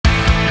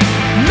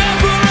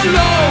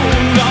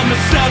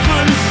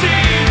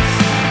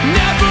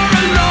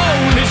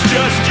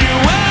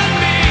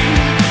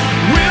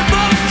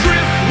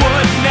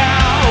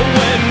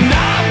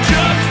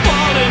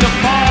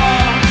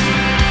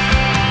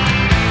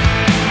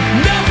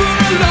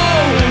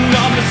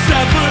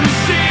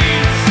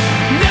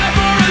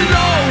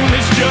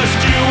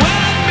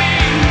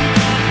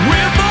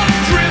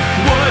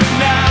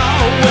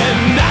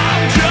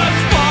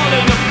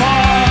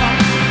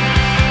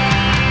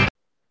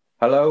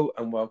Hello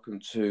and welcome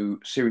to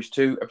Series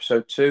 2,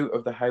 Episode 2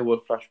 of the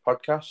HaywardxFlash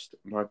podcast.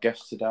 My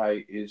guest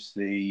today is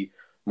the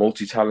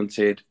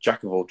multi-talented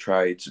jack of all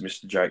trades,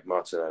 Mr. Jake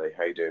Martinelli.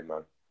 How you doing,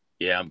 man?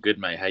 Yeah, I'm good,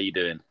 mate. How you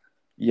doing?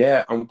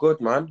 Yeah, I'm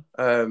good, man.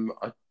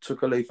 I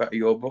took a leaf out of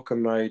your book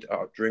and made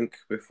a drink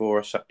before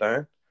I sat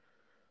down.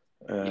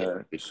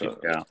 Good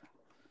shout.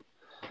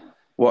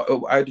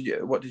 What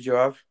did you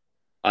have?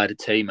 I had a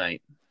tea,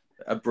 mate.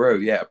 A brew,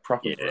 yeah, a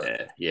proper brew.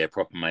 Yeah,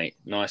 proper, mate.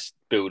 Nice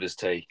builder's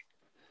tea.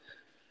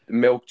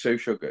 Milk, 2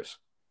 sugars.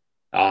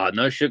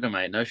 No sugar,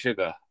 mate. No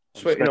sugar.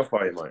 Sweet enough,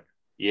 are you, mate?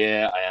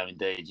 Yeah, I am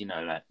indeed. You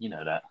know that. You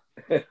know that.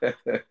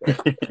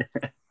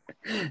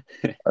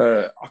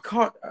 I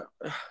can't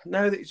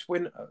now that it's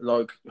winter.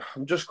 Like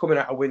I'm just coming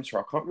out of winter,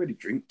 I can't really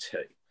drink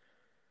tea.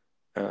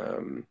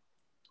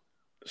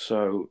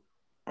 So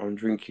I'm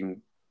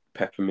drinking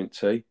peppermint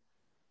tea.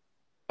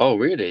 Oh,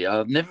 really?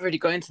 I've never really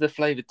got into the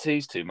flavoured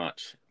teas too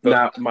much.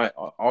 Now, mate,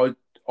 I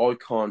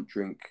can't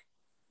drink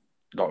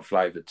like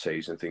flavoured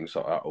teas and things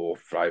like that, or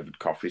flavoured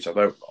coffees. I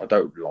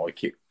don't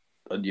like it.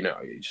 You know,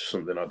 it's just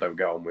something I don't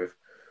go on with.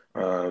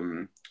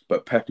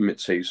 But peppermint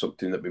tea is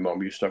something that my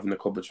mum used to have in the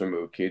cupboards when we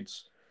were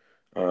kids.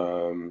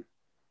 So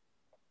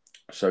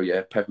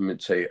yeah,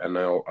 peppermint tea, and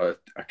now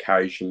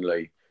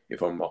occasionally,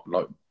 if I'm not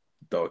like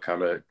the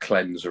kind of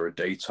cleanse or a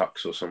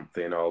detox or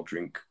something, I'll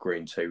drink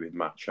green tea with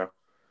matcha.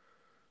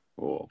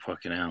 Oh,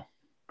 fucking hell!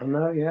 I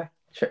know, yeah.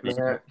 Check me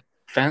out.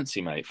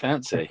 Fancy, mate.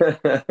 Fancy.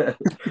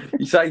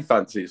 You say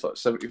fancy, it's like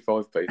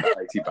 75p for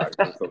 80 bags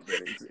or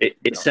something.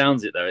 It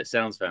sounds it though. It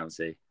sounds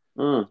fancy.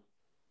 Mm.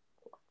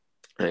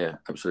 Yeah,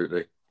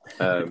 absolutely.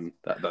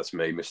 That's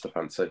me, Mr.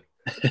 Fancy.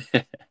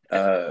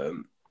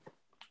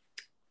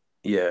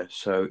 Yeah,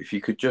 so if you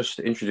could just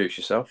introduce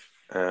yourself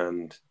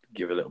and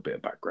give a little bit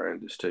of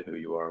background as to who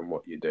you are and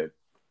what you do.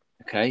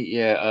 Okay,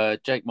 yeah,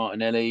 Jake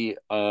Martinelli.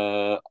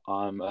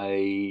 I'm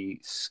a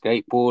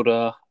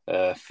skateboarder,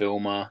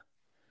 filmer,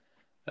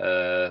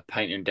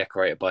 painter and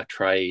decorator by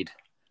trade,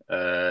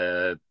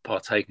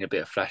 partaking a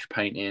bit of flash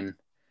painting,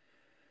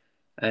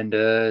 and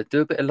do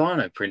a bit of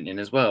lino printing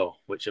as well,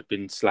 which I've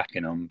been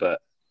slacking on.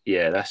 But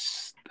yeah,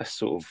 that's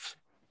sort of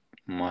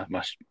my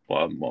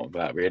what I'm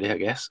about, really, I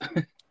guess.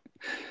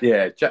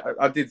 Yeah,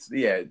 I did.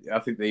 Yeah, I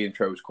think the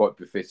intro was quite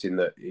befitting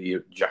that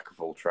you're jack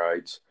of all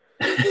trades.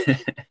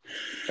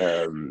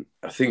 I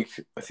think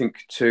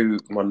to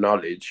my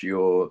knowledge,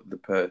 you're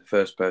the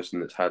first person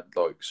that's had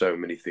like so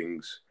many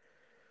things.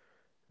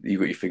 You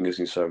got your fingers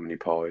in so many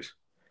pies.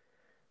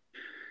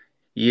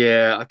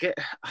 Yeah,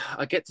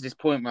 I get to this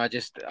point where I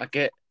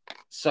get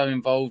so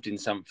involved in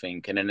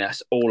something, and then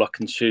that's all I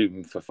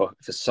consume for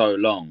so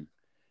long.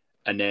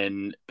 And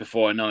then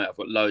before I know it, I've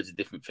got loads of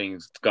different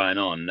things going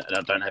on, and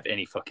I don't have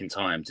any fucking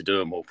time to do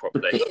them all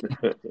properly.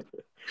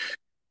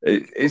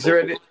 Is there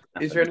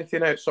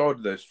anything outside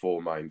of those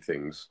four main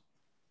things?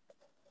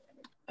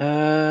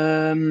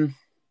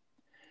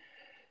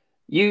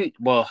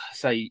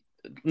 Say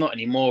not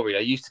anymore. Really,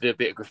 I used to do a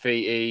bit of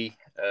graffiti.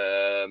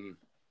 There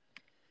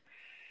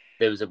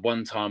was a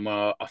one time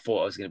where I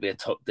thought I was going to be a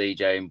top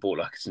DJ and bought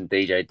like some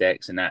DJ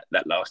decks, and that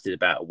lasted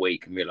about a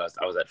week, and realised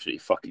I was absolutely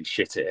fucking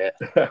shit at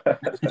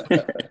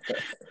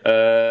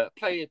it.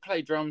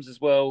 Play drums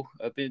as well.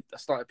 I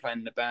started playing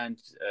in the band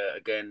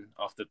again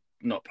after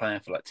not playing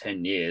for like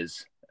 10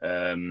 years.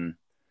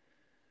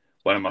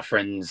 One of my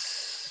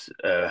friends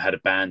had a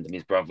band, and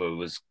his brother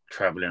was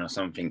travelling or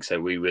something,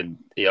 so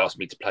he asked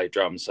me to play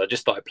drums, so I just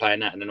started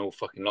playing that, and then all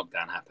fucking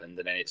lockdown happened,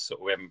 and then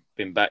we haven't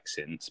been back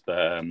since.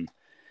 But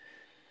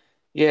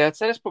yeah, I'd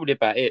say that's probably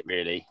about it,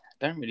 really.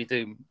 Don't really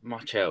do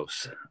much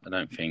else, I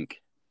don't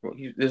think. Well,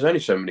 there's only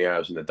so many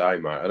hours in the day,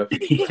 mate. I don't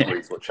think you can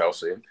squeeze much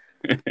else in.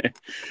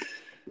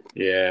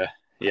 Yeah,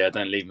 I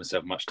don't leave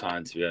myself much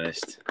time, to be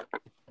honest.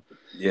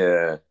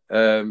 Yeah.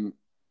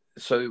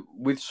 So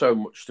with so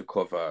much to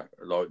cover,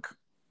 like,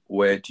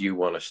 where do you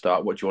want to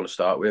start? What do you want to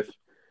start with?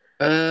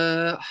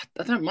 I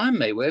don't mind,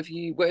 mate. Whatever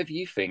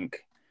you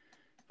think.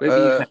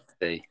 Whatever you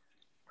fancy.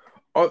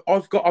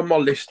 I've got on my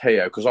list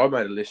here, because I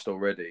made a list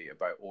already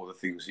about all the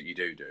things that you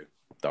do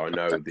that I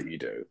know that you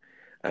do.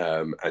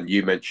 And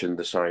you mentioned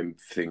the same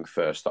thing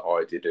first that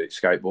I did at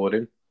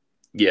skateboarding.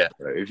 Yeah.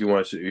 If we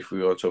want to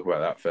talk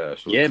about that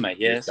first. Yeah, mate.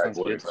 Yeah, sounds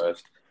good.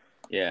 First.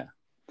 Yeah,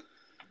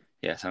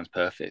 sounds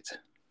perfect.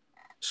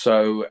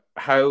 So,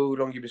 how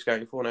long have you been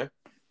skating for now?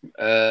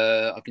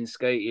 I've been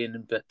skating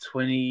about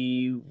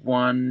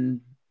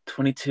 21,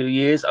 22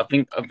 years. I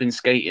think I've been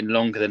skating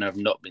longer than I've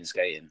not been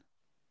skating.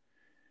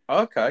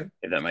 Okay.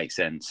 If that makes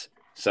sense.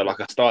 So, like,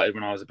 I started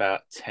when I was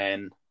about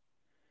 9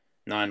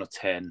 or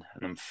 10,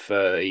 and I'm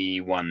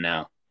 31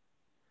 now.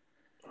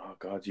 Oh,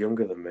 God,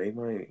 younger than me,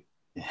 mate.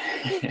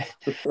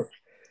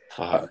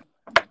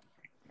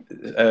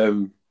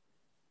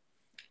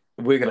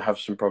 We're gonna have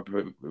some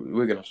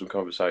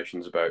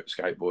conversations about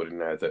skateboarding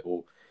now that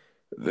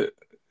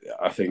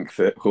I think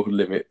that will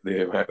limit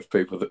the amount of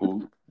people that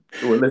will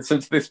listen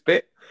to this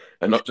bit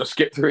and not just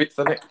skip through it to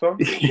the next one.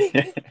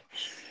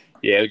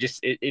 Yeah,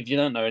 if you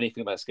don't know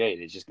anything about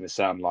skating, it's just going to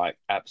sound like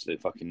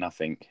absolute fucking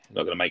nothing.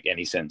 Not going to make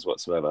any sense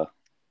whatsoever.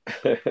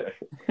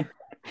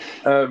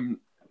 Um,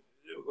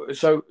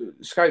 so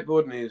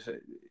skateboarding is,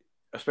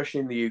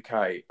 especially in the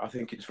UK, I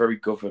think it's very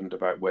governed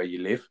about where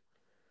you live.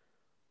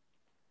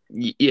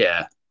 Yeah,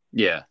 yeah,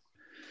 yeah.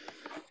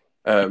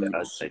 Um,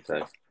 I'd say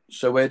so.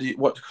 so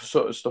what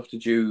sort of stuff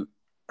did you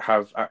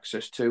have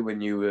access to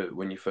when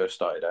you first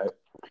started out?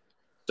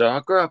 So I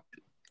grew up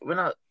when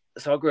I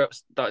so I grew up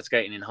started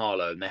skating in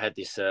Harlow, and they had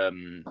this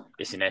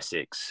in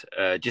Essex,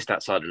 just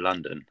outside of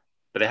London.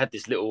 But they had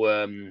this little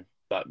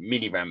like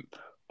mini ramp.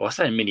 Well, I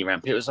say mini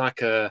ramp. It was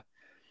a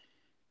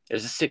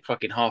sick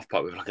fucking half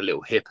pipe with like a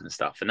little hip and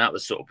stuff, and that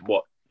was sort of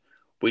what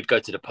we'd go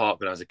to the park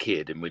when I was a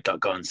kid, and we'd like,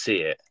 go and see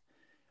it,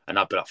 and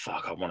I'd be like,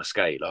 "Fuck, I want to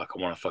skate! Like,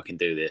 I want to fucking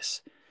do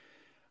this."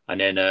 And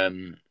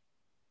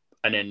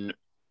then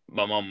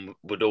my mum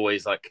would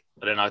always like,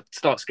 and then I'd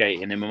start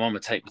skating, and my mum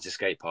would take me to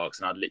skate parks,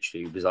 and I'd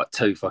literally was like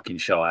too fucking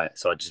shy,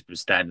 so I just would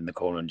stand in the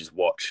corner and just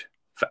watch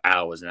for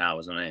hours and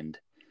hours on end.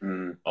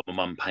 Mm. My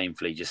mum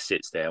painfully just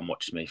sits there and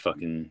watches me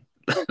fucking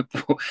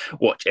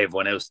watch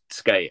everyone else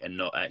skate and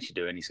not actually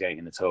do any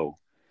skating at all.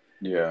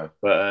 Yeah.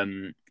 But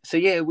so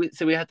yeah, we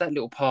had that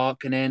little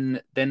park,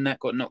 and then that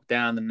got knocked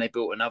down, and they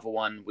built another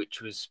one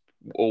which was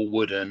all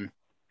wooden,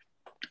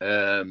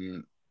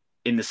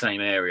 in the same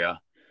area,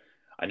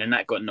 and then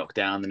that got knocked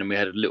down, and then we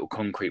had a little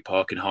concrete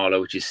park in Harlow,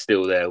 which is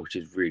still there, which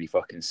is really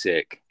fucking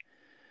sick.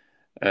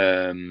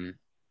 And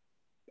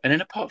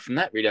then apart from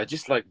that, really, I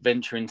just like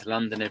venture into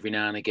London every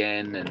now and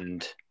again,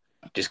 and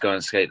just go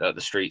and skate like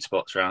the street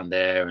spots around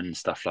there and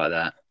stuff like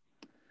that.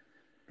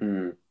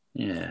 Mm.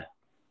 Yeah.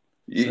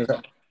 You,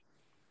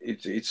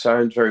 it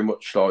sounds very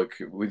much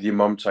like with your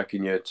mum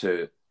taking you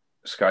to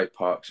skate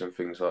parks and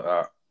things like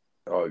that,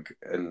 like,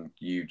 and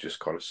you just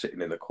kind of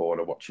sitting in the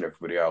corner watching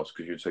everybody else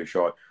because you're too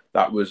shy.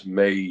 That was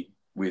me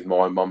with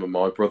my mum and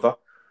my brother.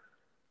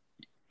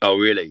 Oh,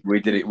 really? We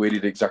did it. We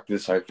did exactly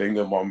the same thing.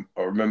 And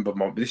I remember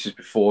this is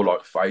before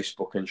like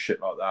Facebook and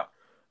shit like that.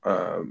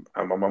 And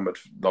my mum had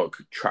like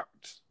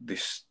tracked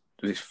this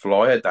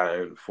flyer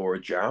down for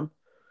a jam.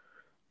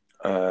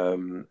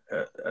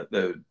 At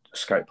the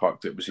skate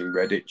park that was in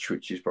Redditch,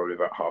 which is probably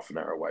about half an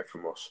hour away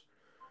from us,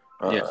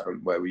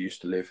 where we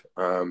used to live.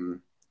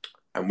 And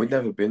we'd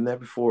never been there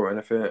before or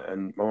anything.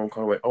 And my mum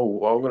kind of went, "Oh,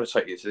 well, I'm going to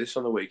take you to this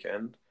on the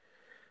weekend."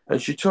 And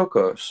she took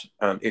us,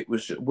 and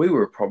we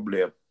were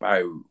probably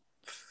about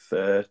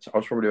 30. I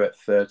was probably about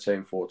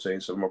 13, 14.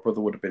 So my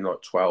brother would have been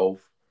like 12.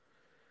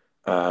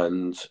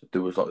 And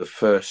there was like as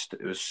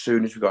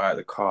soon as we got out of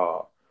the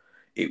car,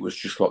 it was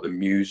just like the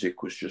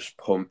music was just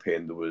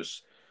pumping. There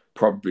was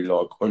probably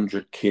like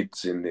 100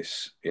 kids in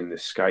this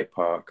skate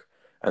park,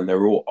 and they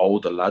were all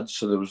older lads.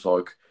 So there was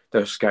like they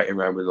were skating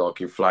around with like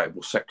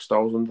inflatable sex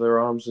dolls under their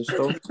arms and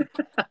stuff.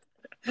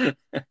 And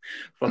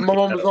my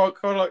mum was like,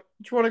 kind of like,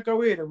 "Do you want to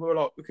go in?" And we were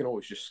like, "We can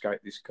always just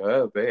skate this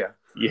curb here."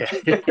 Yeah.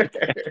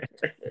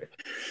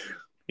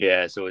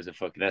 Yeah, it's always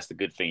that's the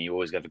good thing. You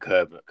always have a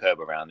curb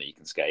around that you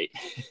can skate.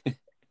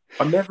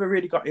 I never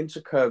really got into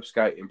curb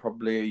skating,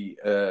 probably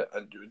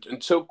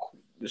until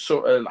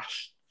sort of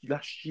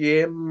last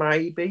year,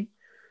 maybe.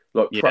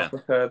 Like proper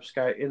curb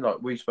skating,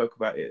 like we spoke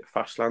about it at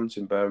Fastlands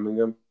in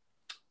Birmingham,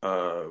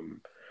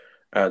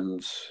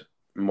 and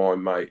my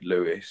mate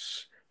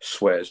Lewis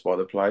swears by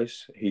the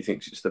place. He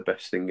thinks it's the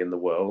best thing in the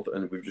world,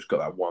 and we've just got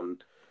that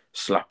one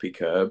slappy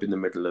curb in the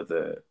middle of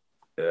the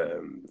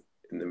the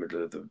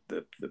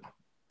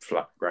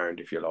flat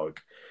ground, if you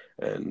like,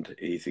 and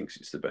he thinks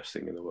it's the best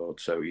thing in the world.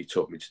 So he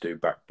taught me to do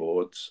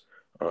backboards,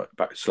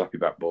 slappy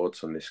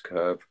backboards on this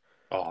curve.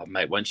 Oh,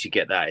 mate, once you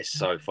get that, it's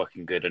so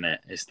fucking good, isn't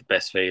it? It's the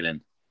best feeling.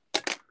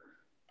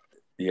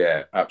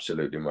 Yeah,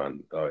 absolutely,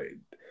 man.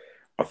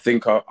 I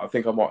think I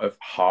might have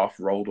half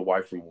rolled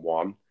away from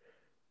one,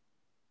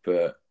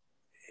 but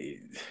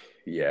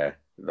yeah,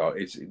 like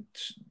it's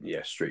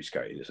street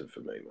skating isn't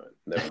for me, man.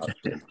 Never has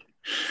been.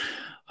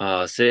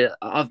 See,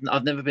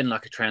 I've never been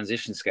like a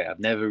transition skate.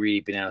 I've never really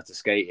been able to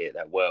skate it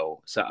that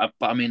well. So,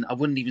 but I mean, I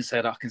wouldn't even say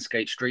that I can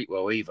skate street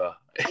well either.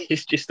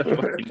 It's just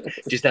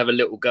just have a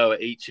little go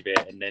at each of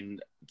it, and then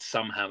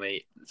somehow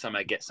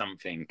get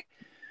something.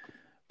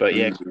 But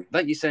yeah,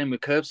 like you're saying with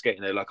curb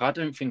skating though, like I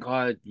don't think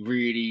I didn't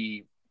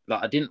really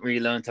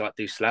learn to like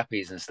do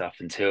slappies and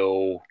stuff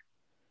until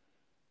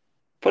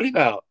probably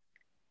about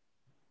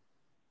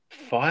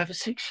 5 or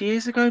 6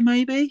 years ago,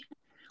 maybe.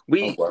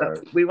 We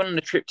went on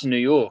a trip to New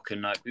York,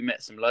 and like we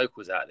met some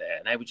locals out there,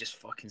 and they were just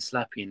fucking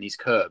slapping these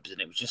curbs,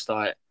 and it was just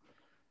like,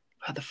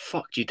 how the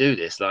fuck do you do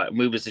this? Like, and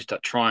we was just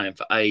like trying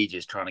for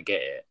ages trying to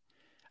get it,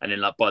 and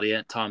then like by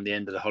the time the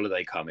end of the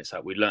holiday come, it's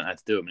like we learned how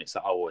to do them, and it's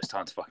like, oh, it's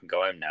time to fucking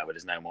go home now, but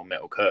there's no more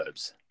metal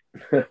curbs.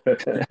 So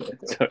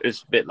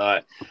it's a bit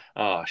like,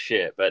 oh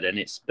shit, but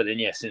then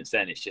yeah, since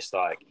then it's just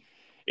like,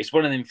 it's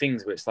one of them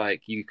things where it's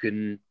like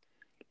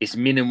it's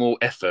minimal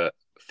effort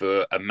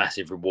for a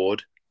massive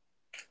reward.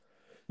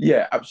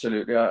 Yeah,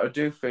 absolutely. I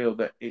do feel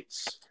that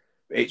it's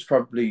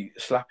probably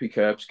slappy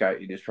curb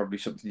skating is probably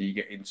something you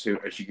get into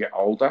as you get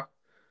older.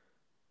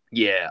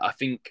 Yeah, I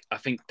think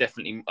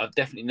definitely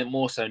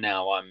more so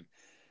now. I'm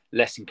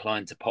less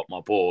inclined to pop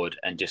my board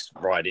and just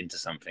ride into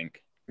something.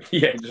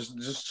 Yeah,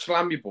 just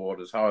slam your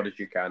board as hard as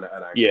you can at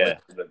an angle. Yeah,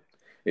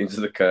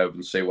 into the curb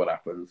and see what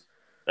happens.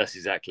 That's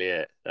exactly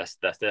it.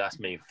 That's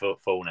me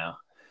full now.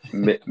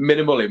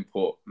 Minimal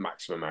input,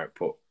 maximum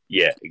output.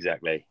 Yeah,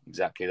 exactly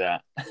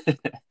that.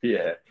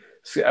 Yeah,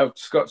 I've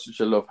got such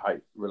a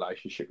love-hate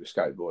relationship with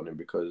skateboarding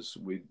because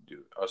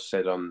I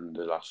said on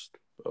the last,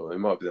 it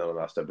might be on the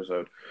last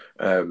episode,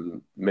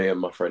 me and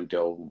my friend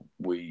Dill,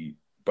 we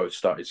both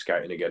started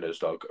skating again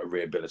as like a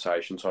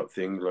rehabilitation type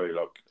thing,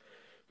 like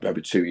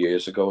maybe 2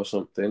 years ago or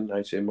something,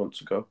 18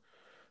 months ago.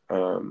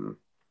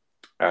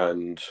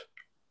 And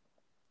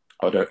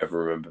I don't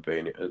ever remember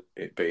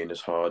it being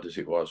as hard as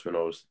it was when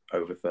I was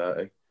over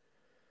 30.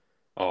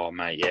 Oh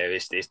mate, yeah,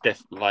 it's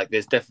like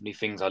there's definitely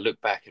things I look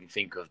back and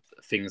think of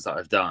things that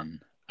I've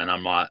done, and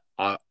I'm like,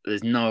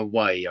 there's no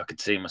way I could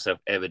see myself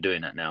ever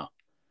doing that now.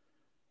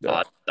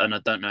 Yeah. And I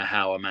don't know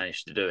how I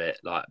managed to do it.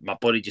 Like my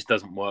body just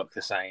doesn't work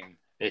the same.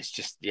 It's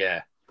just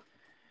a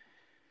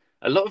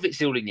lot of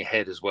it's all in your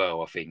head as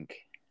well, I think.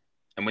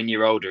 And when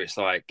you're older, it's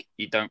like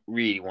you don't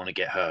really want to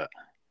get hurt.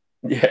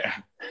 Yeah.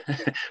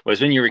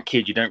 Whereas when you're a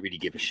kid, you don't really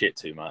give a shit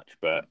too much.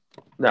 But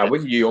now,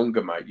 when you're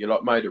younger, mate, you're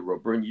like made of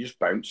rubber and you just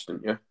bounce,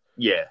 don't you?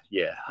 Yeah,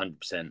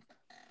 100%.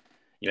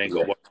 You ain't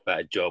got to worry about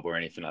a job or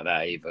anything like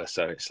that either.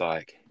 So it's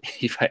like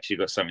you've actually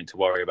got something to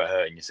worry about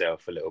hurting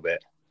yourself a little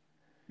bit.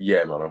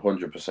 Yeah, man,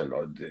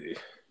 100%.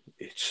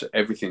 It's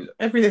everything.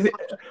 Everything.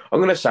 I'm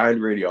gonna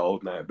sound really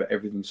old now, but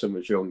everything's so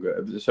much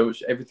younger.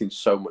 Everything's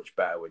so much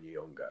better when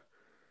you're younger.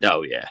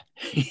 Oh yeah,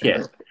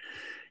 yeah.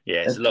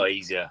 It's a lot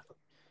easier.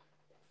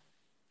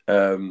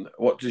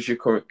 What does your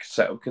current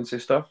setup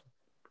consist of?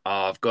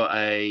 I've got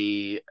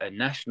a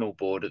national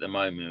board at the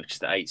moment, which is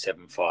the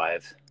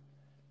 875.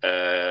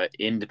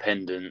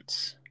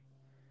 Independence.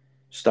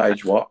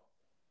 Stage what?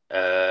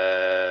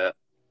 I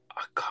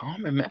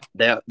can't remember.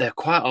 They're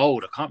quite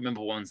old. I can't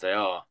remember what ones they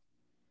are.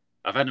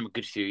 I've had them a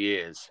good few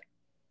years.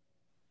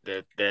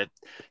 They're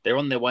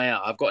on their way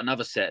out. I've got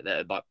another set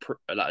that are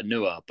like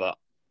newer, but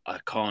I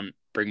can't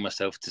bring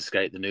myself to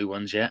skate the new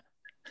ones yet.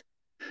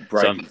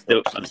 So I'm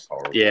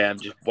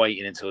just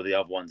waiting until the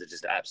other ones are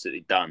just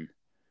absolutely done,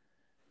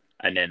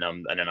 and then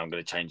I'm going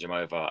to change them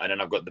over. And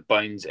then I've got the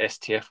Bones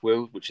STF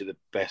wheels, which are the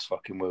best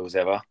fucking wheels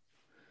ever.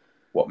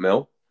 What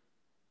mil?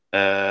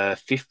 I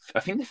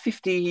think the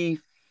 50.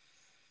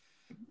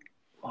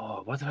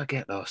 Oh, what did I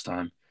get last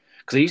time?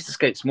 Because I used to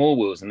skate small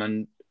wheels, and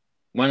then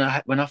when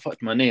I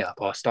fucked my knee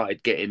up, I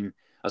started getting. I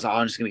was like,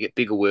 I'm just going to get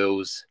bigger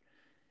wheels.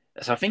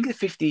 So I think the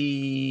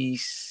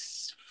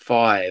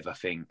 55. I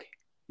think.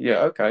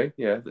 Yeah. Okay.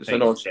 Yeah. It's a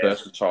nice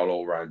versatile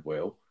all-round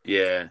wheel.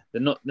 Yeah,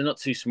 they're not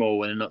too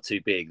small and they're not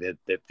too big. They're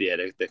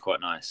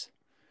quite nice.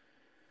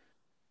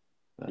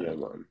 Yeah,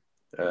 man.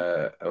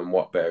 And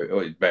what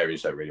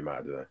bearings don't really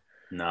matter, do they?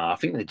 No, I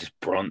think they're just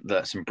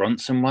some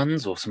Bronson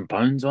ones or some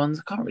Bones ones.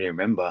 I can't really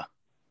remember.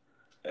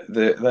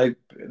 They're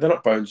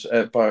not Bones.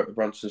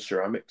 Bronson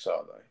ceramics,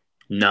 are they?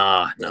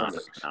 No,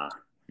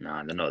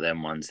 they're not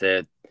them ones.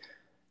 They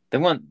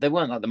weren't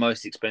like the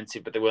most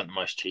expensive, but they weren't the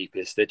most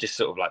cheapest. They're just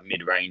sort of like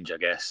mid-range, I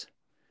guess.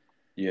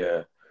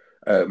 Yeah.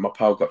 My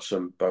pal got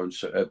some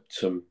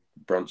some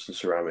Bronson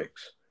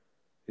ceramics.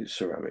 It's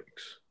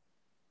ceramics.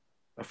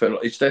 I feel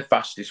like it's their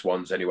fastest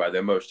ones anyway.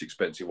 Their most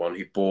expensive one.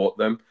 He bought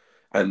them,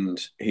 and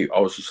I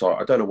was just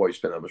like, I don't know why you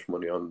spent that much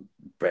money on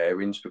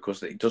bearings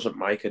because it doesn't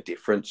make a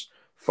difference.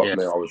 Fuck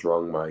me, I was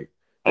wrong, mate.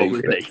 Oh,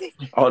 really?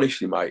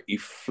 Honestly, mate, he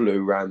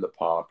flew around the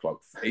park like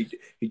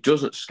he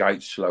doesn't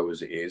skate slow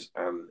as it is,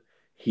 and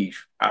he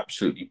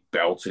absolutely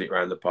belted it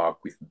around the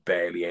park with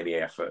barely any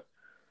effort.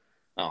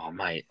 Oh,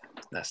 mate,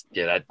 that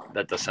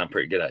does sound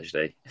pretty good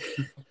actually.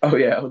 Oh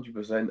yeah,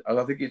 100%. And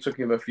I think it took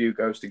him a few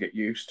goes to get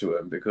used to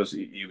him because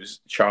he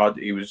was charged.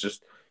 He was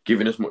just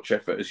giving as much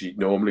effort as he'd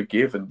normally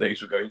give, and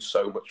these were going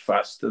so much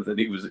faster than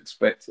he was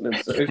expecting them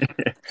to.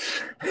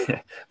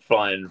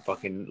 Flying,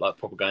 fucking like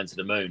proper going to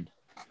the moon.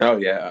 Oh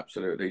yeah,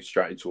 absolutely,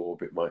 straight into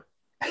orbit, mate.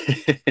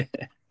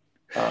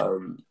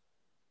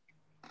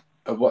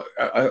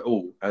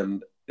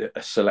 And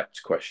a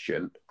select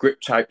question: grip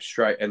tape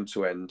straight end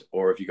to end,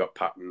 or have you got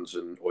patterns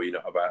or you're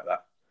not about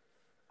that?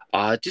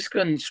 Just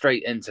going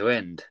straight end to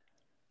end.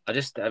 I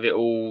just have it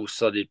all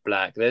solid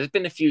black. There's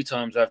been a few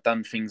times I've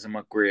done things on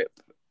my grip,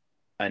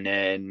 and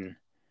then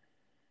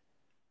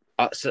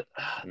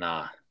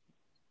nah.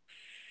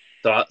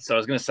 So I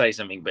was going to say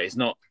something, but it's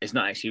not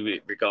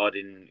actually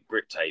regarding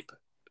grip tape.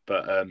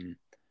 But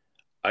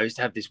I used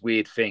to have this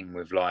weird thing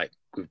with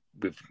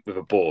with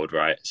a board,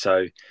 right?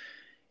 So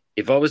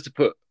if I was to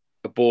put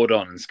a board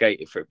on and skate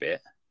it for a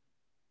bit,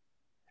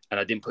 and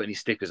I didn't put any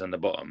stickers on the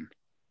bottom,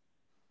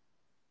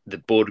 the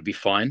board would be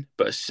fine.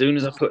 But as soon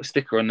as I put a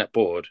sticker on that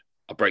board,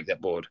 I break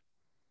that board.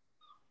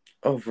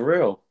 Oh, for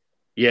real?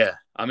 Yeah.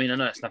 I mean, I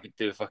know it's nothing to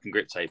do with fucking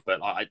grip tape, but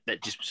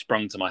that just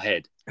sprung to my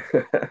head.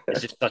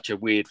 It's just such a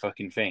weird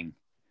fucking thing.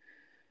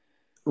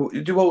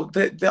 Well,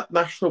 that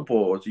national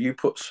board, you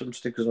put some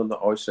stickers on that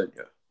I sent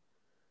you?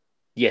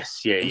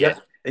 Yes, yeah.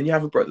 And you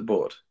haven't broke the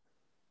board?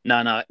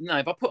 No.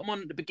 If I put them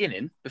on at the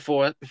beginning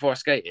before I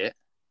skate it,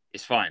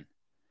 it's fine.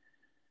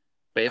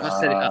 But if I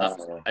set it up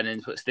and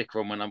then put a sticker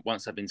on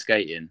once I've been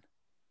skating,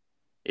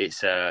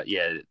 it's I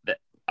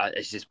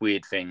it's this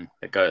weird thing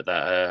that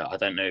I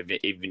don't know if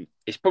it even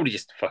it's probably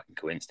just a fucking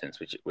coincidence,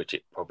 which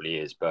it probably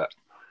is. But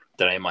I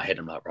don't know, in my head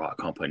I'm like, right,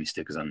 I can't put any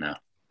stickers on now.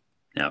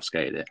 Now I've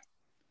skated it.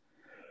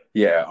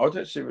 Yeah, I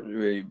don't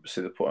really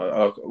see the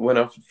point. When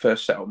I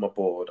first set up my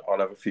board, I'll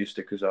have a few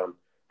stickers on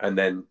and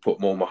then put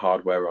more of my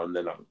hardware on.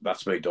 Then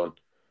that's me done.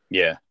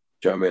 Yeah.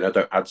 Do you know what I mean? I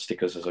don't add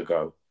stickers as I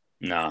go.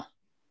 Nah.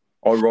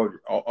 I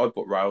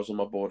put rails on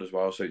my board as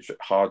well, so it's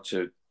hard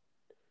to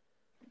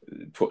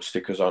put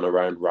stickers on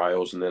around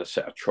rails and then a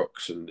set of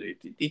trucks, and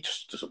it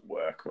just doesn't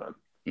work, man.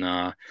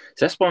 Nah.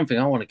 So that's one thing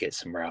I want to get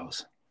some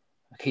rails.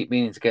 I keep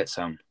meaning to get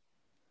some.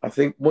 I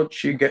think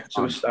once you get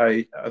to a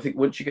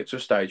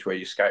stage where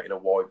you're skating a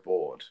wide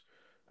board,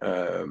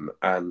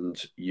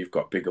 and you've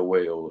got bigger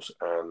wheels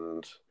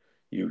and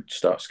you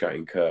start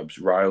skating curbs,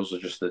 rails are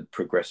just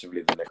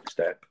progressively the next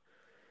step.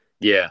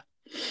 Yeah.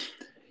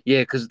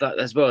 Yeah, because that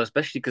as well,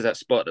 especially because that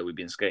spot that we've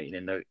been skating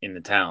in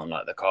the town,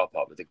 like the car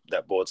park with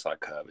that boardside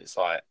curb, it's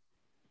like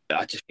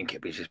I just think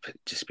it'd be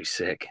just be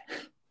sick.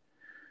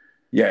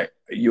 Yeah,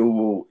 you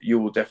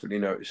will definitely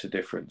notice a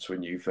difference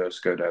when you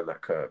first go down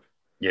that curb.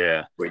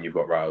 Yeah, when you've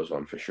got rails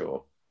on for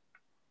sure.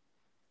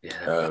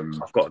 Yeah,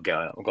 I've got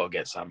to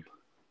get some.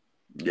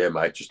 Yeah,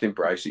 mate, just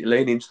embrace it.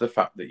 Lean into the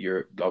fact that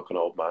you're like an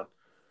old man.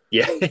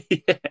 Yeah.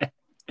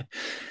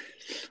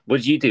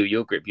 What do you do?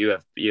 Your grip, you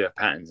have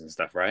patterns and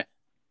stuff, right?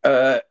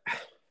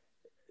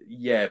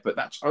 Yeah, but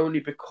that's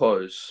only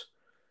because,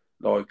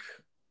 like,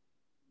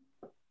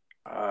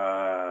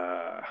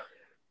 I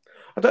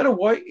don't know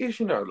why it is.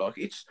 Like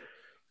it's.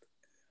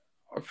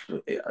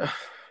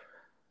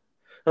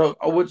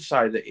 I would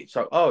say that it's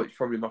like, oh, it's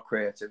probably my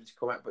creativity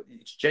come out, but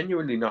it's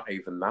genuinely not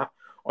even that.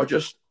 I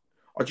just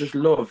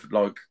love,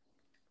 like,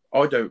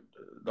 I don't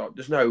like.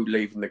 There's no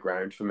leaving the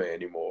ground for me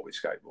anymore with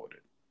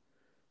skateboarding.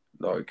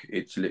 Like,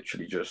 it's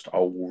literally just I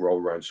will roll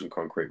around some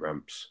concrete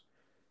ramps,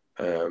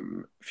 a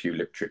few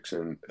lip tricks,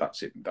 and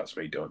that's it. That's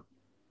me done.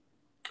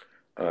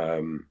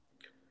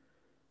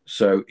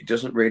 So it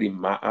doesn't really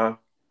matter,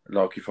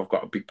 like, if I've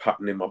got a big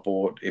pattern in my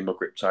board in my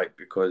grip tape,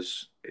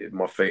 because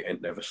my feet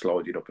ain't never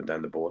sliding up and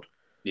down the board.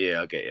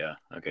 Yeah, I get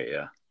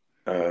you.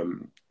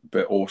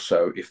 But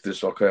also, if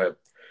there's like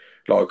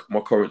my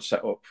current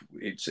setup,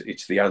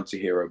 it's the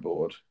anti-hero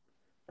board,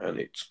 and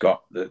it's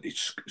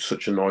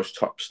such a nice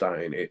top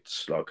stain.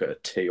 It's like a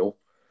teal.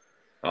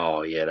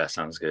 Oh yeah, that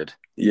sounds good.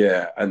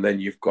 Yeah, and then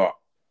you've got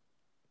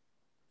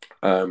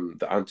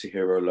the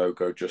anti-hero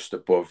logo just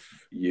above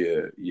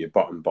your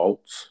bottom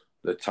bolts,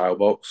 the tail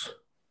bolts.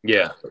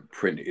 Yeah,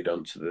 Printed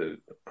onto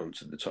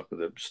the top of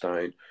the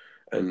stain,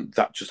 and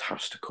that just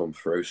has to come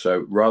through.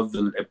 So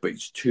but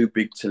it's too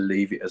big to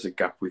leave it as a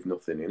gap with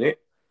nothing in it.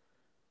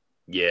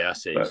 Yeah, I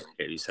see what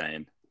you're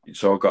saying.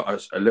 So I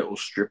got a little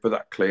strip of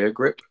that clear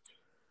grip.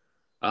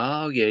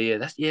 Oh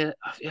yeah,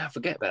 I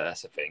forget about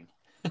that's a thing.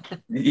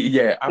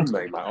 Yeah, and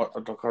mate,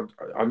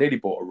 I nearly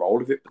bought a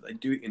roll of it, but they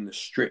do it in the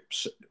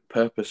strips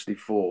purposely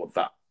for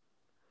that,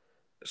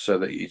 so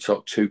that it's like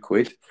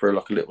 £2 for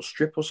like a little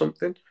strip or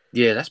something.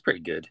 Yeah, that's pretty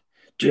good.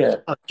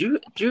 Do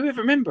you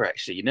ever remember,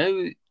 actually?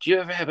 Do you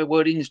ever have a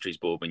World Industries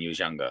board when you was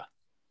younger?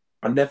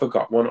 I never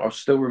got one. I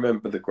still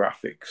remember the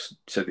graphics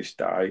to this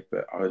day,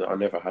 but I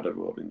never had a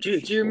World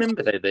Industries. Do you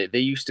remember they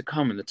used to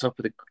come in the top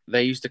of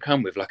they used to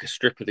come with like a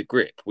strip of the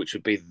grip, which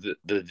would be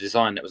the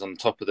design that was on the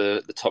top of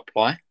the top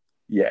ply.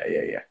 Yeah.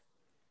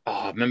 Oh,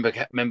 I remember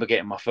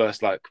getting my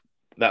first, like,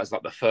 that was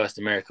like the first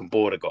American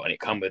board I got, and it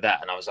come with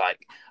that, and I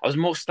was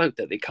more stoked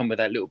that they come with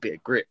that little bit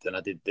of grip than I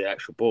did the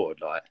actual board.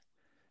 Like,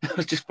 I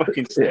was just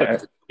fucking stoked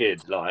as a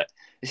kid. Like,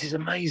 this is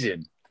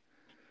amazing.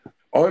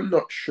 I'm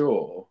not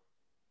sure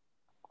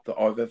that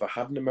I've ever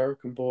had an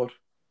American board.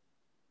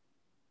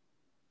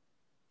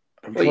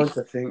 I'm trying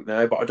to think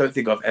now, but I don't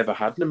think I've ever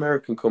had an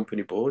American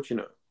company board.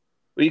 Well,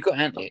 you got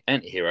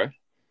Anti-Hero.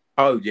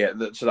 Oh yeah,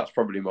 so that's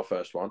probably my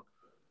first one.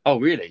 Oh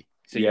really?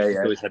 So yeah, you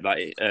always had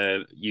like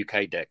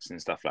UK decks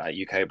and stuff like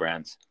that, UK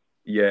brands.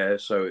 Yeah,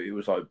 so it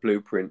was like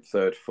Blueprint,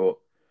 Third Foot,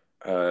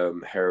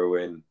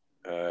 Heroin.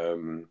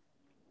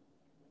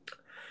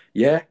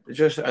 Yeah,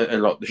 just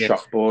and like the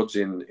shop boards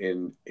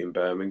in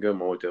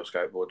Birmingham, Ideal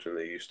Skateboards,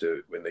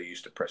 when they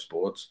used to press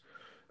boards.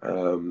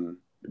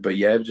 But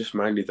yeah, just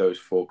mainly those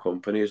four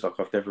companies. Like,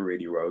 I've never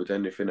really rode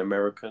anything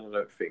American, I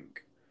don't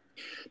think.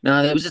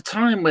 No, there was a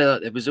time where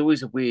there was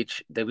always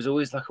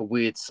like a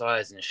weird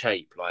size and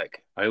shape.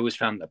 Like, I always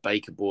found that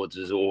Baker boards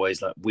was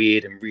always like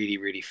weird and really,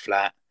 really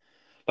flat.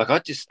 Like,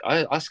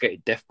 I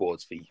skated deaf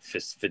boards for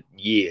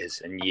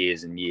years and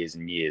years and years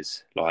and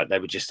years. Like, they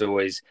were just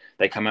always,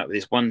 they come out with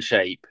this one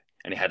shape,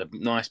 and it had a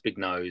nice big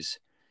nose,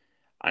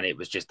 and it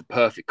was just the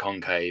perfect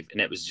concave,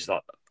 and it was just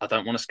like, I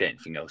don't want to skate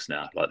anything else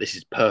now. Like, this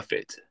is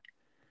perfect.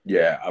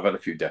 Yeah, I've had a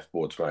few deaf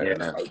boards, mate.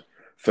 Yeah.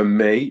 For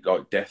me,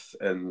 like, Death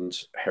and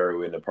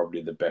Heroin are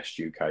probably the best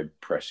UK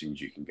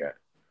pressings you can get.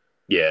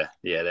 Yeah,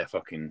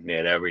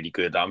 they're really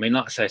good. I mean,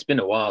 like I say, it's been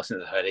a while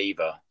since I heard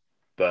either,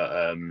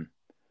 but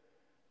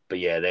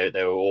yeah,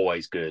 they were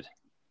always good,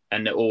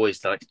 and they're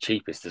always like the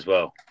cheapest as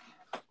well.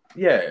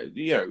 Yeah,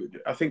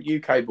 I think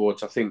UK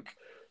boards. I think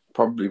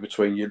probably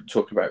between, you're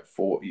talking about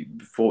 40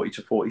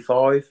 to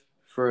 45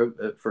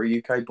 for a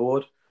UK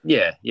board.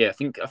 Yeah, yeah.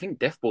 I think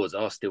deaf boards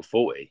are still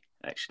 40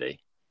 actually.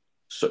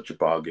 Such a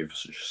bargain for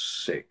such a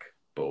sick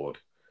board.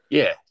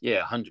 Yeah,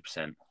 yeah,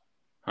 100%,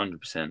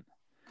 100%.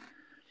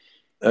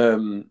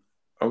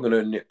 I'm going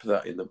to nip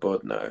that in the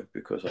bud now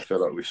because I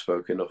feel like we've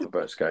spoken enough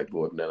about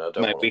skateboarding, and I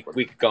don't Mate, want to.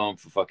 we could go on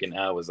for fucking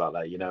hours like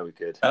that. You know we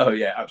could. Oh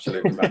yeah,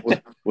 absolutely, Matt.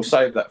 We'll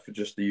save that for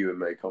just the you and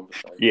me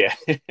conversation. Yeah.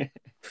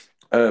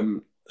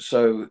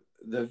 So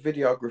the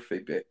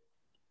videography bit.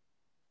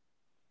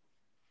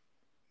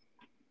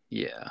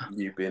 Yeah.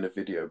 You being a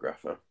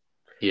videographer.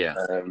 Yeah.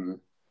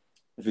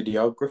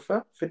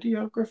 Videographer?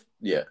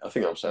 Yeah, I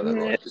think I'm saying that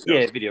right.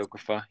 Yeah,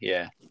 videographer.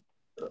 Yeah.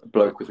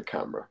 Bloke with a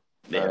camera.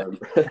 Yeah.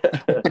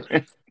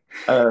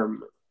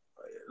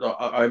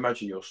 I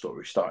imagine your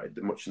story started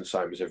much the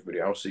same as everybody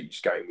else. You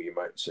skating with your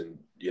mates, and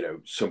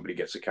somebody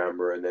gets a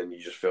camera, and then you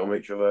just film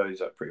each other. Is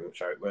that pretty much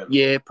how it went?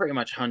 Yeah, pretty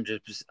much 100%.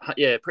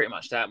 Yeah, pretty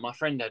much that. My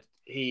friend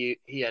he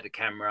had a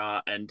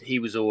camera, and he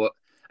was all.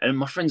 And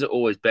my friends are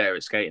always better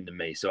at skating than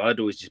me, so I'd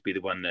always just be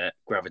the one that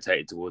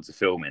gravitated towards the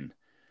filming.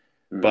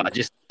 But I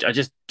just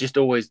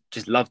always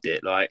just loved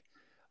it. Like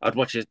I'd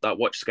watch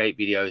skate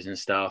videos and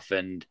stuff,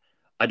 and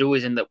I'd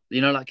always end up,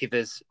 like if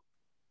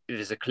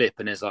there's a clip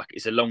and there's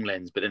it's a long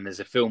lens, but then there's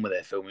a filmer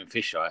there filming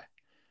fisheye.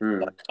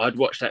 I'd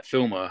watch that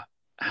filmer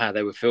how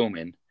they were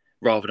filming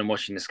rather than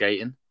watching the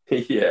skating.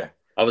 Yeah,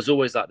 I was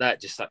always like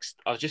that.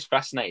 I was just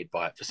fascinated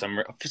by it for some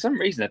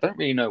reason. I don't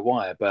really know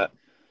why, but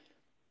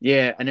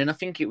yeah. And then I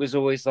think it was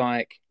always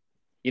like,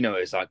 it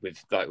was like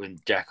with when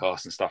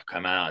Jackass and stuff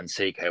come out and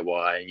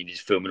CKY, and you're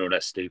just filming all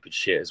that stupid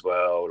shit as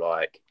well.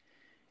 Like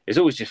it's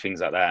always just things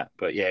like that.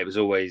 But yeah, it's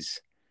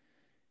always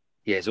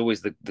the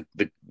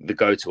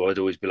go-to. I'd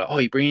always be like, oh,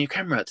 you bringing your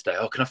camera out today?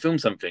 Oh, can I film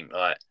something?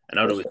 And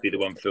I'd always be the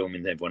one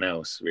filming everyone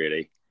else,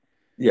 really.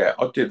 Yeah,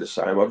 I'd do the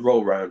same. I'd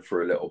roll around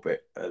for a little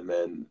bit, and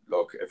then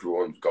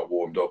everyone's got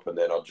warmed up, and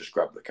then I'd just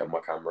grab my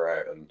camera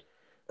out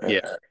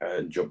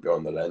and jump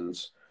behind the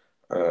lens.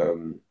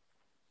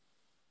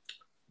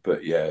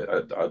 But yeah,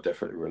 I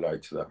definitely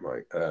relate to that,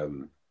 mate.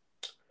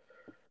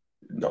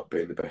 Not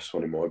being the best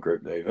one in my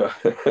group, neither.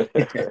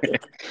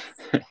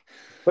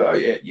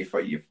 But yeah, you've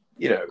I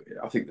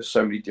think there's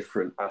so many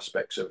different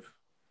aspects of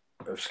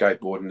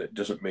skateboarding that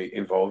doesn't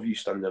involve you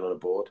standing on a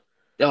board.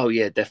 Oh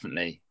yeah,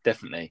 definitely.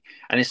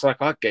 And it's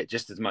like I get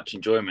just as much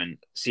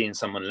enjoyment seeing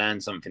someone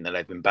land something that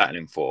they've been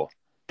battling for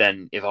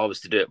than if I was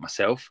to do it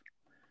myself.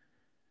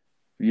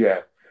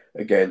 Yeah.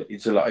 Again,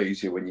 it's a lot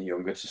easier when you're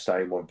younger to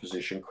stay in one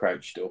position,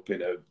 crouched up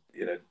in a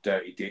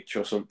dirty ditch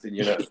or something,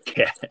 Yeah,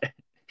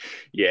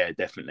 yeah,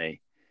 definitely.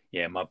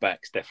 Yeah, my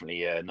back's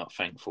definitely not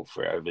thankful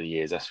for it over the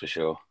years. That's for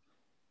sure.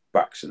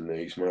 Backs and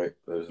knees, mate.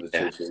 Those are the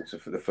two things.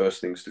 For the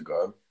first things to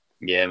go.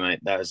 Yeah, mate.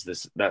 That was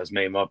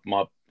me.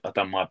 I've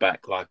done my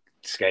back like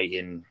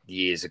skating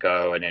years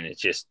ago, and then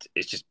it's just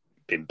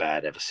been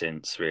bad ever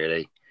since.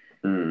 Really.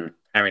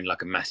 Carrying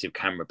like a massive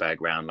camera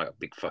bag around like a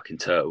big fucking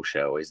turtle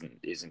shell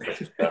isn't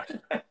good.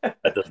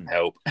 That doesn't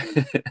help.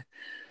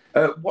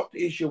 What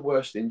is your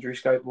worst injury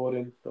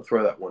skateboarding? I'll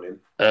throw that one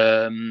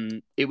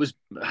in. It was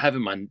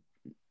getting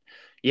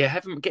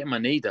my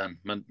knee done,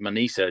 my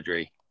knee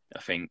surgery.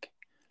 I think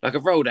like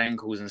I've rolled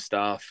ankles and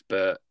stuff,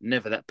 but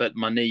never that. But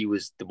my knee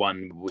was the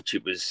one which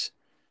it was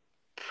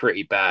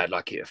pretty bad.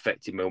 Like it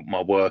affected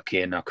my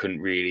working. I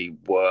couldn't really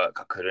work.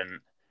 I couldn't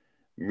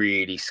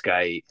really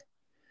skate.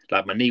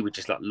 Like my knee would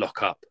just like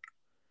lock up,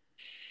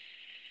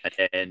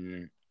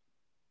 and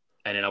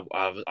then I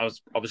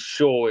was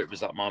sure it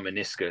was like my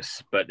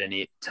meniscus, but then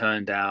it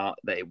turned out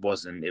that it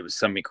wasn't. It was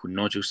something called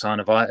nodule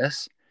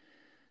synovitis.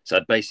 So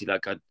I'd basically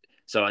I'd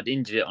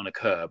injured it on a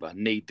curb. I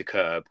kneed the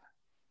curb,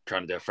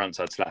 trying to do a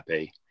frontside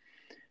slappy,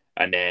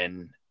 and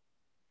then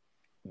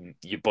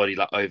your body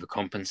like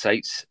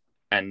overcompensates,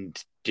 and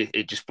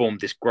it just formed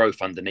this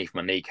growth underneath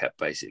my kneecap,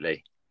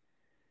 basically.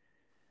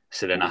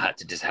 So then I had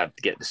to just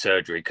get the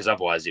surgery because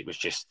otherwise it was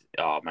just,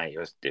 oh mate,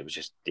 it was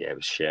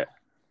shit.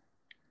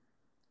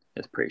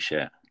 It's pretty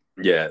shit.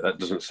 Yeah, that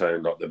doesn't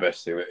sound like the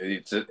best thing.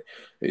 As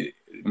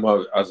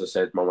I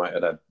said, my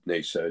mate had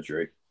knee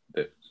surgery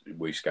that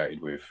we skated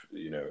with.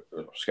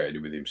 I've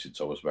skated with him since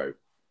I was about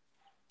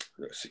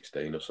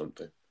 16 or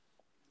something.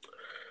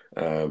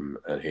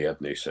 And he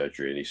had knee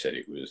surgery, and he said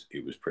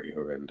it was pretty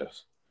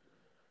horrendous.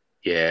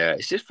 Yeah,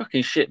 it's just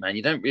fucking shit, man.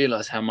 You don't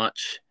realise how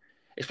much.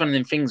 It's one of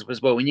them things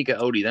as well. When you get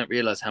older, you don't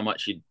realise how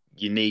much you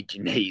need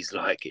your knees.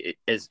 Like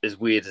as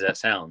weird as that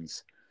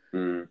sounds,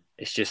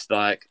 it's just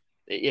like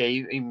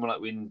even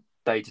like in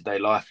day-to-day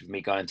life with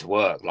me going to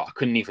work, like I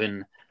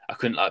couldn't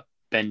like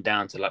bend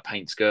down to like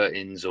paint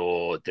skirtings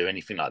or do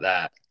anything like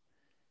that.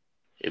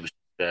 It was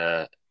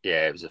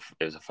it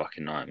was a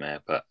fucking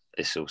nightmare, but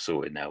it's all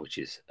sorted now, which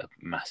is a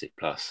massive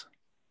plus.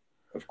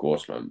 Of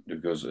course, man,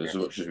 because as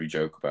much as we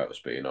joke about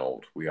us being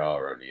old, we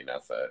are only in our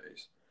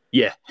 30s.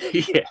 Yeah,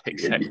 yeah,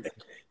 exactly.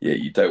 Yeah,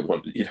 you don't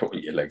want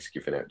your legs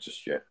giving out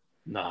just yet.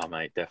 No,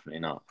 mate, definitely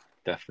not.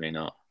 I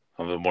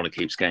want to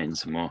keep skating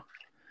some more.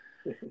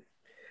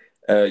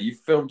 You've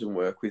filmed and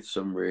worked with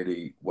some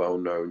really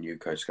well-known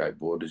UK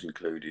skateboarders,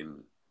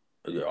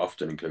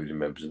 often including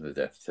members of the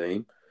Death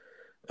Team.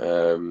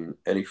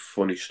 Any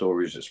funny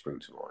stories that spring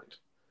to mind?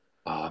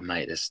 Oh,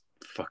 mate, there's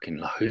fucking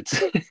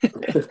loads.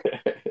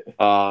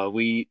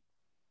 We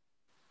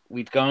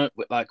we'd gone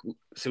like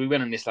so we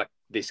went on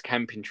this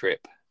camping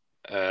trip,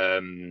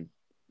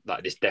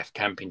 like this deaf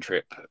camping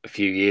trip a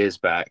few years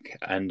back,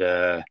 and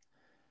that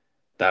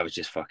was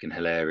just fucking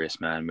hilarious,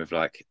 man. With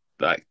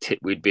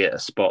we'd be at a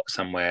spot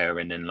somewhere,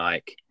 and then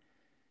like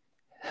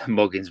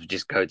Moggins would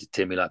just go to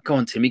Timmy like, "Go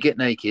on, Timmy, get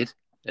naked,"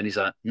 and he's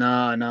like,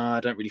 "No, no, I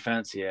don't really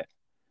fancy it."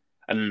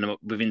 And then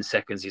within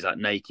seconds, he's like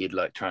naked,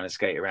 like trying to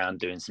skate around,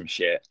 doing some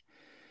shit.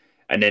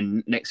 And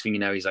then next thing you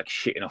know, he's like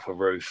shitting off a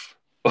roof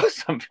or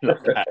something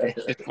like that.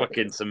 It's just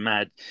fucking some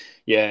mad.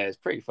 Yeah, it's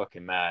pretty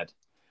fucking mad.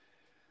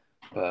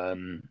 But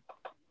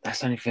that's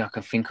the only thing I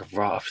can think of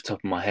right off the top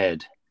of my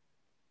head.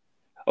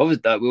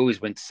 Obviously, we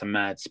always went to some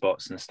mad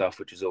spots and stuff,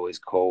 which was always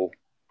cool.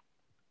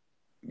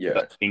 Yeah.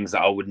 But things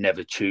that I would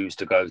never choose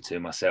to go to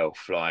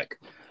myself, like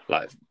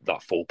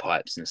full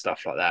pipes and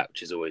stuff like that,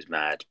 which is always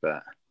mad.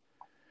 But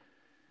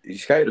You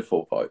skated a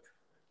full pipe?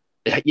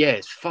 yeah,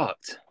 it's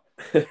fucked.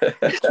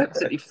 It's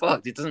absolutely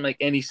fucked. It doesn't make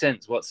any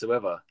sense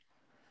whatsoever.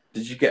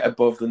 Did you get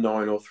above the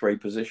 9 or 3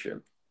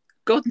 position?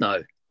 God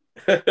no.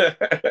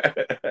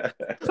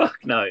 Fuck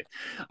no.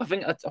 I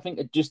think I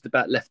just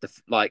about left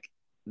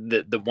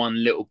the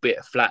one little bit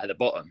of flat at the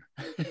bottom.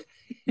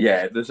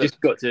 Yeah, just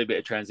got to a bit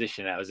of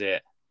transition. That was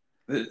it.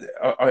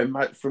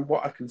 From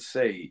what I can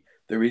see,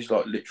 there is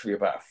like literally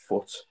about a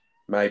foot,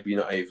 maybe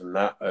not even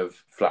that,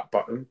 of flat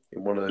bottom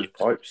in one of those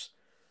pipes.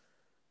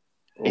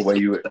 Or where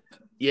you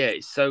yeah,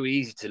 it's so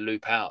easy to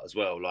loop out as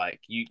well.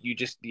 Like you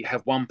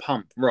have one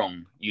pump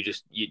wrong, you're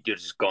just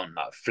gone,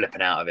 like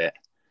flipping out of it.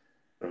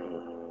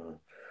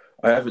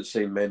 I haven't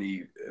seen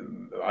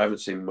I haven't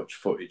seen much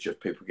footage of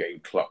people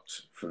getting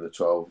clocked from the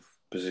 12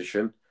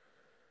 position.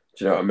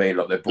 Do you know what I mean?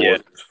 Like their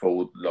boards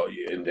full, like,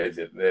 and they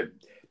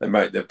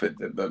make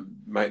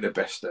their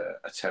best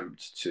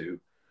attempt to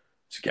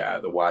get out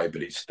of the way,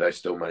 but they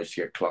still manage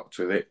to get clocked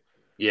with it.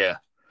 Yeah,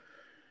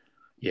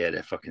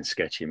 they're fucking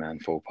sketchy, man.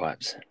 Full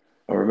pipes.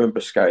 I remember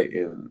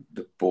skating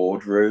the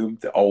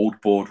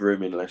old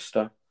boardroom in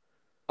Leicester.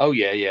 Oh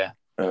yeah.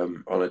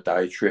 On a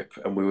day trip,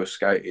 and we were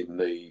skating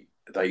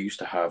They used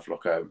to have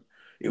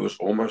it was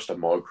almost a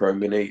micro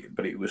mini,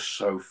 but it was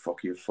so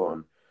fucking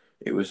fun.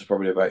 It was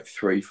probably about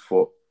 3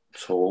 foot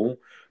tall.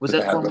 Was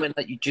that one when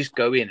you just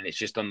go in and it's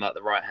just on like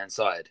the right hand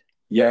side?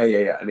 Yeah,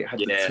 and it had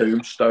the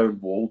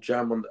tombstone wall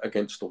jam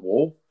against the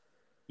wall.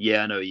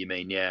 Yeah, I know what you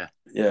mean. Yeah.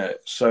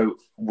 So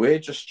we're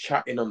just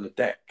chatting on the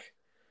deck,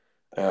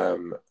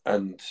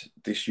 and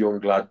this young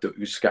lad that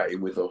was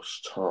skating with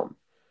us, Tom,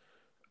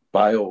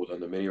 bailed on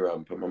the mini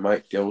ramp, and my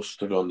mate Gil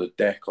stood on the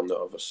deck on the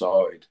other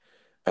side,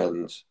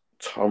 and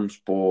Tom's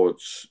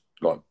board's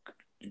like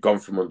gone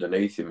from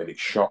underneath him, and it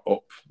shot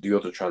up the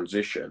other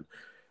transition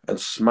and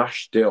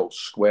smashed Dill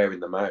square in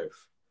the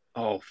mouth.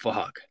 Oh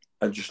fuck!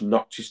 And just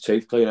knocked his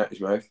teeth clean out his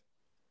mouth.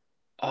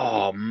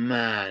 Oh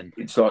man!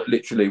 It's like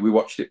literally, we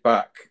watched it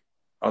back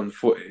on the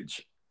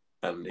footage,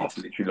 and it's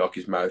literally like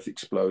his mouth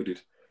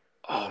exploded.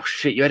 Oh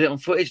shit! You had it on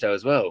footage though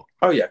as well.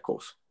 Oh yeah, of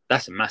course.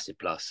 That's a massive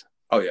plus.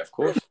 Oh yeah, of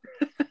course.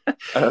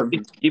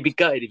 You'd be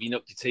gutted if you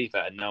knocked your teeth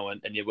out and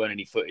there weren't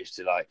any footage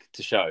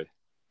to show.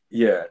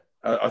 Yeah,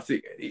 I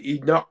think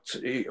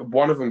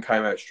one of them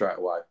came out straight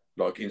away,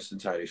 like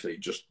instantaneously. It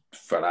just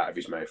fell out of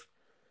his mouth.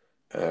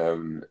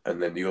 And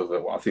then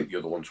I think the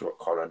other ones were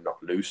kind of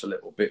knocked loose a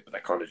little bit, but they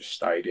kind of just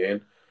stayed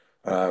in.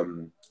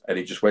 And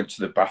he just went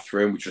to the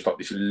bathroom, which was like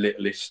this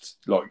littlest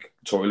like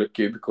toilet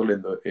cubicle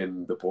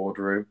in the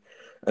boardroom.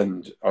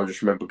 And I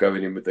just remember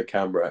going in with the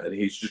camera, and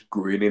he's just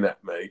grinning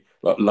at me,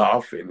 like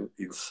laughing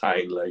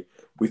insanely,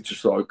 with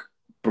just like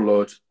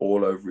blood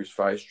all over his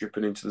face,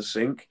 dripping into the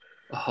sink.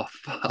 Oh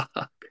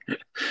fuck!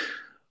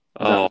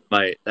 Oh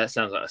mate, that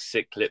sounds like a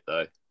sick clip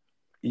though.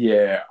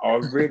 Yeah, I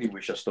really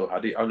wish I still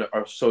had it.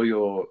 I saw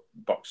your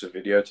box of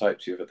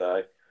videotapes the other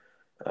day,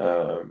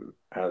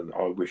 and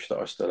I wish that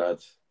I still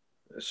had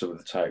some of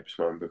the tapes,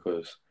 man,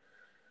 because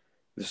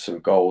there's some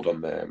gold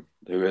on them.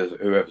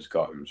 Whoever's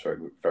got them is very,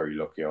 very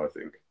lucky, I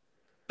think.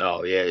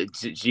 Oh yeah,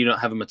 do you not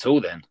have them at all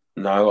then?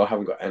 No, I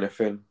haven't got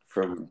anything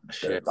from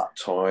that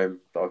time.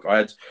 Like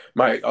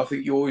mate. I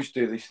think you always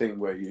do this thing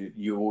where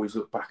you always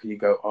look back and you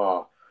go,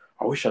 "Oh,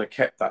 I wish I'd have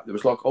kept that." There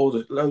was like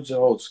loads of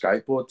old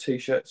skateboard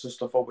T-shirts and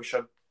stuff I wish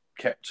I'd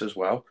kept as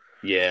well.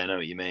 Yeah, I know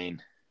what you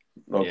mean.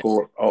 Like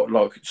or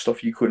like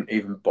stuff you couldn't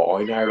even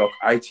buy now, like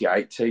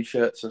 88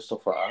 T-shirts and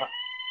stuff like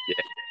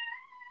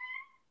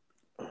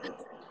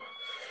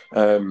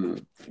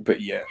that.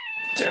 But yeah,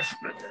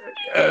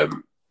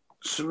 definitely.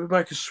 So we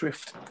make a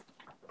swift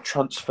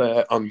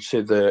transfer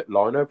onto the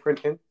lino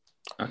printing.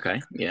 Okay,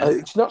 yeah.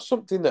 It's not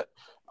something that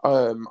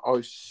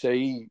I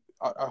see.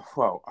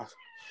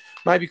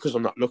 Maybe because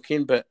I'm not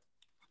looking, but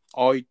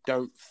I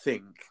don't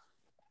think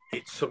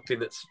it's something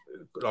that's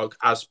like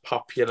as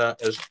popular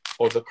as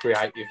other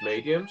creative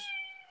mediums.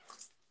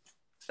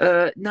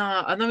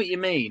 No, I know what you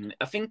mean.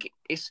 I think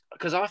it's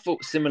because I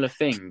thought similar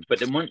thing, but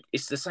then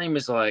it's the same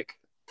as like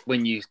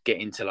when you get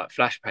into like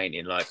flash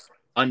painting. Like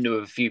I knew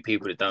of a few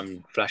people that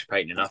done flash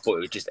painting, and I thought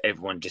it was just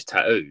everyone just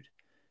tattooed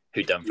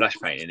who done flash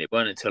painting. It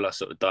wasn't until I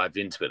sort of dived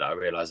into it that I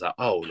realized that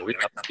there are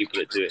other people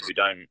that do it who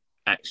don't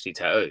actually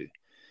tattoo.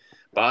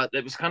 But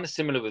it was kind of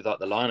similar with like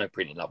the lino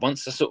printing. Like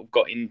once I sort of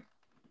got in,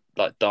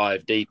 like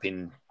dive deep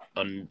in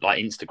on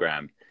like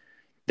Instagram,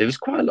 there was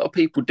quite a lot of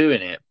people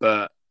doing it,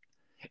 but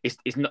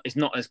it's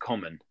not as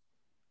common. I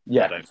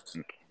Yeah. don't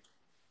think.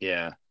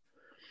 Yeah.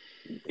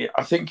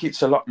 I think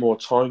it's a lot more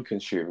time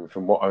consuming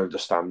from what I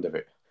understand of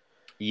it.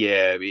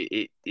 Yeah,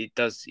 it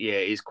does. Yeah,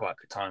 it is quite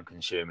time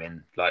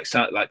consuming. Like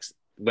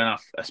when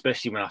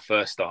especially when I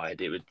first started,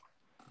 they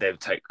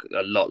would take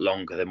a lot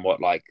longer than what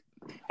like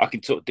I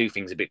can sort of do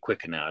things a bit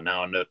quicker now.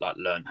 Now I know like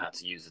learn how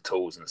to use the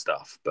tools and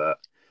stuff. But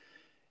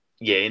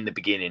yeah, in the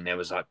beginning there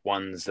was like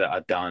ones that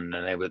I'd done,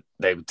 and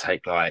they would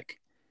take like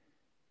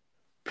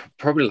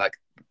probably like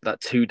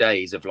 2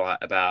 days of like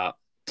about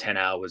 10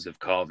 hours of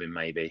carving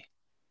maybe.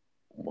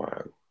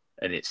 Wow.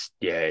 And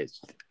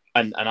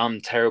and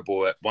I'm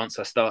terrible at once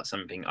I start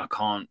something, I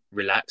can't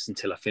relax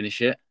until I finish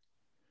it.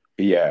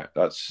 Yeah,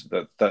 that's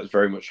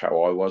very much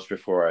how I was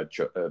before I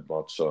had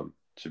my son.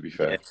 To be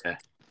fair. Yeah.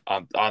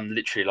 I'm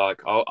literally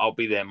like I'll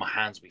be there, my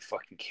hands will be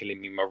fucking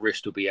killing me, my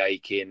wrist will be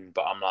aching,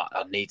 but I'm like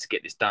I need to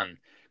get this done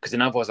because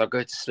then otherwise I'll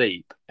go to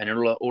sleep and then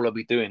all I'll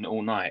be doing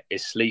all night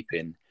is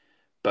sleeping,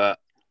 but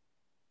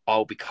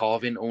I'll be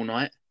carving all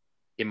night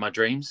in my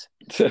dreams.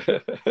 So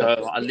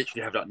I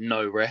literally have like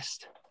no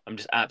rest. I'm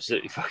just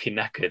absolutely fucking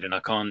knackered, and I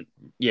can't.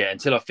 Yeah,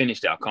 until I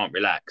finished it, I can't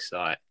relax.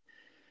 Like,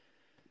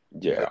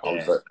 Yeah, but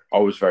yeah, I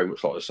was very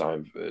much like the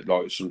same.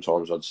 Like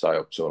sometimes I'd stay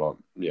up till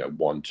like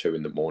 1, 2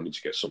 in the morning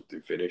to get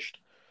something finished.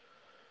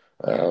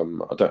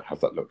 I don't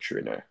have that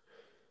luxury now.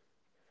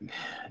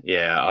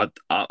 yeah.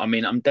 I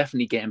mean, I'm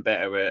definitely getting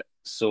better at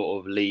sort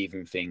of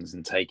leaving things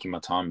and taking my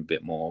time a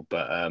bit more.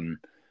 But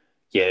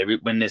yeah,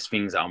 when there's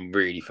things that I'm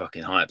really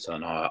fucking hyped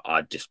on,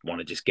 I just want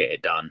to just get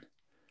it done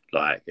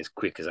like as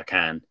quick as I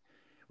can,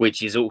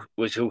 which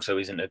also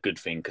isn't a good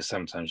thing because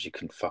sometimes you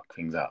can fuck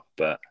things up.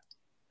 But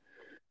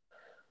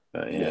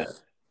yeah. Yeah,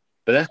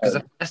 But that's because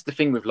um, that's the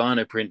thing with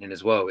lino printing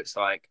as well. It's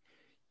like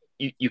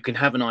you can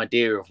have an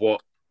idea of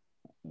what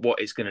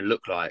it's going to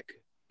look like,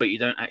 but you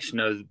don't actually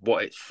know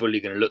what it's fully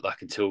going to look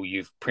like until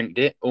you've printed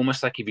it.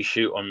 Almost like if you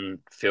shoot on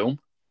film.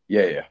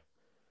 yeah, yeah,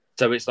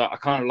 So it's like I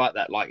kind of like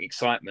that like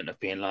excitement of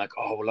being like,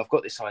 oh well, I've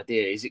got this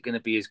idea. Is it going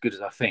to be as good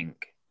as I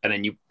think? And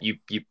then you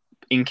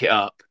ink it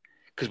up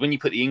because when you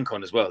put the ink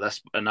on as well,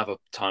 that's another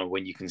time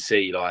when you can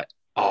see like,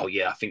 oh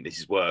yeah, I think this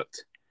has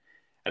worked.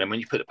 And then when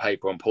you put the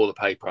paper on, pull the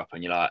paper up,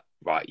 and you're like,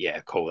 right, yeah,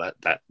 cool.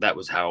 That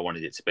was how I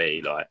wanted it to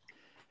be. Like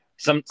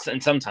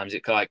sometimes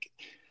it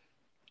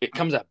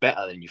comes out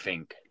better than you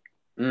think.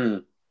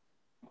 mm,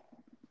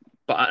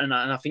 But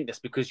I think that's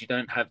because you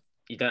don't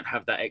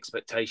have that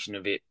expectation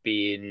of it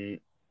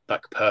being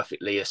like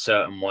perfectly a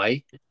certain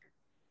way.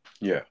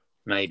 yeah,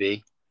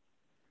 Maybe,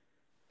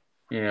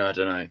 yeah, I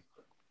don't know.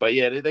 But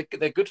yeah,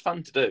 they're good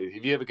fun to do.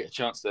 If you ever get a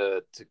chance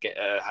to get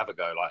have a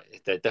go,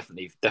 like they're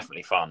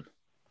definitely fun.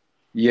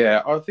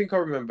 yeah. I think I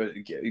remember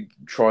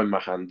trying my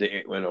hand at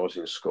it when I was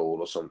in school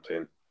or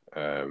something,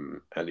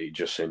 and it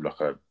just seemed like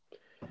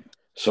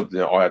something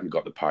that I hadn't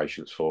got the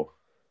patience for.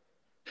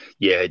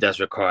 Yeah, it does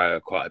require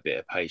quite a bit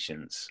of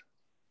patience.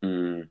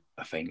 Mm,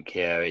 I think,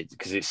 yeah,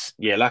 because it's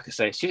yeah, like I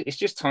say, it's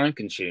just time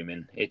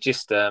consuming. It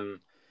just and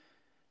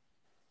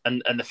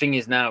the thing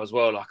is now as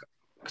well, like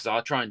because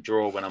I try and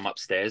draw when I'm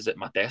upstairs at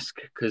my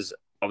desk because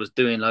I was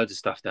doing loads of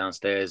stuff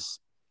downstairs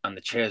and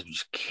the chairs were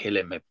just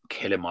killing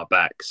my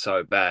back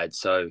so bad.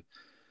 So,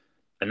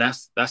 and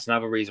that's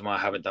another reason why I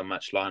haven't done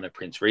much lino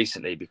prints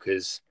recently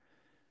because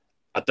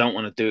I don't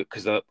want to do it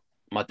because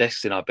my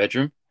desk's in our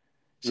bedroom.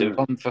 So if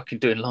mm. I'm fucking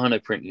doing lino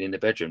printing in the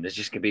bedroom, there's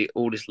just gonna be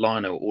all this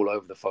lino all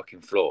over the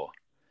fucking floor,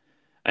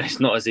 and it's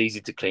not as easy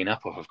to clean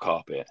up off of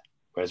carpet.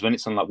 Whereas when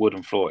it's on like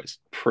wooden floor, it's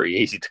pretty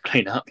easy to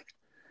clean up.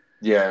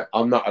 Yeah,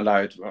 I'm not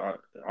allowed.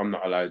 I'm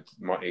not allowed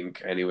my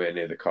ink anywhere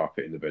near the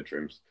carpet in the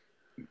bedrooms.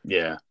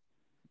 Yeah,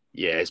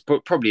 yeah. It's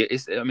probably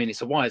it's. I mean,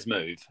 it's a wise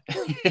move.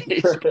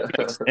 It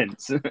makes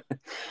sense. But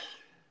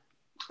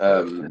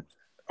um,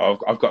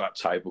 I've got that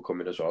table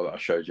coming as well that I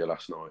showed you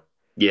last night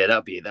yeah,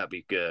 that'd be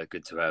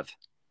good to have.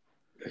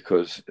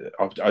 because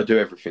I do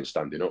everything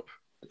standing up.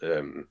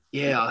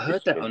 Yeah, I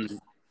heard that on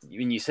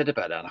when you said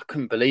about that. And I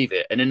couldn't believe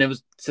it. And then there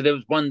was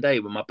one day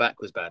when my back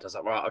was bad. I was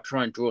like, right, I'll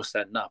try and draw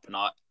standing up, and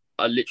I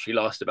literally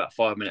lasted about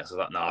 5 minutes. I was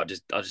like, no,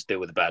 I'll just deal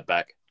with the bad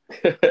back.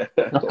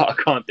 I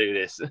can't do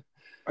this.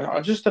 I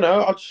just don't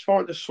know. I just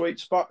find a sweet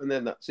spot, and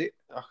then that's it.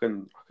 I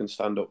can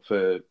stand up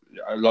for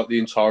like the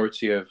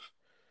entirety of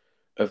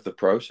the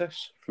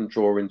process from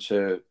drawing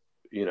to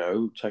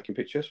taking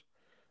pictures.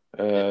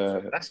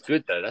 That's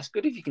good though. That's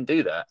good if you can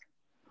do that.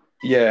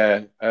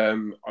 Yeah.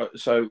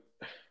 So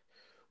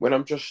when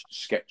I'm just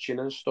sketching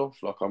and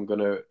stuff, like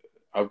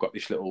I've got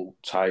this little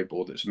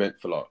table that's meant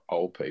for like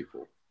old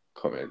people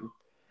come in,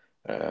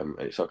 And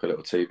it's like a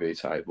little TV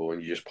table,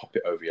 and you just pop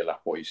it over your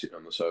lap while you're sitting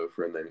on the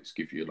sofa, and then it's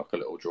give you like a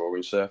little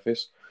drawing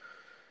surface.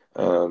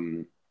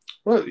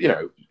 Well, you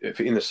know, if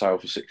in the sale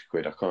for £6,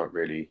 I can't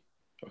really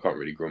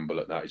grumble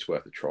at that. It's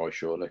worth a try,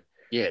 surely.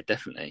 Yeah,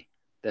 definitely.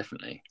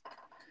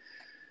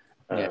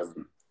 Yeah.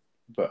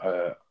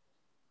 But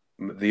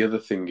the other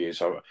thing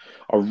is, I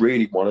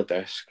really want a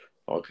desk.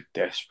 I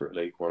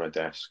desperately want a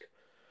desk.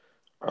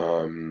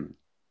 And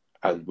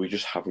we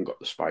just haven't got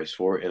the space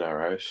for it in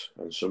our house.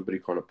 And somebody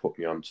kind of put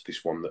me onto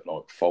this one that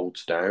like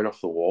folds down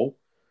off the wall.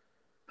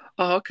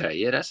 Oh, okay.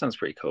 Yeah, that sounds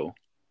pretty cool.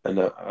 And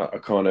I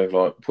kind of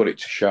like put it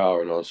to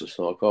shower, and I was just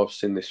like, oh, I've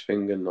seen this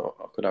thing, and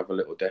I could have a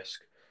little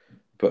desk,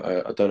 but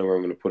I don't know where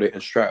I'm going to put it.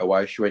 And straight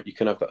away, she went, you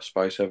can have that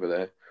space over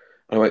there.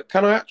 And I went,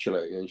 can I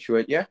actually? And she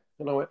went, yeah.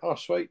 And I went, oh,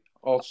 sweet.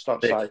 I'll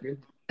start saving.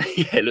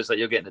 Yeah, it looks like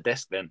you're getting a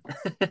desk then.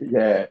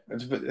 Yeah.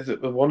 The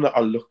one that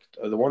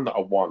the one that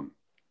I want,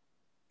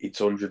 it's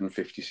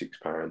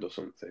 £156 or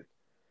something.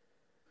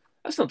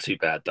 That's not too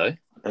bad though.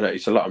 I know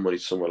it's a lot of money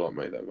to someone like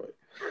me, though, mate.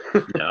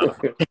 No,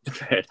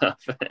 fair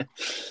enough.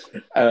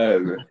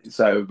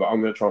 But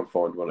I'm going to try and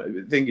find one.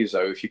 The thing is,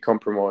 though, if you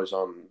compromise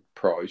on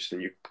price,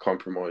 then you're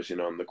compromising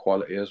on the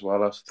quality as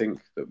well. I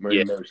think that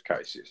in most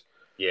cases.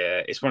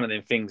 Yeah, it's one of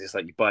them things. It's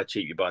like you buy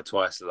cheap, you buy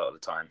twice a lot of the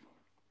time.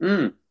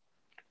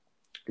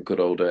 Good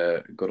old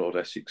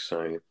Essex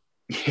saying.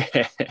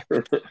 Yeah,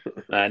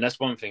 and that's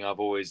one thing I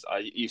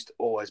used to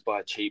always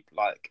buy cheap,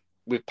 like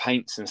with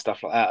paints and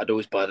stuff like that. I'd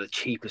always buy the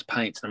cheapest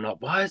paints, and I'm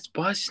like, why is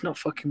this not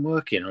fucking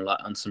working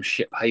on some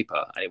shit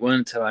paper? And it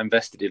wasn't until I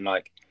invested in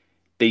like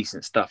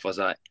decent stuff I was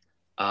like,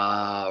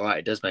 right,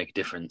 it does make a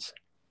difference.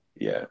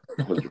 Yeah,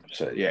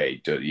 100%. Yeah,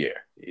 it does. Yeah,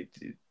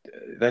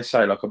 they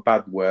say like a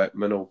bad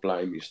workman will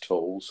blame his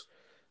tools,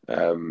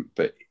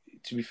 but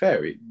to be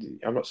fair,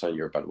 I'm not saying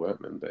you're a bad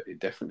workman, but it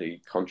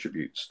definitely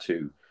contributes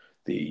to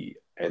the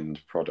end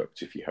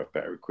product if you have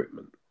better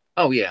equipment.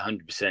 Oh yeah,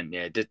 100%.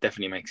 Yeah, it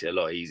definitely makes it a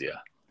lot easier.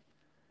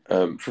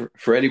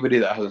 For anybody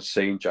that hasn't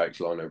seen Jake's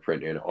lino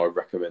printing, I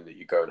recommend that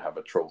you go and have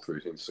a troll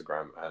through his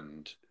Instagram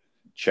and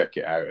check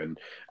it out. And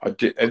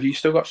have you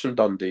still got some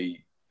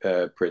Dundee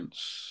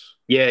prints?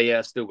 Yeah,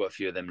 I've still got a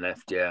few of them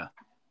left. Yeah,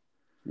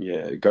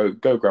 go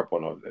grab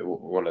one of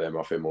them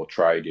off him, or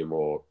trade him,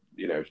 or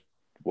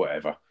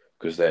whatever,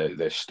 because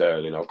they're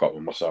sterling. I've got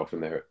one myself,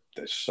 and they're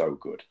so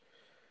good.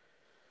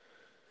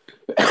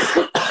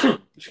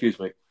 Excuse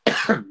me.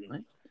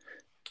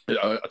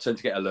 I tend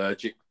to get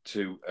allergic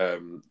to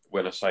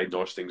when I say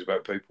nice things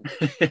about people.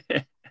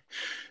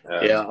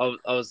 Yeah,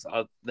 I was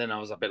a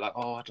bit like,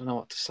 oh, I don't know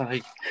what to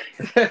say.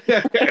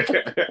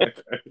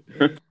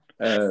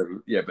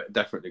 Yeah, but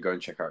definitely go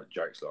and check out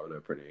Jake's lino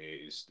printing.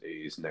 It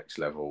is next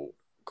level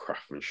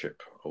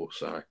craftsmanship,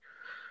 also.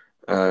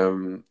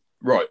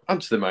 Right,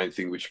 onto the main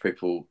thing which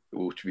people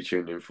will be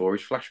tuned in for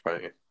is flash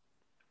painting.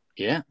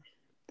 Yeah,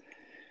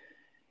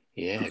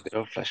 good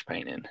old flash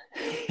painting.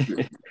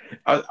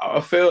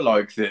 I feel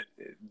like that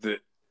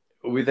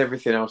with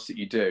everything else that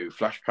you do,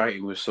 flash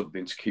painting was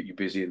something to keep you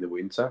busy in the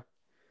winter.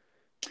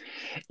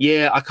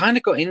 Yeah, I kind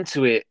of got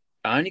into it.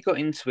 I only got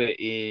into it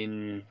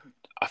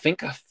I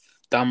think I've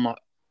done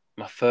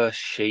my first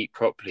sheet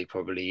properly,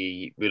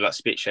 probably with like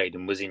spit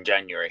shading, was in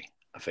January,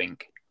 I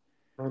think.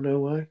 Oh, no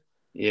way.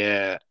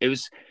 Yeah, it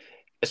was.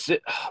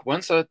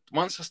 Once I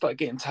started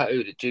getting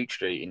tattooed at Duke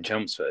Street in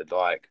Chelmsford,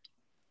 like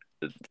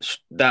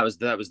that was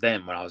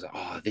then when I was like,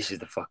 oh, this is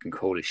the fucking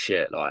coolest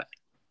shit, like.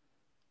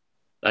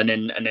 And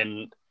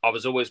then I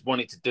was always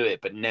wanting to do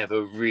it, but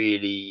never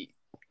really,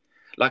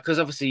 like, because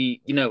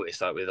obviously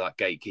it's like with like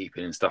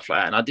gatekeeping and stuff like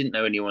that, and I didn't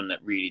know anyone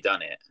that really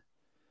done it.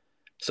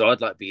 So I'd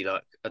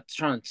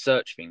try and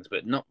search things,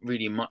 but not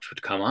really much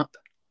would come up.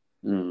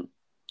 Mm.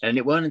 And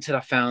it wasn't until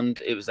I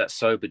found it was that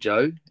Sober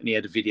Joe, and he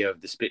had a video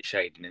of the spit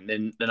shading, and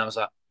then I was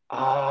like,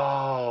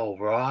 oh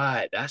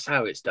right, that's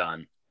how it's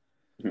done.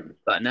 Mm.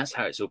 Like, and that's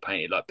how it's all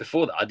painted. Like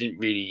before that, I didn't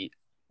really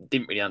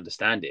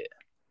understand it.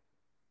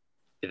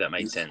 If that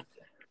made sense.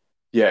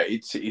 Yeah,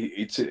 it's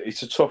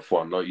a tough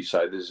one, like you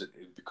say. There's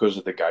because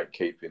of the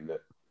gatekeeping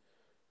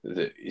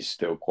that is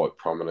still quite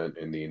prominent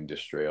in the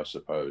industry, I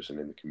suppose, and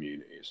in the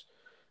communities.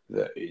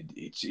 That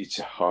it's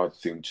a hard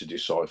thing to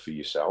decide for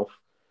yourself.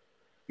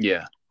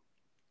 Yeah.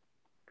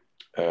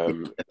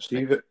 So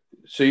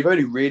you've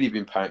only really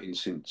been painting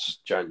since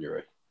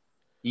January.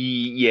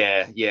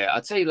 Yeah.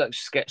 I'd say like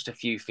sketched a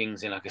few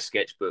things in like a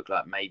sketchbook,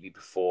 like maybe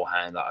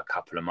beforehand, like a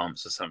couple of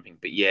months or something.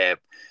 But yeah,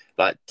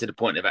 like to the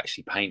point of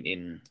actually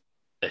painting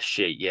a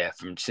sheet,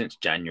 since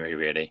January,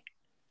 really.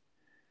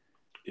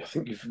 I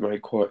think you've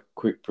made quite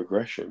quick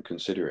progression,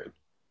 considering.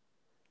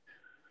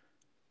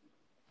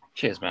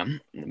 Cheers, man.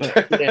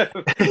 But, yeah.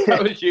 That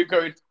was you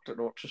going, don't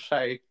know what to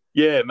say.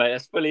 Yeah, mate,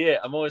 that's fully it.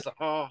 I'm always like,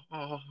 I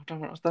don't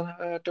know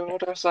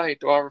what do I say?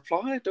 Do I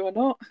reply? Do I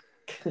not?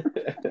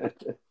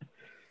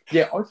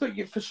 Yeah, I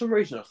thought for some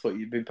reason, I thought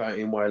you'd been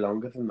painting way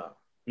longer than that.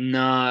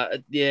 Nah,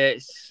 yeah,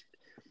 it's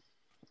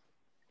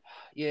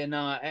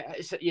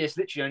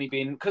literally only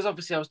been, because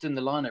obviously I was doing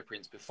the lino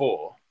prints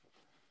before,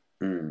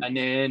 and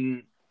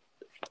then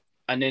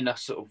and then I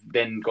sort of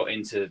then got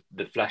into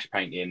the flash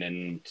painting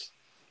and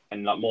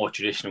like more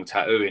traditional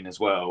tattooing as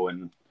well.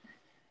 And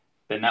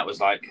then that was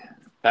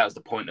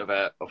the point of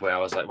where I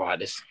was like,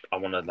 right, I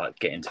want to like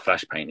get into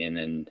flash painting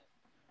and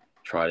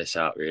try this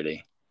out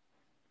really.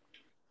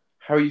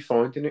 How are you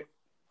finding it?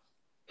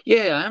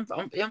 Yeah,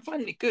 I'm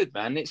finding it good,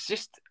 man. It's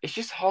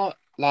just hard.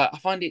 Like I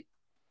find it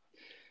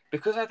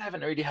because I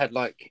haven't really had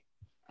like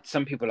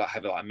some people like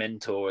have like a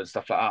mentor and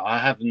stuff like that. I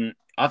haven't.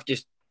 I've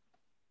just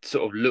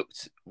sort of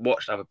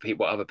watched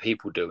what other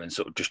people do and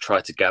sort of just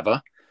try to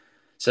gather.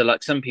 So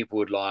like some people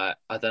would like,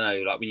 I don't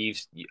know, like when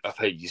I've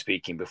heard you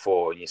speaking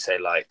before and you say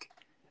like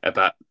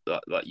about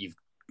like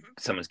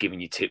someone's giving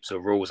you tips or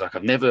rules. Like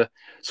I've never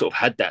sort of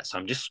had that. So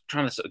I'm just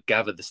trying to sort of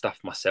gather the stuff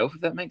myself,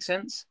 if that makes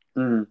sense.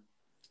 Mm.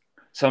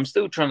 So I'm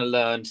still trying to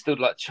learn to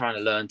like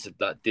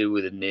deal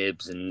with the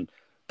nibs and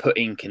put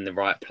ink in the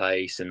right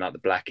place and like the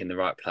black in the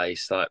right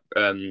place. Like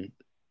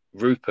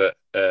Rupert,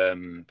 I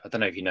don't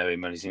know if you know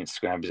him on his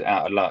Instagram, but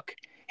Out of Luck.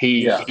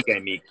 He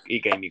gave me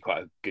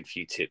quite a good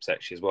few tips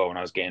actually as well. When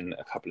I was getting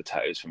a couple of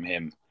tattoos from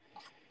him,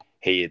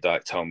 he had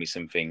like told me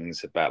some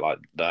things about like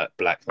that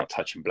black not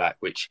touching black,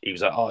 which he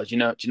was like, "Oh, do you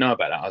know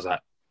about that?" I was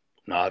like,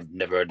 "No, I've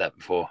never heard that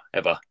before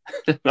ever."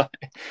 And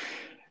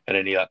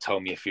then he like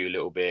told me a few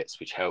little bits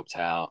which helped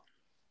out.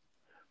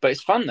 But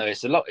it's fun though.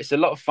 It's a lot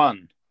of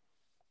fun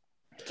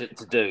to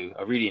do.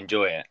 I really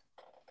enjoy it.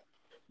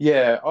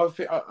 Yeah, I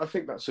think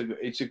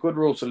it's a good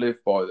rule to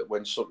live by, that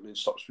when something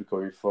stops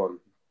becoming fun,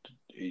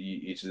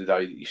 it's the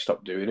day that you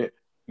stop doing it.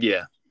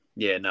 Yeah,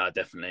 no,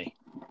 definitely.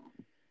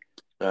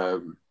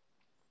 How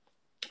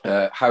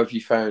have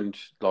you found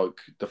like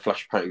the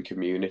flash painting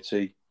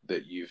community,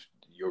 that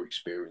your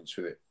experience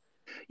with it?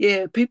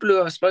 Yeah, people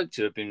who I spoke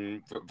to have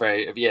been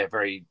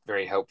very,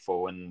 very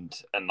helpful, and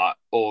like,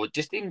 or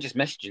just even just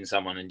messaging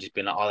someone and just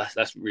being like, oh,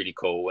 that's really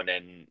cool,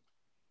 and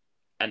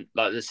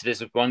like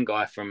there's one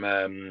guy from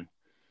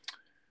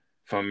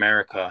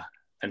America,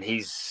 and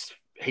he's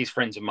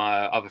friends with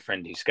my other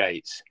friend who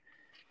skates,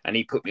 and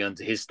he put me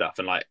onto his stuff,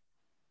 and like,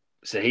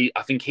 so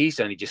I think he's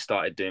only just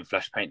started doing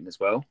flash painting as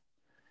well.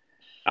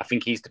 I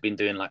think he's been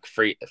doing like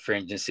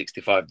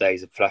 365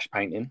 days of flash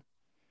painting.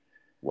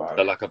 Wow.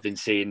 So like I've been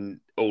seeing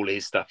all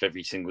his stuff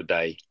every single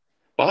day.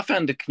 But I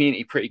found the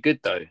community pretty good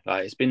though.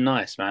 Like it's been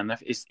nice, man.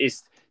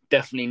 It's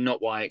definitely not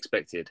what I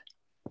expected.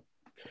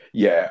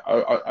 Yeah,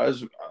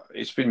 as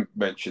it's been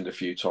mentioned a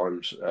few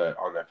times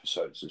on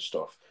episodes and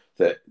stuff,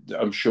 that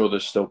I'm sure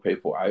there's still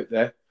people out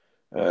there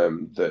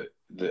that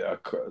are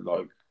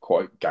like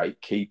quite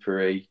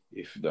gatekeepery,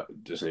 if that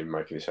doesn't even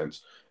make any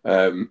sense.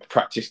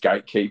 Practice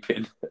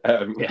gatekeeping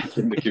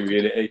in the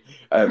community,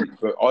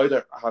 but I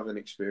don't have an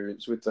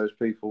experience with those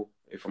people.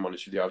 If I'm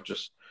honest with you, I've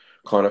just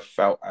kind of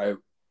felt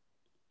out,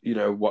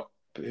 who are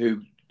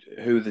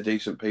the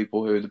decent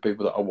people, who are the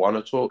people that I want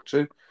to talk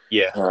to.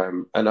 Yeah.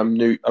 And I'm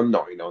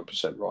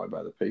 99% right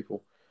about the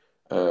people.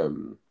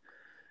 In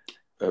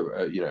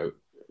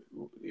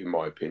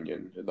my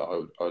opinion,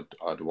 that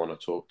I'd want to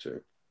talk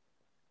to.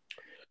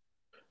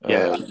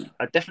 Yeah,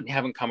 I definitely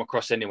haven't come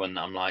across anyone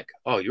that I'm like,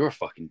 oh, you're a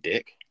fucking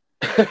dick.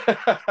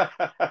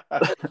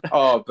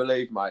 Oh,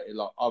 believe me,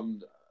 like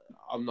I'm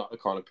not the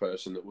kind of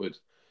person that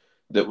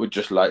would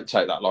just like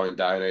take that line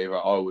down either.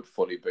 I would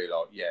fully be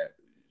like, yeah,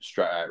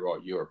 straight out,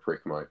 right, you're a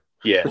prick, mate.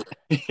 Yeah.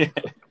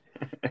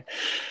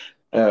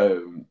 Yeah,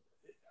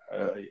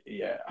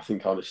 I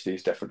think honesty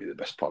is definitely the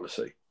best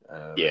policy.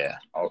 Yeah,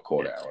 I'll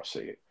call it how I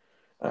see it.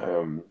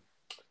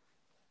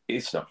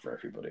 It's not for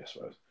everybody, I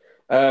suppose.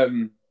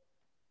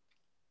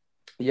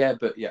 Yeah,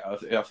 but yeah, I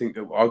think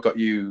that I got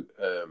you.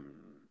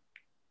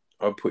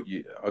 I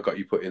got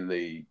you put in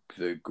the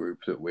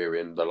group that we're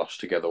in, the Lost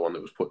Together one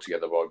that was put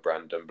together by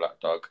Brandon Black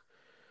Dog.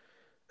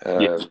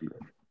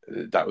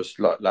 That was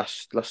like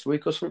last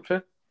week or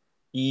something.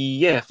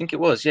 Yeah, I think it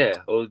was.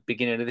 Yeah, or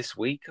beginning of this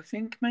week, I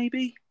think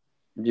maybe.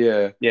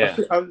 Yeah.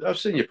 I've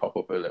seen you pop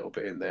up a little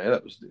bit in there.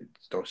 It's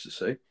nice to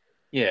see.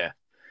 Yeah.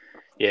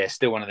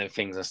 Still one of them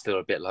things. I'm still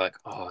a bit like,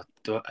 oh,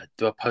 do I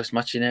post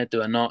much in there?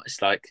 Do I not?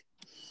 It's like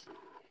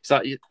is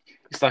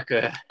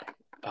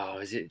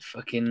it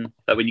fucking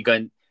like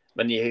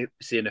when you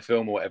see in a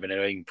film or whatever and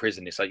they're in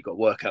prison, it's like you've got to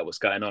work out what's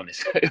going on.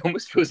 It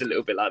almost feels a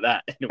little bit like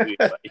that in a weird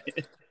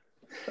way.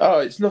 Oh,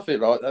 it's nothing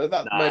like that.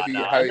 That may be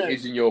how it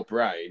is in your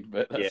brain,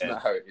 but that's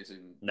not how it is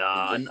in.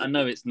 I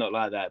know it's not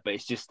like that, but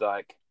it's just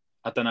like,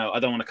 I don't know.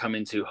 I don't want to come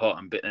in too hot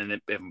and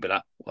everyone be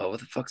like, well, what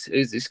the fuck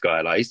is this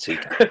guy? Like, he's too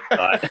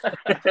like,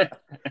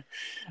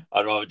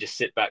 I'd rather just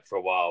sit back for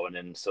a while and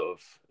then sort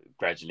of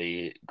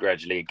gradually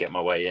get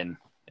my way in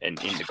and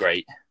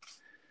integrate.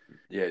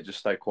 Yeah, just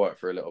stay quiet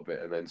for a little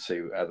bit and then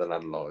see how the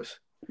land lies.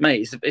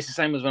 Mate, it's the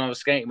same as when I was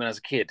skating when I was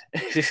a kid.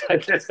 It's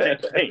like the same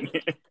thing.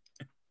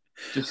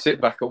 Just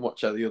sit back and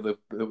watch how the other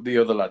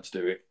lads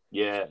do it.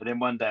 Yeah, and then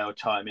one day I'll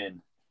chime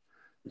in.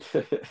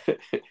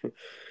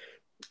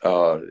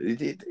 As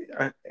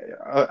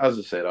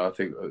I said, I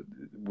think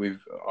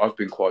I've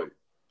been quite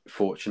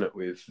fortunate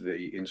with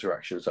the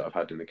interactions that I've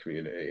had in the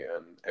community,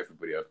 and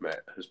everybody I've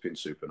met has been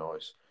super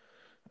nice.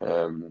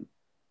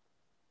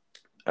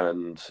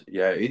 And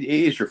yeah, it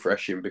is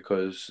refreshing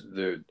because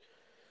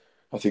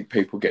I think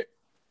people get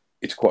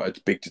it's quite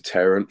a big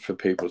deterrent for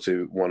people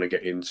to want to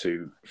get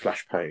into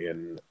flash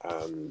painting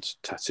and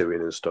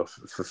tattooing and stuff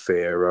for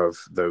fear of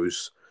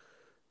those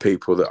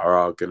people that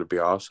are going to be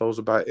arseholes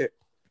about it.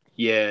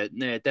 Yeah,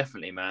 yeah,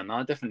 definitely, man.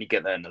 I definitely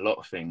get that in a lot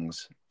of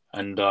things,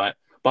 and but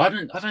I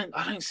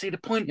don't see the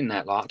point in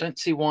that. Like, I don't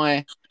see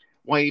why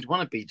you'd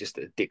want to be just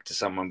a dick to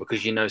someone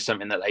because you know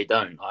something that they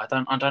don't. I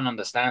don't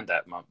understand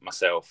that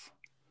myself.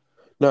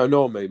 No,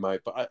 nor me,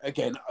 mate. But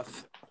again,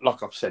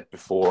 like I've said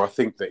before, I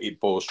think that it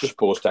boils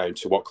down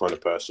to what kind of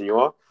person you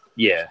are.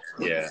 Yeah,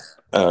 yeah,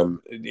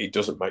 It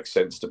doesn't make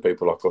sense to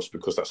people like us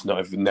because that's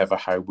never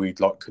how we'd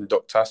like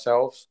conduct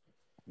ourselves.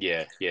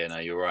 yeah, yeah. No,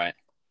 you're right.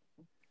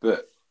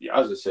 But yeah,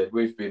 as I said,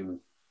 we've been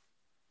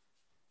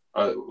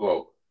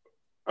well.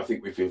 I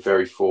think we've been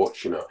very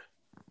fortunate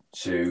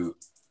to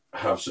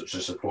have such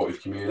a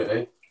supportive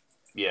community.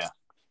 Yeah.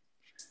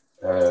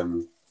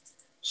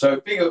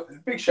 So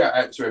big shout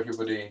out to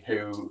everybody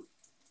who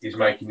is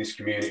making this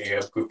community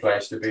a good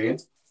place to be in.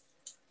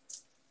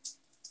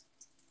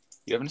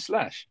 You having a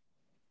slash?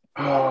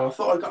 Oh, I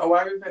thought I got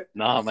away with it.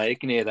 No, mate, you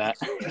can hear that.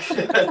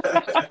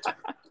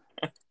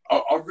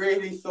 I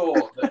really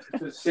thought that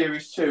for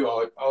series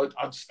 2,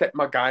 I'd step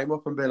my game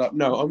up and be like,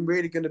 no, I'm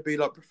really going to be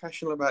like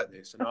professional about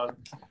this, and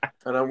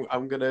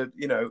I'm going to,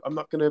 I'm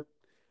not going to.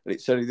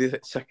 It's only the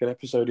second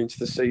episode into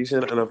the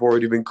season, and I've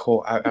already been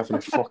caught out having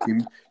a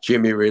fucking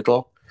Jimmy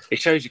Riddle. It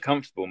shows you're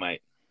comfortable,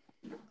 mate.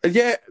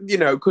 Yeah,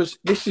 because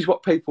this is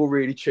what people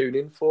really tune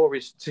in for,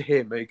 is to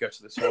hear me go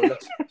to the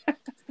toilet.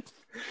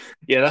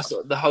 Yeah, that's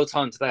the whole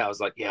time today. I was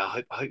like, yeah,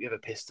 I hope you have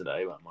a piss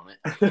today when I'm on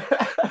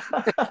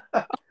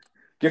it.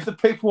 Give the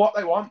people what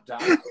they want,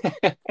 Dan.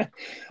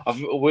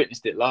 I've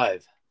witnessed it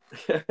live.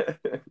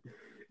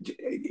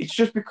 It's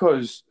just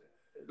because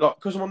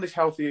I'm on this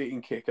healthy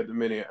eating kick at the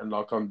minute, and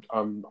like I'm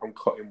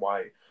cutting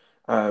weight.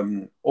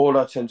 All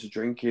I tend to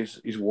drink is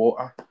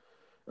water,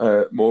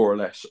 more or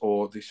less,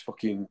 or this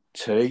fucking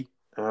tea,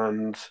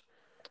 and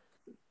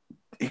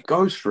it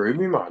goes through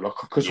me, man. Like,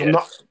 because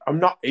I'm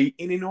not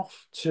eating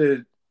enough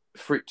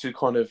for it to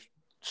kind of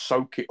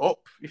soak it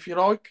up, if you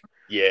like.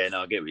 Yeah,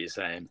 no, I get what you're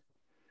saying.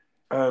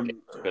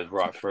 It goes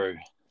right through.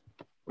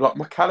 Like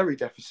my calorie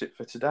deficit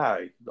for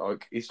today,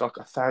 like it's like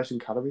 1,000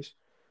 calories.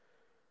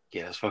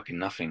 Yeah, that's fucking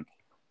nothing.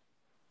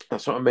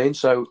 That's what I mean.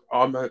 So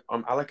I'm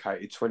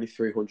allocated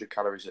 2,300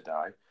 calories a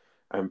day,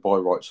 and by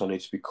rights I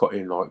need to be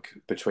cutting like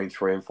between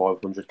 300 and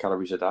 500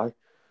 calories a day.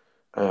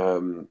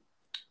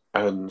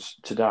 And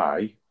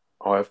today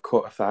I have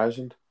cut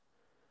 1,000.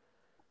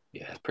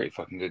 Yeah, it's pretty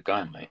fucking good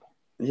going, mate.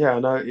 Yeah, I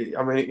know.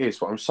 I mean, it is.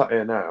 But I'm sat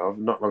here now. I've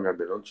not long had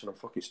my lunch, and I'm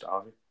fucking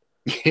starving.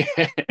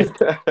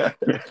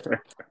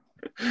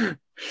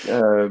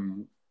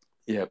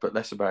 Yeah, but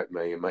less about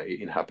me and my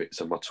eating habits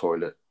and my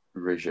toilet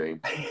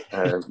regime.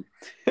 Have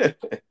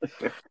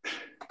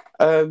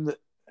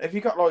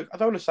you got like, I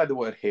don't want to say the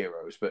word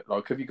heroes, but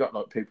like, have you got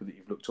like people that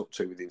you've looked up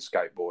to within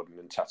skateboarding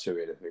and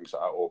tattooing and things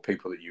like that, or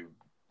people that you've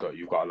got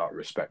a lot of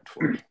respect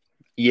for?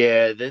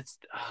 Yeah, there's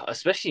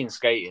especially in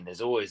skating.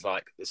 There's always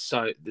like there's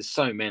so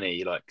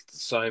many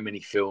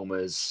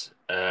filmers.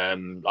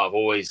 I've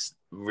always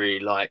really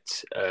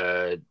liked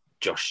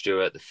Josh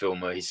Stewart, the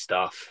filmer, his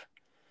stuff.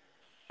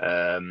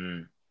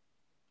 Oh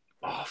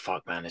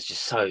fuck, man! There's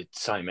just so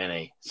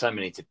many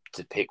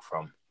to pick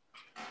from.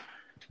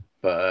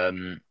 But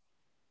and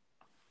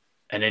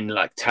then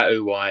like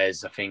tattoo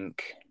wise, I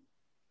think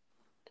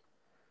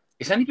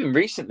it's only been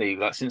recently,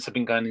 like since I've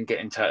been going and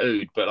getting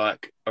tattooed. But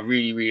like I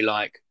really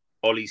like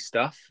Ollie's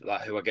stuff,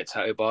 like who I get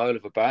tattooed by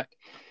Oliver Back,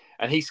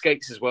 and he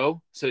skates as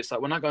well. So it's like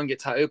when I go and get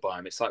tattooed by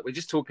him, it's like we're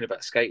just talking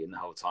about skating the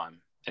whole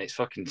time, and it's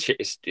fucking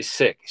it's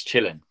sick, it's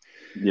chilling.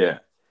 Yeah,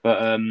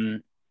 but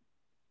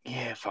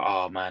yeah,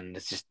 oh man,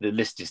 it's just the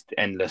list is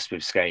endless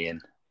with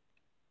skating.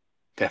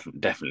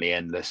 Definitely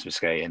endless with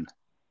skating.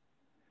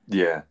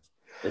 Yeah,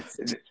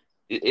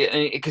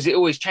 because it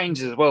always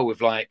changes as well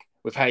with like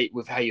with how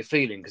you're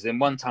feeling. Because then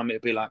one time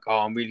it'll be like, oh,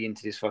 I'm really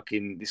into this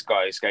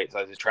guy who skates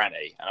as a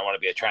tranny, and I want to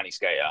be a tranny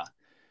skater.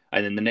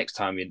 And then the next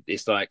time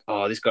it's like,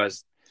 oh, this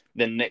guy's.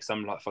 Then next time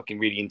I'm like fucking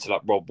really into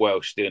like Rob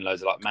Welsh doing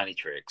loads of like mani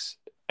tricks,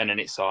 and then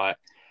it's like,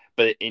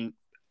 but in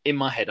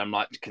my head I'm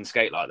like can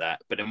skate like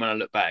that, but then when I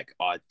look back,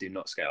 I do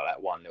not skate like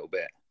that one little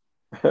bit.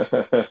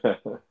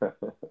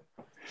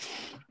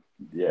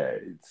 Yeah,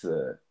 it's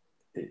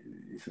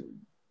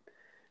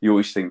you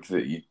always think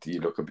that you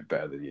look a bit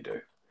better than you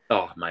do.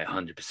 Oh, mate,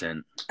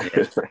 100%.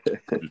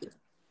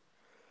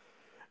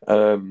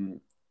 Yeah.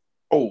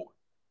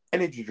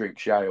 Energy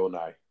drinks, yay or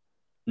no?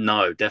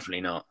 No,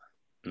 definitely not.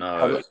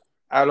 No.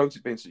 How long's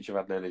it been since you've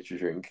had an energy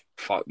drink?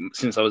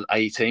 Since I was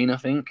 18, I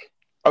think.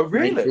 Oh,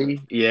 really?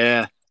 Maybe.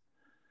 Yeah.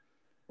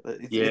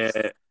 Yeah.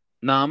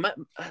 No,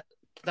 I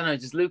don't know.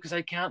 Does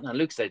Lucozade count? No,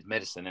 Lucosade's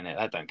medicine, innit?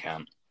 That don't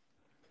count.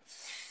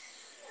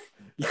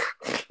 You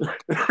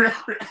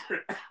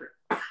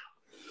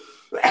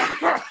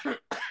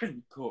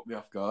caught me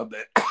off guard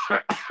there.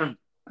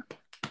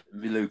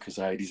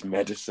 Lucozade is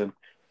medicine.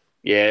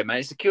 Yeah, man,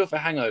 it's a cure for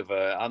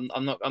hangover. I'm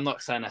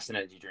not saying that's an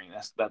energy drink.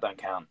 That don't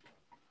count.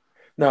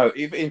 No,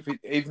 even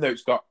though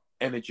it's got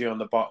energy on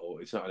the bottle,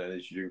 it's not an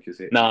energy drink, is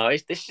it? No,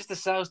 it's just a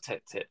sales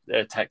tactic.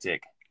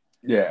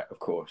 Yeah, of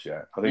course.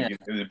 Yeah, I Yeah. think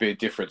there'd be a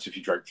difference if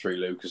you drank 3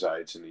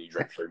 Lucozades and then you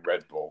drank 3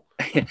 Red Bull.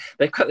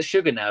 They've cut the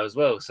sugar now as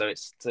well, so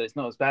it's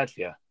not as bad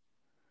for you.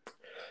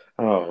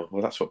 Oh,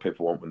 well, that's what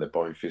people want when they're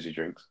buying fizzy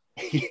drinks.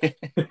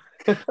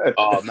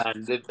 Oh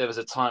man, there was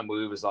a time where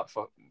we was like,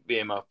 me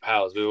and my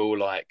pals, we were all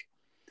like,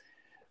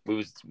 we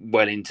was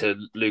well into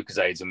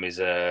Lucozades and was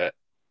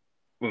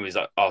when we was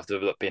like after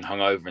like, being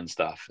hungover and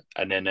stuff,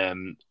 and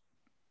then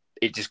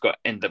it just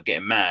ended up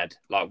getting mad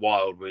like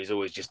wild. Where he's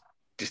always just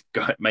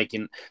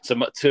making.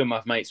 So two of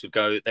my mates would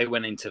go. They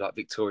went into like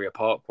Victoria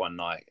Park one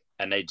night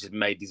and they just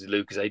made these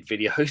Lucozade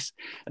videos,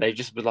 and they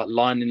just were like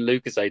lining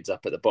Lucozades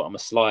up at the bottom of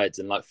slides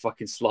and like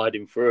fucking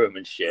sliding through them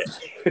and shit.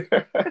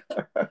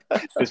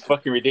 It was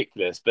fucking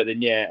ridiculous. But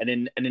then and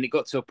then it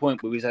got to a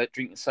point where we was out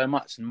drinking so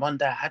much, and one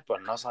day I had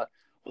one and I was like,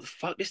 what the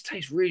fuck, this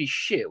tastes really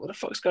shit, what the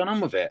fuck's going on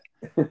with it?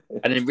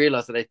 And then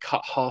realized that they'd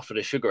cut half of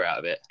the sugar out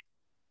of it.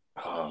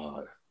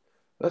 Oh,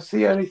 that's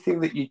the only thing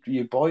that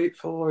you buy it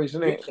for,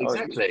 isn't it?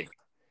 Exactly. Like,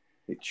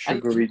 it's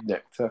sugary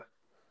nectar.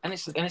 And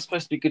it's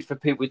supposed to be good for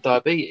people with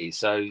diabetes,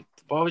 so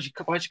why'd you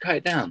cut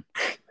it down?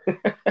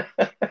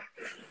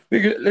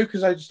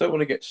 Lucas, I just don't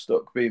want to get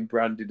stuck being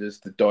branded as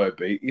the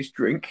diabetes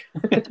drink.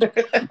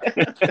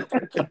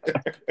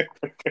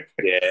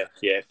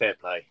 Yeah, fair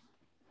play.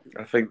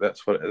 I think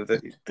that's what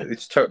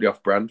it's totally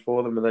off brand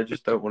for them, and they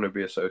just don't want to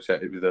be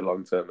associated with a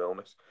long-term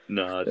illness.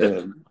 No,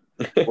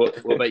 what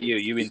about you?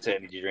 You into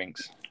energy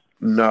drinks?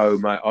 No,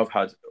 mate. I've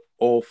had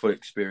awful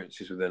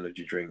experiences with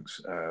energy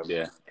drinks.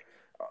 Yeah.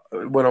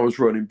 When I was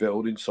running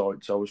building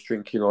sites, I was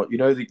drinking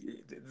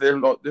they're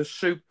like the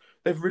soup.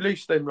 They've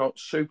released them like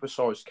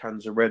super-sized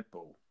cans of Red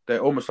Bull. They're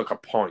almost like a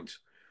pint.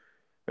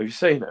 Have you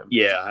seen them?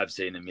 Yeah, I have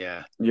seen them.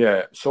 Yeah.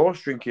 Yeah. So I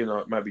was drinking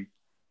like maybe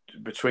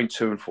between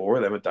 2 and 4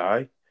 of them a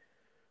day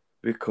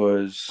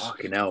because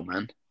fucking hell,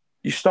 man.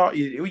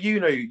 You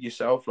know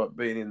yourself, like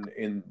being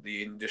in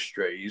the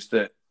industry, is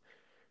that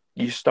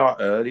you start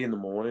early in the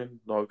morning.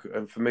 Like,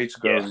 and for me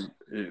to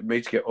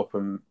get up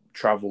and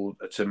travel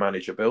to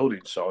manage a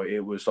building site, it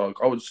was like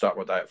I would start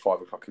my day at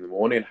 5 o'clock in the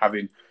morning,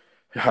 having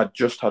had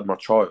just had my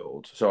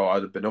child, so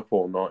I'd have been up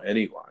all night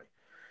anyway.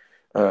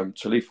 To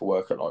leave for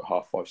work at like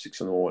 5:30,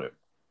 6 in the morning.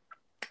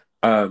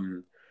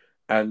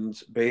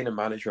 And being a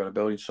manager on a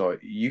building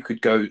site, you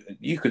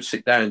could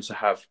sit down to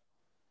have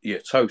your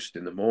toast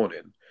in the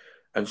morning,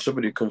 and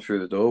somebody would come through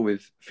the door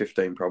with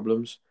 15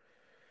 problems.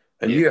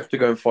 And you have to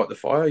go and fight the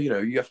fire. You know,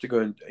 you have to go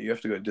and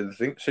do the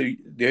thing. So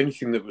the only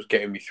thing that was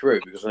getting me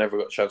through, because I never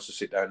got a chance to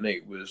sit down and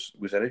eat, was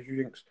energy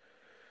drinks.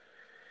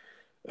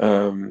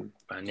 And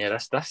yeah,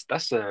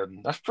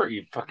 that's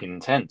pretty fucking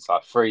intense.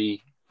 Like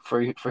three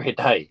a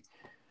day.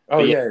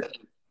 Oh yeah,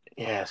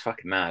 it's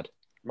fucking mad.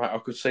 Mate, I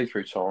could see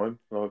through time.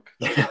 Like,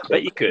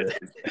 bet you could.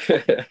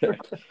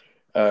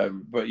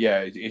 But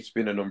yeah, it's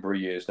been a number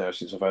of years now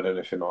since I've had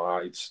anything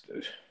like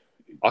that.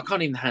 I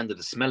can't even handle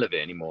the smell of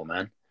it anymore,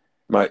 man.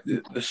 Mate,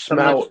 the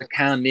smell. The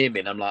can near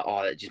me, and I'm like, oh,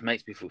 it just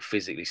makes me feel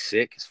physically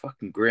sick. It's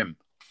fucking grim.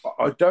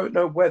 I don't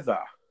know whether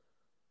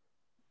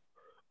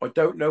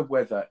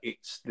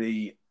it's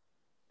the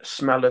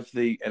smell of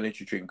the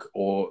energy drink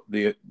or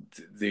the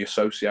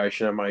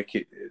association I make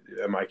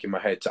in my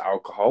head to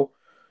alcohol.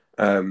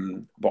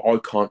 But I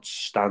can't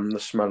stand the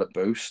smell of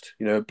Boost.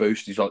 You know,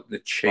 Boost is like the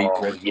cheap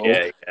Red Bull.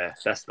 Yeah,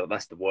 that's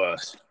the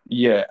worst.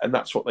 Yeah, and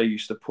that's what they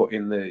used to put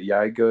in the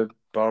Jaeger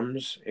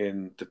bombs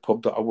in the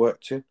pub that I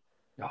worked in.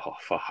 Oh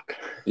fuck.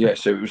 Yeah,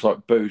 so it was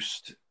like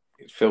Boost,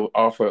 fill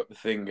halfway up the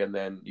thing, and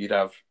then you'd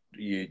have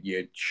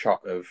your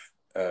shot of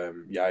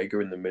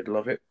Jaeger in the middle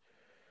of it.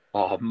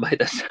 Oh mate,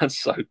 that sounds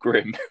so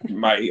grim.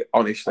 Mate,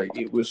 honestly,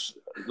 it was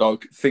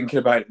like thinking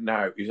about it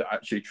now is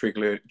actually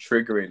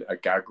triggering a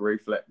gag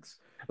reflex.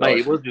 Mate,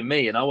 it was with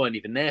me, and I wasn't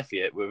even there for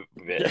it. With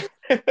it.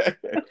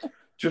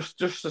 just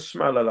the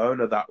smell alone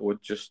of that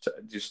would just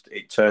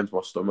it turns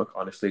my stomach.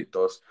 Honestly, it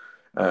does.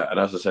 And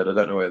as I said, I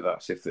don't know whether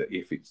that's if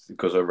it's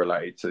because I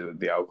related to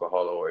the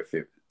alcohol or if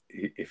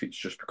it's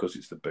just because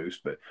it's the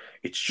Boost. But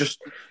it's just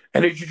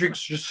energy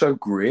drinks are just so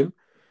grim.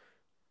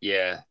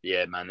 Yeah,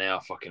 man, they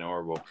are fucking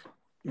horrible.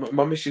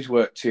 My missus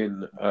worked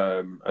in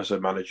as a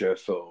manager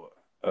for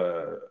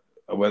a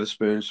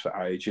Weatherspoons for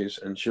ages,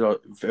 and she like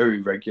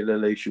very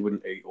regularly she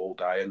wouldn't eat all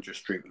day and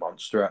just drink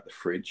Monster out the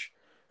fridge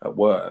at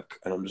work,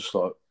 and I'm just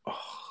like,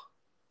 oh,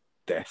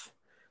 death.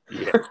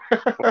 Yeah.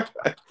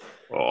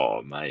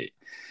 Oh mate,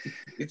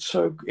 it's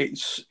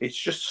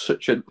just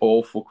such an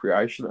awful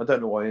creation. I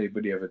don't know why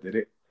anybody ever did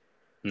it.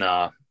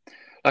 Nah,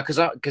 like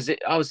because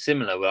I was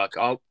similar. Like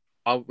I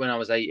when I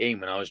was 18,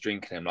 when I was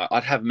drinking them, like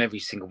I'd have them every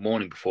single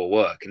morning before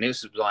work, and it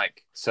was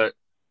like so.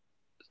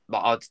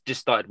 Like I'd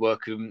just started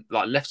working,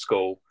 like left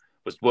school,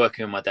 was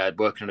working with my dad,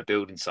 working on a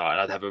building site.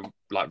 And I'd have a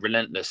like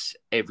relentless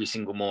every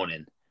single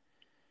morning,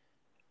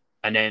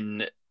 and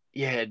then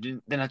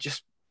I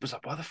just was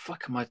like, why the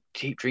fuck am I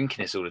keep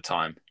drinking this all the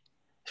time?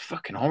 It's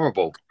fucking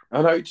horrible.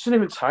 I know, it doesn't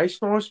even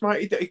taste nice,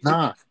 mate.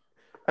 Nah.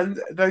 And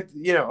they,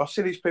 I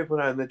see these people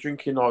now and they're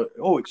drinking like,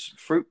 oh, it's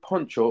fruit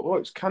punch or oh,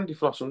 it's candy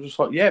floss. I'm just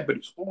like, yeah, but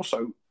it's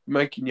also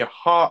making your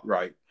heart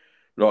rate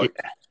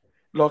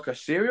like a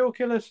serial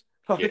killer's.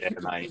 Like, Yeah,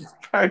 mate.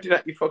 pounding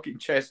at your fucking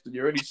chest and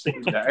you're only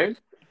sitting down.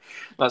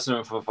 That's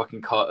something for a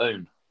fucking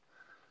cartoon.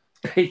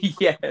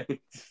 Yeah.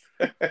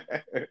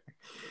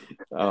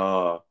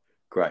 Oh,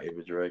 great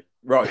imagery.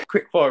 Right,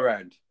 quick fire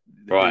round.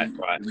 Right.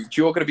 Which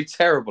you're going to be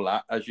terrible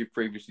at, as you've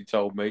previously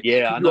told me.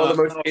 Yeah, I You are know.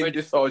 the most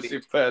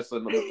indecisive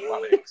person on the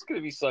planet. It's going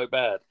to be so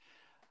bad.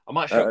 I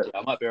might shock you.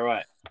 I might be all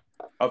right.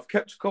 I've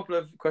kept a couple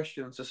of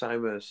questions the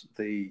same as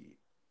the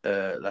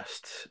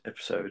last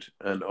episode,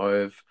 and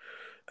I've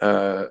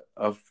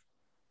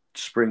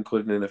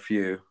sprinkled in a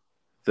few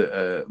that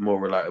are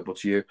more relatable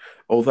to you.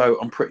 Although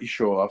I'm pretty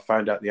sure I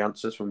found out the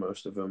answers for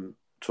most of them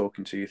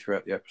talking to you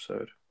throughout the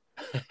episode.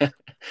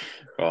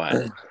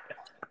 Right.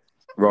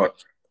 Right.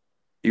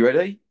 You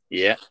ready?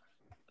 Yeah.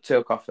 Tea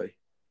or coffee?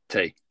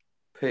 Tea.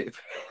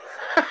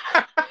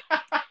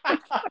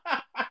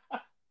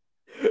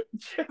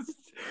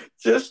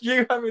 just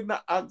you having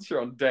that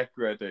answer on deck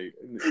ready,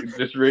 it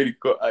just really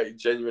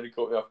genuinely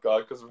caught me off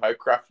guard because of how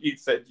crappy you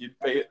said you'd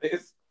be at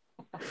this.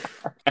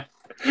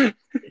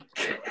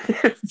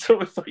 It's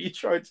almost like you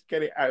tried to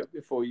get it out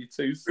before you're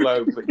too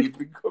slow, but you've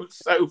become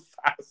so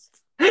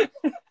fast.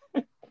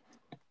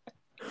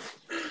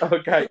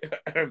 Okay,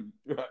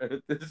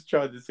 right, let's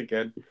try this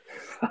again.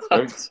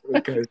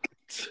 Okay,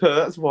 so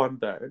that's one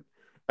down.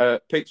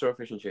 Pizza or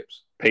fish and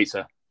chips?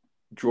 Pizza.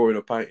 Drawing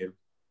or painting?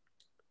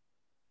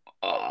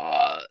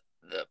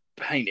 The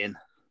painting.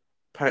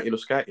 Painting or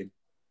skating?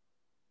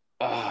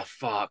 Oh,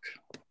 fuck.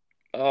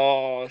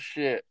 Oh,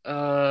 shit.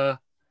 I'm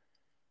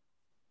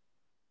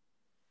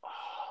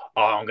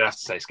going to have to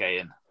say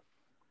skating.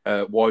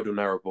 Wide or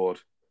narrow board?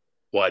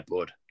 Wide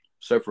board.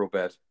 Sofa or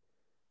bed?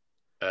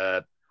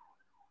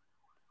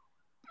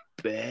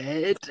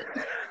 Bed.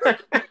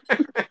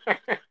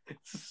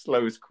 It's the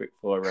slowest quick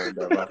fire round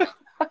ever.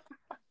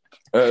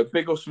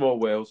 Big or small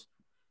wheels?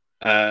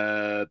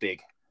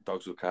 Big.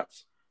 Dogs or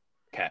cats?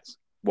 Cats.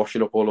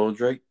 Washing up or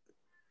laundry?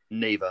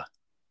 Neither.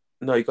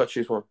 No, you got to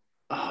choose one.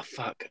 Oh,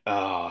 fuck.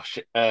 Oh,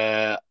 shit.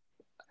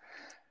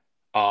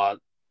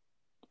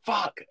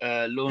 Fuck.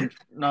 Laundry.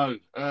 No.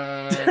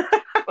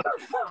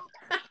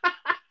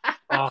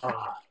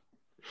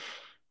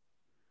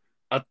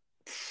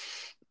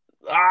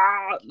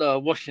 No,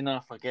 washing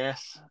up, I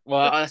guess.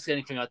 Well, that's the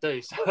only thing I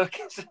do, so I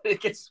guess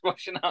it's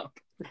washing up.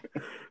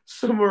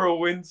 Summer or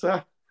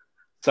winter?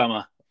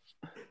 Summer.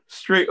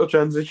 Street or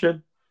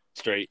transition?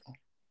 Street.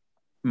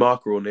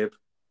 Marker or nib?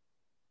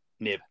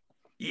 Nib.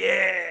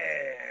 Yeah.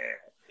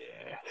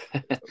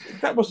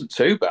 That wasn't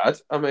too bad.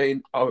 I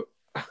mean, I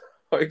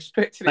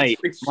expected it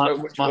to be so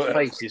much my worse.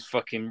 face is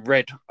fucking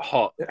red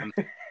hot.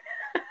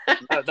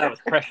 that was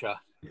pressure.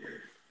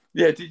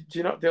 Yeah, do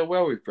you not deal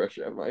well with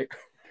pressure, mate?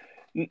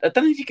 I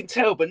don't know if you can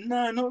tell, but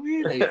no, not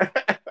really.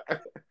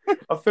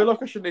 I feel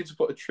like I should need to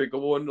put a trigger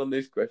warning on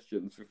these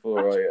questions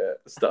before I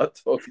start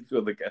talking to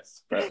other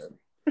guests about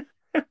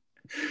them.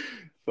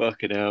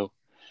 Fucking hell.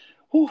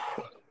 Whew.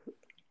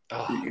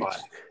 Oh,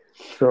 right.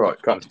 All right,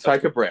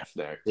 take a breath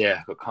now. Yeah,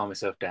 I've got to calm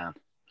myself down.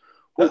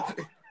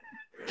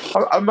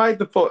 I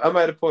made a point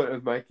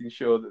of making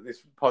sure that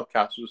this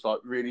podcast was like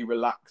really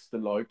relaxed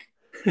and like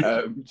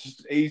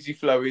just easy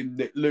flowing,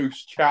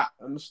 loose chat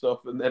and stuff,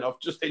 and then I've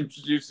just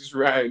introduced this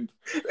round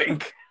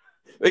that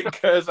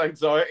incurs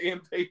anxiety in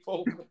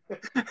people.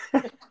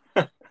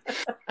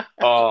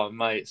 Oh,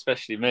 mate,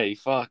 especially me.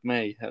 Fuck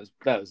me,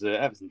 that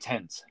was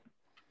intense.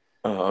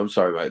 Oh, I'm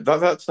sorry, mate.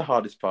 That's the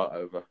hardest part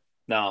over.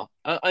 No,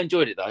 I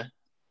enjoyed it though.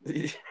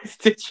 Did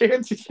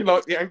you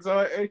like the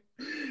anxiety?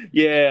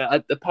 Yeah,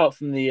 apart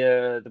from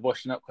the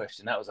washing up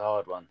question, that was a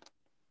hard one.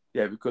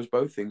 Yeah, because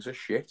both things are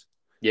shit.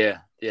 Yeah,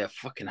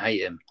 fucking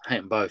hate them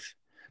both.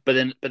 But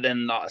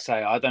then, like I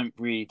say, I don't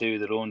really do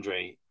the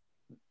laundry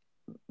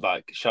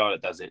like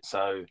Charlotte does it,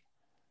 so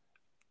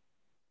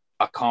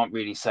I can't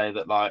really say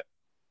that like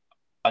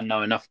I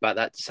know enough about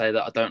that to say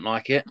that I don't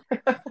like it.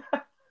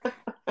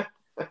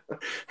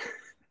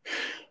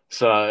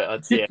 So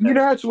yeah, you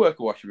know how to work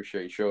a washing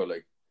machine,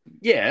 surely.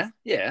 Yeah,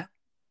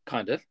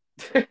 kind of.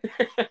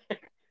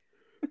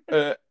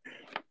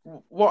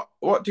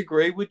 What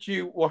degree would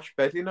you wash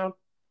bedding on?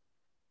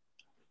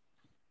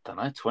 Don't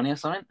know, 20 or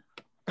something.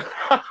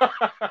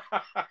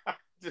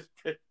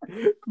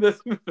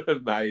 That's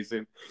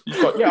amazing.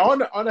 I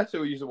know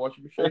to use a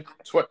washing machine.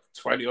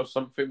 20 or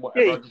something,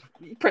 whatever. Yeah,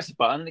 you press a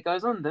button and it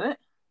goes on, doesn't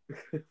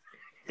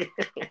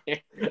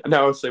it?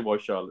 Now I see why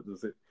Charlotte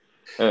does it.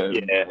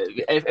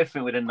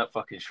 Everything would end up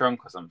fucking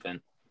shrunk or something.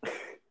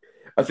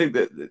 I think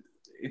that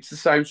it's the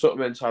same sort of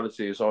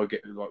mentality as I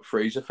get with like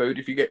freezer food.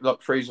 If you get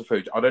like freezer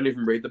food, I don't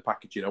even read the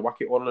packaging. I whack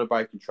it all on a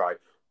baking tray,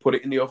 put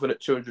it in the oven at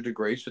 200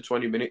 degrees for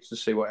 20 minutes to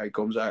see what it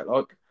comes out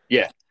like.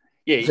 Yeah,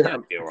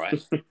 you'll be all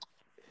right.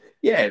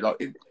 Yeah,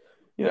 like,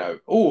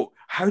 oh,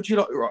 how do you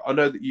like, right, I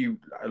know that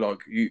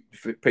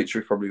pizza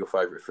is probably your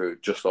favourite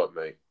food, just like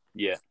me.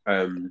 Yeah.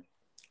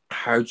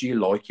 How do you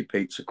like your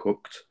pizza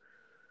cooked?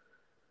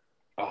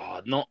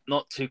 Oh,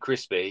 not too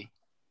crispy.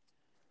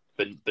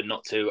 but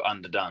not too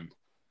underdone.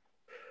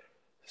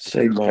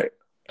 See, mate,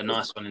 A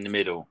nice one in the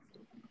middle.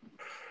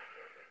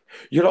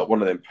 you're not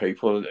one of them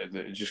people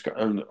that just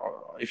go,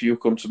 if you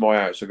come to my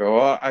house, I go,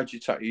 oh, how'd you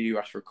take you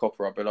ask for a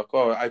cuppa? I'll be like,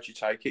 oh, how'd you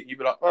take it? You'd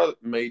be like, oh,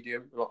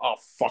 medium. I'm like, oh,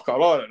 fuck, I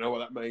don't know what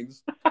that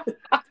means.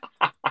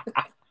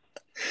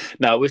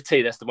 No, with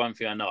tea, that's the one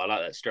thing I know. I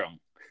like that strong.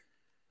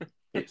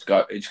 It's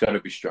got to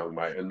be strong,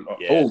 mate. And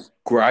Yeah.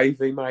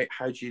 gravy, mate.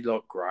 How do you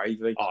like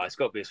gravy? Oh, it's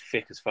got to be as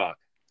thick as fuck.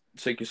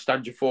 So you can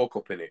stand your fork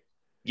up in it.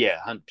 Yeah,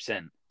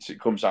 100%. So it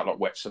comes out like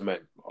wet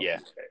cement. Yeah.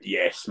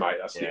 Yes, mate.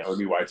 That's the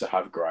only way to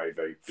have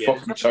gravy. Yeah.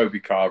 Fucking Toby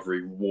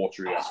Carvery,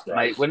 watery ass gravy.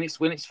 Mate,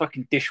 when it's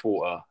fucking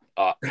dishwater,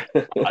 I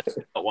do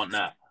not want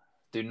that.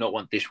 Do not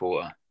want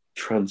dishwater.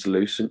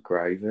 Translucent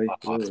gravy.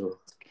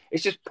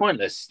 It's just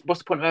pointless. What's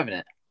the point of having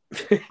it?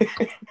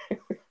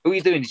 All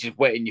you're doing is just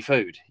wetting your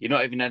food. You're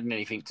not even adding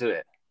anything to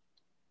it.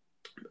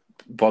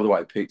 By the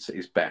way, pizza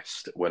is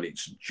best when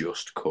it's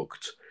just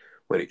cooked,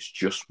 when it's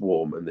just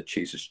warm and the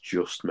cheese is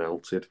just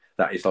melted.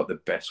 That is like the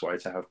best way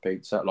to have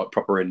pizza, like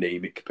proper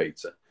anemic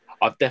pizza.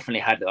 I've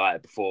definitely had it like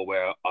that before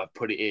where I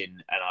put it in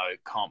and I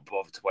can't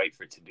bother to wait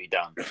for it to be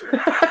done.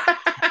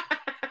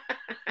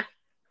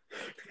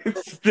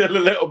 It's still a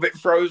little bit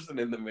frozen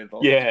in the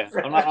middle. Yeah.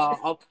 I'm like,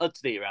 I'll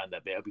just eat around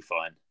that bit. I'll be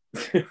fine.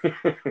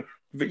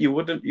 But you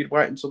wouldn't. You'd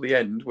wait until the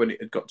end when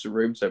it had got to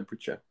room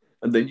temperature,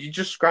 and then you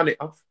just scran it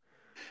off.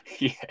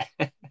 Yeah.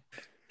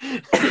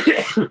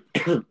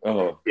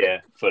 Oh. Yeah,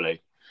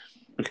 fully.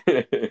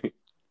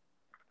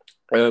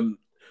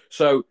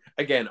 So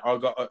again, I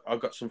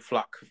got some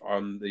flack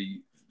on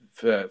the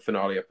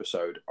finale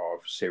episode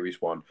of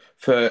series 1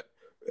 for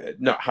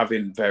not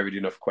having varied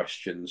enough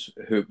questions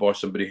by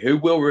somebody who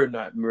will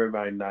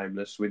remain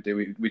nameless. We're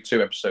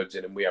 2 episodes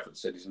in and we haven't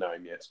said his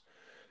name yet.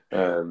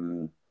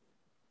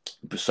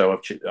 So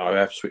I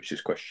have switched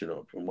this question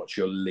up. And what's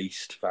your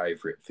least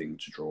favourite thing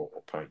to draw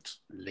or paint?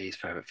 Least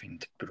favourite thing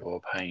to draw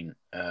or paint?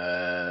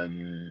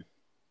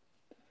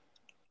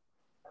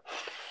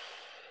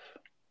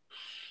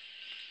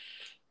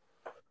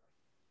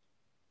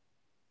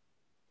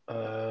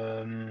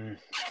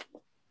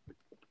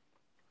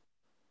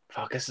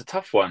 Fuck, it's a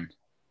tough one.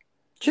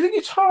 Do you think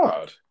it's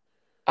hard?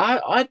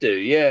 I do,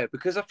 yeah,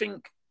 because I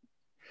think.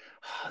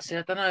 See,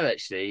 I don't know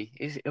actually.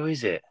 Is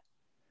it?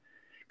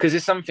 Because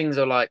there's some things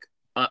I like.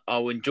 I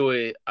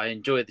enjoy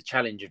the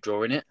challenge of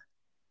drawing it.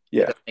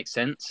 Yeah, that makes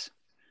sense.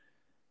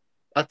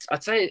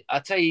 I'd say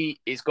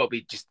it's got to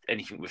be just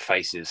anything with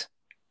faces.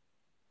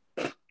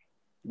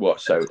 What?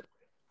 So,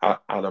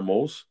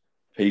 animals,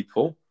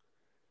 people,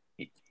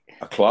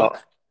 a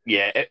clock.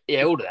 Yeah,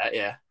 all of that.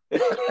 Yeah.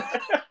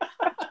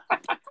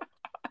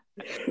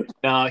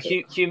 No,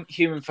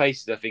 human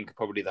faces I think are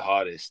probably the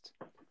hardest.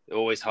 They're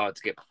always hard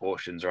to get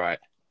proportions right.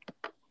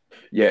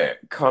 Yeah,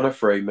 Connor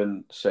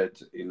Freeman said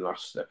in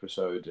last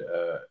episode,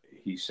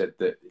 he said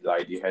that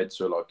lady heads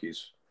were like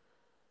his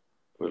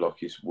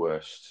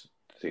worst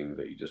thing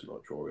that he does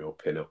not draw or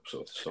pin-ups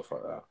or stuff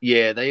like that.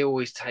 Yeah, they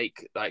always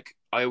take, like,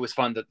 I always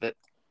find that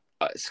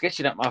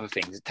sketching up other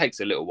things, it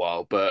takes a little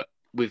while, but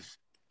with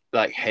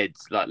like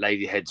heads, like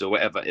lady heads or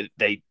whatever,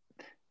 they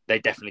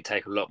definitely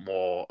take a lot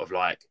more of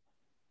like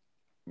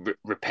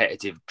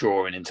repetitive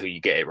drawing until you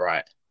get it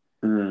right.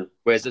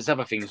 Whereas there's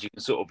other things you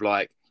can sort of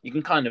like, you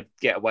can kind of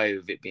get away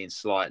with it being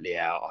slightly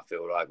out, I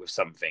feel like, with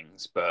some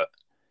things, but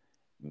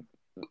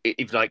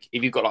if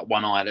you've got like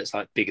one eye that's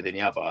like bigger than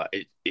the other,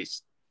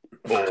 it's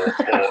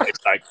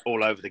like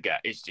all over the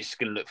gap, it's just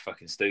gonna look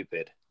fucking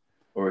stupid.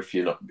 Or if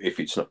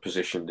it's not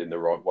positioned in the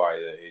right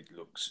way, that it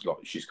looks like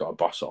she's got a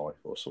bus eye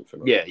or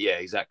something like that. Yeah,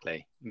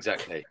 exactly.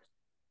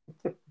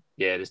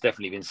 Yeah, there's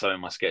definitely been some in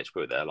my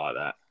sketchbook that are like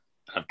that.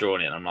 I've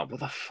drawn it and I'm like,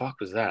 what the fuck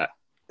was that?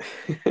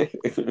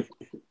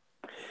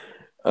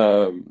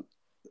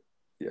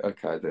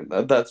 Okay, then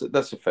that's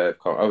a fair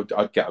comment.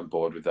 I'd get on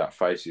board with that.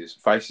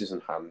 Faces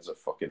and hands are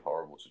fucking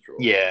horrible to draw.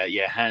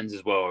 Yeah, hands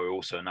as well are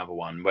also another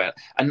one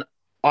and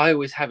I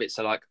always have it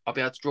so like I'll be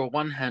able to draw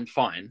one hand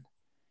fine,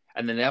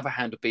 and then the other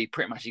hand will be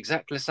pretty much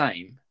exactly the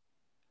same,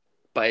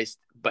 but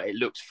it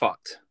looks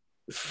fucked.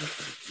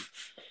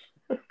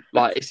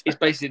 Like it's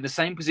basically the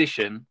same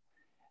position,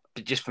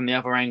 but just from the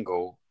other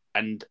angle.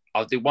 And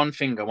I'll do one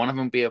finger. One of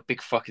them will be a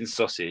big fucking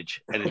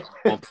sausage, and it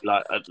will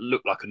like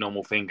look like a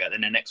normal finger.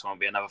 Then the next one will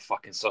be another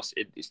fucking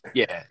sausage.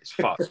 It's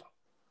fucked.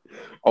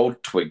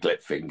 Old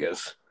twiglet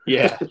fingers.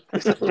 Yeah.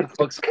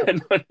 What's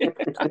going on here?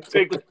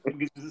 Twiglet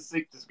fingers is a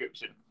sick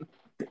description.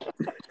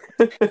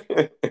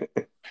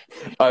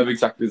 I have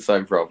exactly the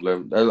same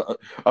problem.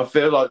 I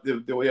feel like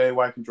the only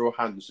way I can draw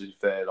hands is if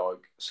they're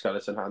like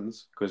skeleton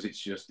hands, because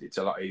it's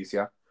a lot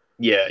easier.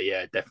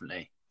 Yeah,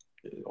 definitely.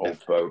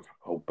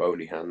 Old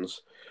bony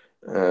hands.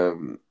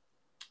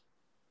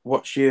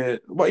 What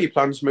are your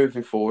plans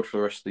moving forward for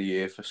the rest of the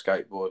year for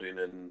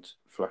skateboarding and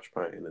flash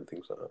painting and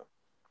things like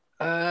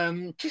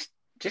that?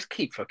 Just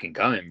keep fucking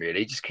going,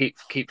 really. Just keep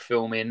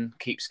filming,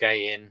 keep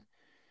skating.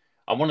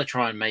 I want to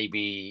try and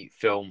maybe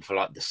film for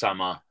like the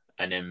summer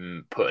and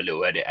then put a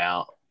little edit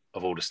out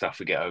of all the stuff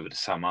we get over the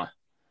summer.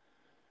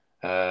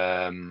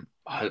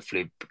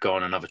 Hopefully go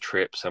on another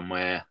trip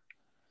somewhere.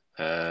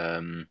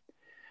 And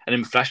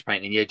then with flash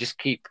painting, yeah, just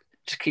keep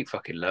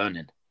fucking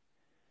learning.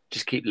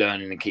 Just keep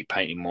learning and keep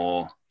painting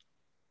more.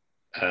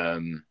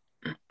 Um,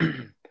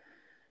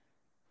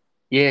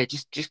 yeah,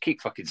 just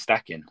keep fucking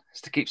stacking.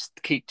 Just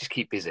to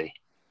keep busy.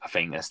 I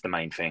think that's the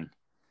main thing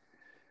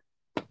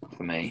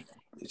for me.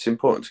 It's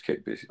important to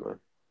keep busy, man.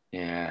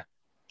 Yeah.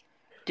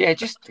 Yeah,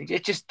 just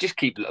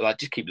keep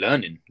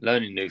learning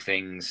new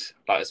things.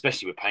 Like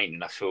especially with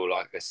painting, I feel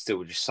like there's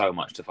still just so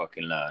much to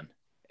fucking learn.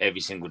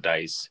 Every single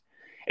day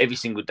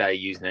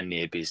using a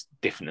nib is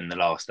different than the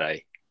last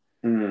day.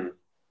 Mm.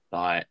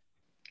 Like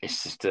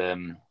it's just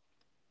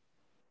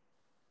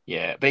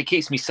yeah, but it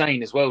keeps me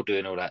sane as well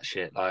doing all that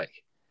shit. Like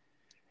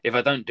if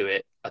I don't do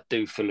it, I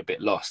do feel a bit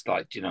lost.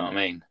 Like, do you know what I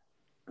mean?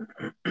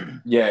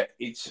 Yeah,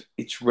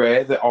 it's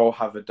rare that I'll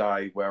have a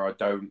day where I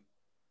don't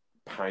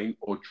paint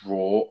or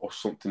draw or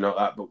something like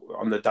that. But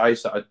on the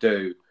days that I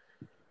do,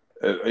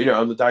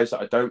 on the days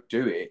that I don't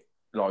do it,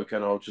 like,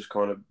 and I'll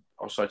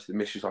say to the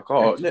missus, like,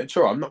 oh, no, it's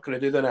all right, I'm not going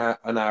to do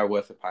an hour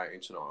worth of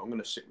painting tonight. I'm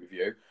going to sit with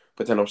you.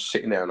 But then I'm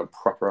sitting there and I'm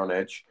proper on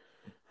edge.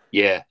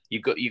 Yeah,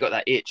 you got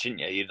that itch, didn't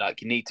you?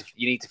 You need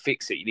to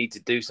fix it. You need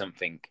to do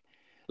something.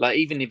 Like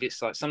even if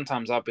it's like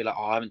sometimes I'll be like,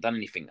 oh, I haven't done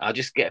anything. I'll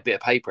just get a bit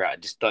of paper out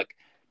and just like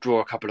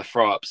draw a couple of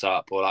throw ups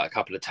up or like a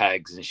couple of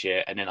tags and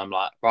shit, and then I'm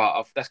like,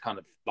 right, that's kind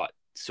of like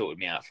sorted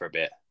me out for a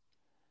bit,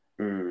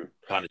 Mm.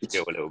 kind of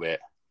chill a little bit.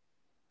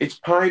 It's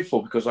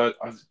painful because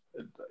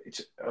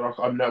it's like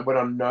I know when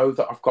I know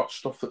that I've got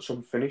stuff that's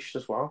unfinished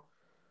as well.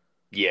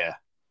 Yeah,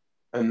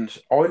 And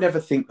I never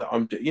think that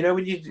when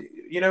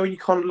you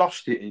kind of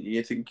lost it and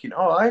you're thinking,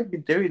 oh, I ain't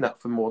been doing that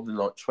for more than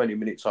like 20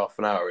 minutes, half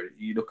an hour.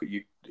 You look at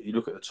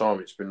the time,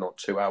 it's been like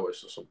 2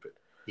 hours or something.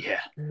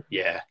 yeah,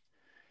 yeah,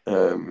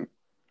 Um,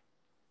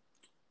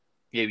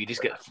 yeah. You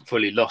just get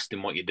fully lost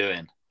in what you're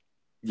doing.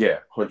 yeah,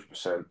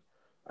 100%.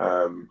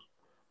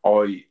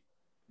 I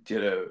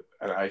did an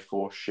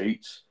A4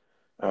 sheet.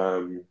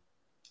 Um,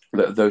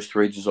 those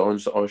three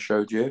designs that I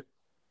showed you.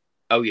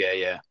 Oh yeah,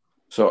 yeah,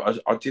 So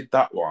I did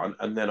that one,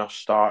 and then I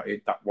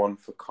started that one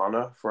for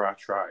Connor for our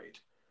trade.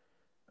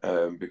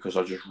 Because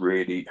I just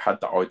really had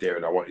that idea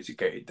and I wanted to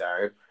get it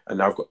down. And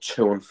now I've got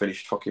two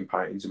unfinished fucking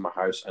paintings in my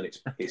house, and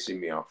it's pissing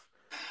me off.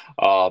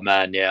 Oh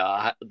man,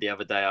 yeah. The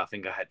other day, I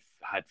think I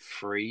had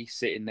three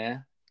sitting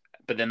there,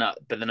 but then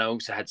I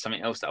also had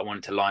something else that I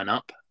wanted to line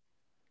up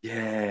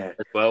Yeah.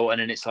 as well. And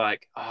then it's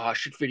like, oh, I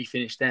should really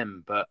finish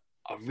them, but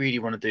I really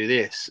want to do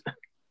this.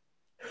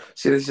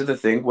 See, this is the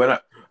thing. When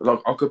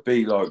I could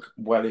be like,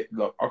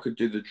 I could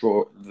do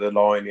the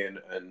lining,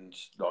 and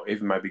like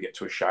even maybe get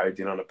to a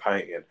shading on a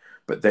painting,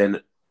 but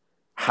then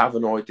have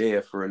an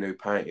idea for a new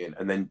painting,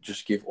 and then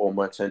just give all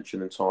my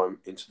attention and time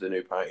into the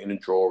new painting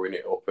and drawing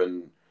it up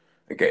and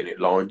getting it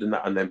lined and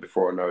that, and then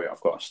before I know it,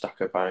 I've got a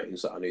stack of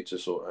paintings that I need to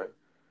sort out.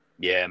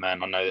 Yeah,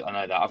 man, I know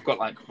that. I've got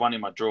like one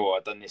in my drawer.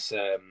 I've done this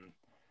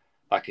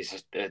like it's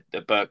just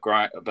a Bert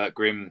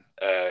Grimm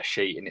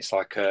sheet, and it's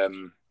like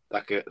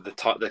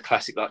the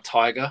classic like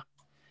tiger,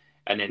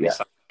 and then Yeah. it's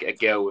like a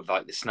girl with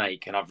like the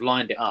snake, and I've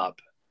lined it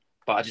up,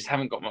 but I just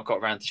haven't got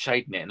around to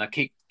shading it, and I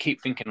keep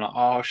thinking like, oh,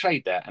 I'll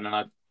shade that, and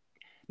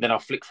then I'll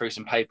flick through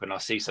some paper and I'll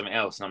see something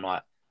else, and I'm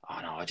like, oh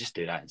no, I'll just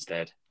do that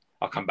instead.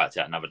 I'll come back to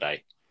that another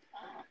day.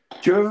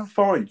 Do you ever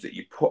find that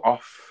you put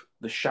off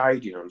the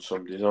shading on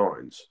some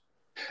designs?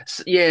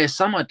 Yeah,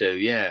 some I do.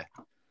 Yeah,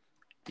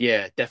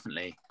 yeah,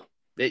 definitely.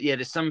 Yeah,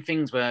 there's some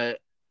things where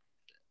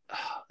I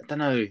don't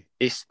know.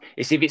 It's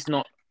if it's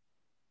not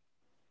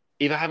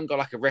if I haven't got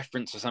like a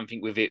reference or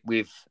something with it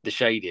with the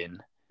shading,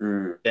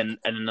 Mm. then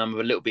and then I'm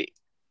a little bit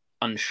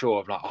unsure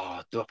of like,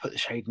 oh, do I put the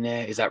shading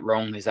there? Is that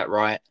wrong? Is that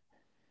right?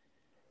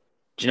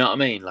 Do you know what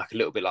I mean? Like a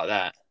little bit like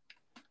that.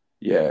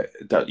 Yeah,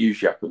 that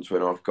usually happens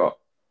when I've got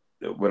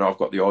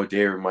the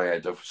idea in my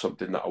head of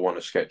something that I want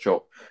to sketch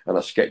up, and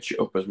I sketch it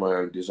up as my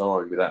own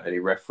design without any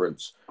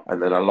reference,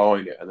 and then I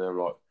line it, and then I'm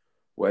like,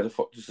 where the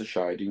fuck does the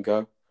shading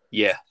go?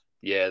 Yeah,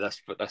 yeah,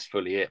 that's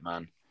fully it,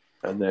 man.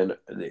 And then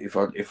if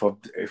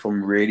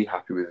I'm really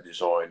happy with the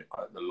design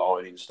at the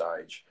lining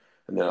stage,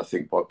 and then I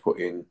think by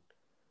putting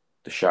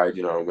the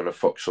shading on, I'm going to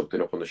fuck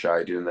something up on the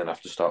shading, and then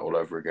have to start all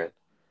over again.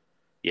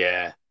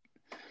 Yeah,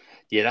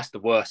 yeah, that's the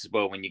worst as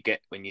well when you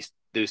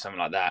do something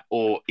like that,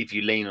 or if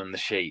you lean on the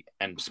sheet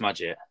and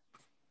smudge it.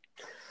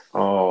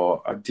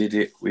 Oh, I did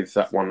it with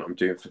that one I'm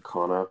doing for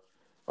Connor.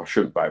 I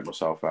shouldn't bait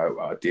myself out,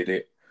 but I did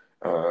it.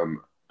 And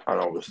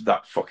I was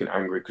that fucking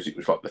angry because it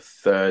was like the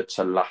third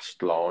to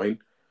last line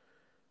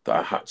that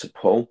I had to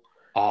pull.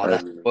 Oh,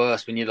 that's And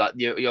worse when you're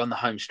on the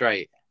home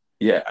straight.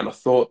 yeah, and I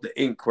thought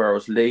the ink where I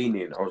was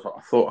leaning, I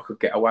thought I could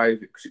get away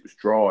with it because it was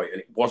dry,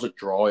 and it wasn't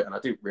dry, and I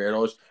didn't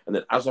realise. And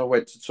then as I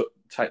went to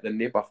take the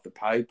nib off the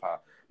paper,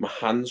 my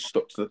hands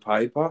stuck to the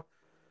paper,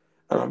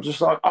 and I'm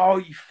just like, oh,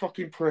 you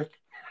fucking prick.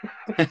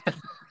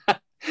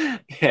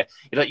 Yeah,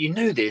 you're like you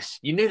knew this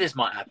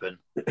might happen.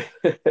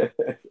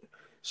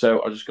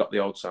 So I just got the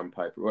old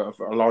sandpaper. Well,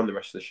 I lined the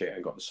rest of the sheet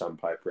and got the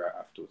sandpaper out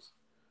afterwards.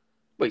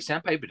 Wait,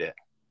 sandpapered it?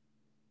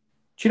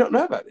 Do you not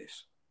know about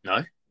this?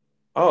 No.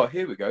 Oh,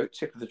 here we go.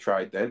 Tip of the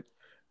trade then.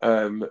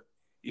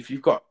 If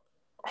you've got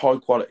high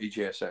quality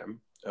GSM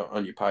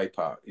on your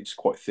paper, it's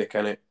quite thick,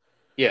 isn't it?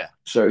 Yeah.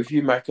 So if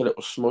you make a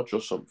little smudge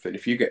or something,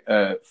 if you get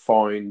a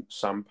fine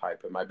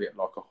sandpaper, maybe at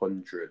like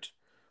 100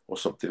 or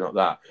something like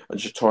that, and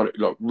just try to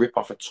like rip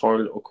off a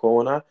tiny little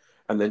corner,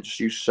 and then just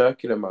use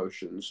circular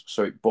motions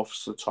so it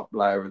buffs the top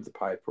layer of the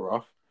paper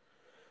off,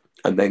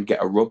 and then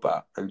get a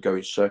rubber and go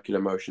in circular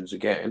motions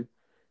again,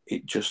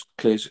 it just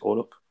clears it all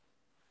up.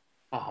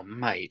 Oh,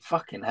 mate,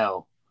 fucking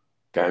hell.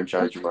 Game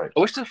changer, mate. I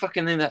wish I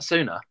fucking knew that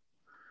sooner.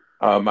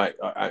 Mate,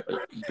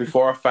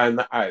 before I found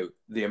that out,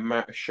 the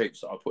amount of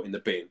sheets that I put in the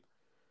bin.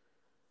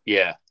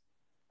 Yeah.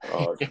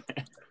 Oh,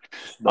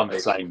 I'm the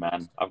same,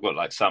 man. I've got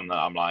like some that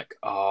I'm like,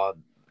 oh,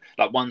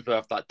 like ones where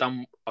I've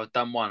done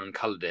one and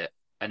coloured it,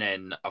 and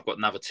then I've got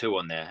another two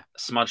on there,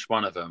 smudged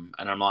one of them,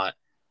 and I'm like,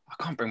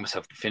 I can't bring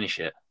myself to finish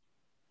it.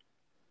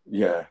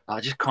 Yeah. I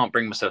just can't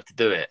bring myself to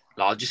do it.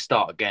 Like, I'll just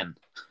start again.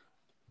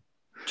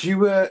 Do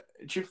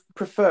you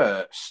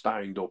prefer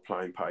stained or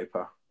plain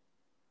paper?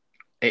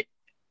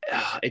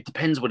 It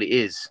depends what it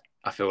is.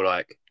 I feel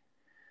like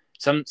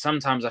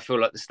sometimes I feel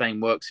like the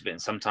stain works with it,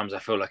 and sometimes I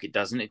feel like it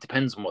doesn't. It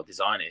depends on what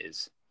design it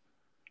is.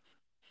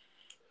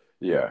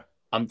 Yeah.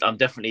 I'm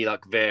definitely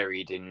like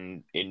varied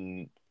in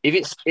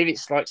if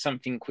it's like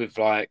something with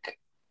like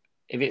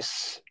if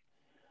it's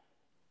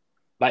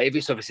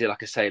obviously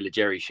like a Sailor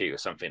Jerry sheet or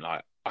something,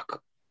 like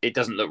it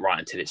doesn't look right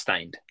until it's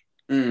stained.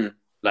 Mm.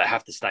 Like I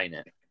have to stain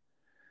it.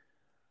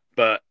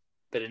 But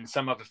in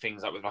some other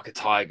things, like with like a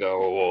tiger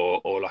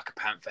or like a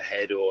panther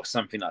head or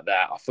something like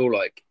that, I feel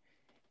like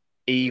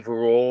either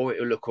or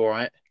it'll look all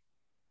right.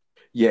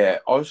 Yeah,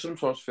 I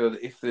sometimes feel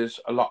that if there's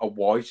a lot of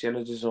white in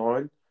a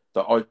design,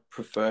 that I'd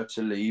prefer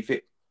to leave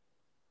it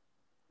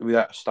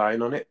without a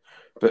stain on it.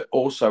 But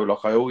also,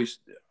 like I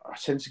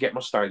tend to get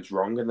my stains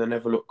wrong, and they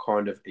never look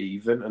kind of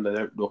even, and they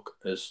don't look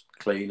as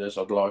clean as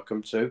I'd like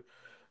them to.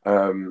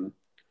 Um,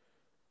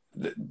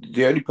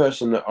 the only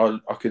person that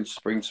I can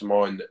spring to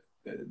mind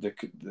that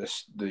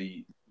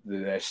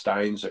their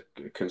stains are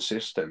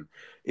consistent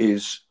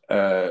is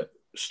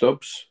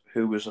Stubbs,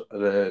 who was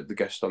the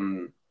guest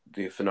on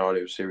the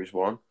finale of Series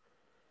 1.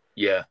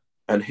 Yeah.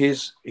 And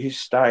his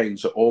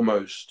stains are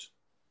almost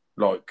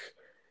like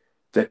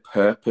they're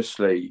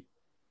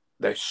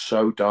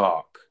so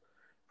dark,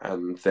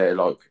 and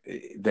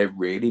they're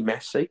really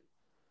messy.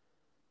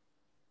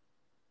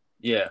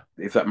 Yeah.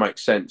 If that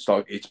makes sense,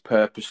 like it's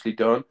purposely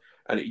done,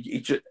 and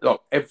it just like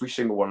every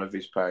single one of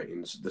his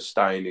paintings, the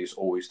stain is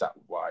always that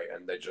way,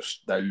 and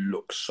they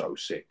look so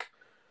sick.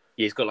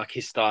 Yeah, he's got like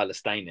his style of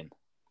staining.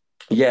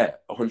 Yeah,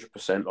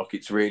 100%. Like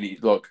it's really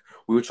like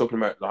we were talking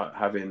about, like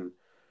having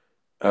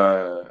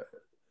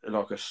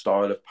like a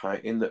style of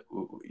painting that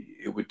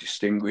it would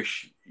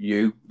distinguish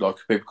you. Like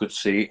people could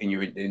see it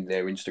in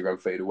their Instagram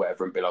feed or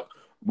whatever, and be like,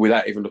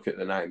 without even looking at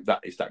the name,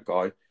 that is that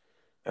guy.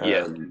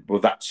 Yeah. Well,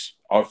 that's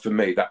for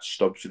me. That's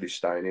Stubbs with his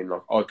staining.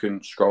 Like I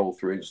can scroll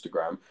through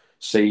Instagram,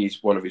 see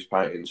one of his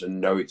paintings,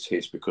 and know it's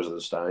his because of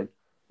the stain.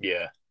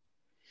 Yeah.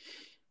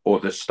 Or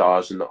the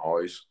stars in the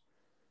eyes.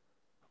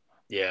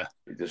 Yeah.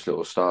 There's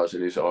little stars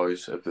in his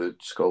eyes of the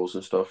skulls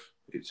and stuff.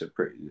 It's a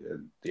pretty,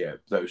 yeah.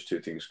 Those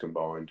two things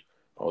combined,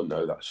 I'll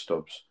know that's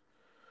Stubbs.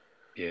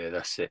 Yeah,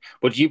 that's it.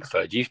 What do you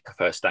prefer? Do you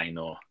prefer stain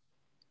or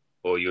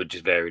you're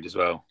just varied as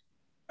well?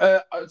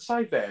 I'd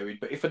say varied,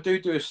 but if I do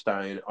a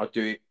stain, I'll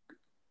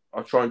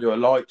try and do a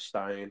light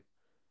stain,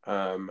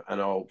 and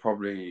I'll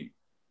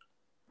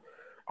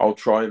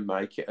try and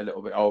make it a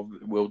little bit.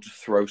 We'll just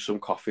throw some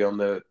coffee on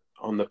the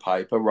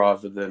paper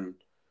rather than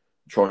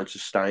trying to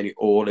stain it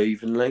all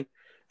evenly.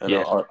 And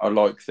Yeah. I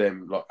like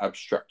them like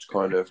abstract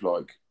kind of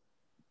like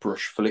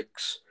brush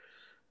flicks.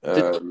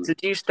 So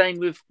do you stain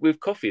with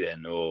coffee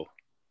then, or?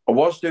 I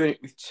was doing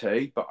it with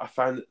tea, but I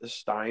found that the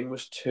stain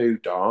was too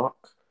dark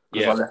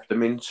because I left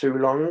them in too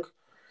long.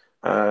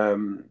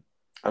 And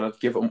I'd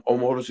give them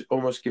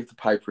almost give the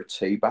paper a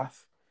tea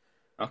bath.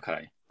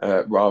 Okay.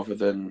 Rather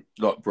than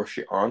like brush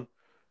it on.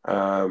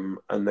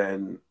 And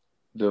then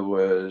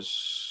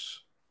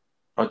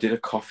I did a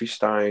coffee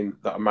stain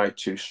that I made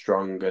too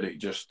strong, and it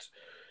just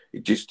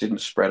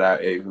didn't spread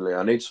out evenly.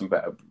 I need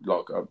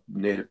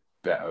a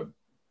better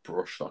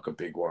brush, like a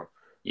big one.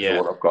 Yeah.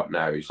 So what I've got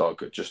now is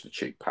like just a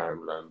cheap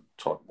Poundland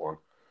type one.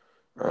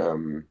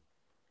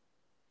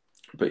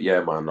 But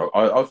yeah, man,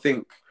 I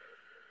think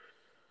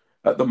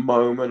at the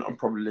moment I'm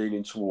probably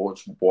leaning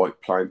towards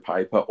white plain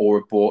paper or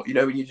a board. You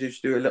know when you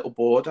just do a little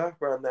border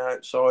around the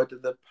outside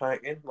of the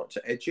painting, like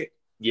to edge it.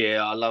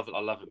 Yeah, I love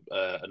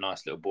a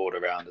nice little border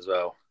around as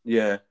well.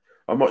 Yeah,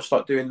 I might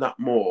start doing that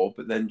more,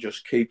 but then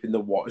just keeping the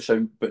water.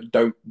 So, but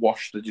don't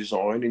wash the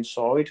design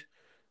inside.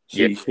 So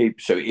Yeah.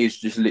 so it is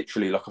just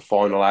literally like a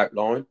final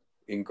outline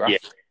in graph. Yeah,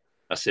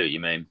 I see what you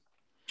mean.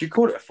 Do you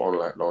call it a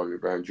final outline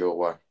around your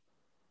way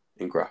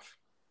in graph?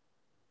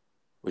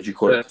 Would you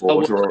call it a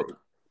border?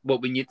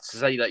 What when you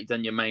say that you've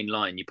done your main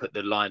line, you put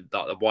the line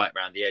like the white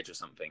around the edge or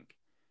something?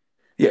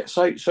 Yeah,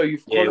 so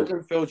you've coloured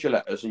and filled your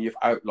letters and you've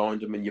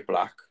outlined them in your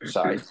black,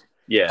 say.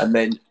 Yeah. And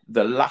then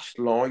the last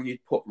line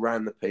you'd put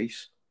round the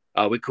piece.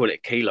 Oh, we call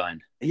it key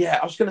line. Yeah,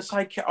 I was going to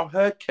say, I've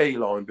heard key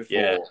line before.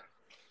 Yeah.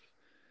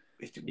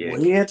 It's Yeah,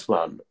 weird,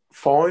 man.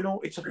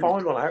 Final. It's a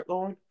final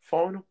outline.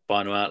 Final.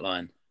 final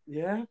outline.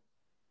 Yeah.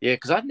 Yeah,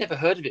 because I'd never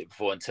heard of it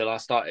before until I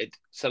started.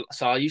 So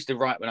I used to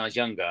write when I was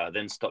younger,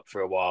 then stopped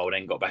for a while,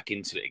 then got back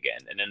into it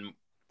again. And then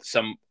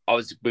I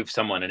was with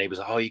someone and he was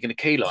like, "Oh, you're going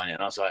to keyline it?"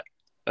 And I was like,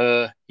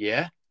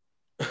 yeah.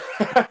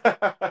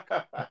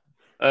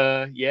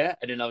 Yeah."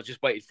 And then I was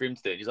just waiting for him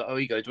to do it. He's like, "Oh,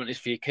 you go, do you want this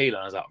for your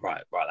keyline?" I was like,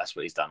 right, that's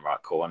what he's done. Right,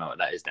 cool. I know what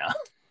that is now.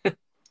 I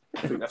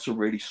think that's a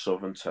really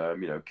southern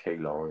term, key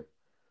line.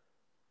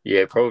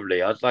 Yeah,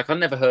 probably. I've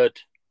never heard.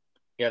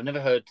 Yeah, I've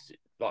never heard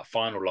like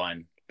final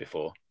line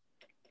before.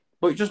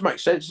 But it just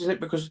makes sense, isn't it?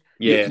 Because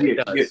Yeah,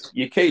 it does.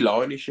 your key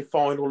line is your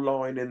final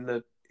line in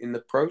the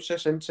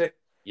process, isn't it?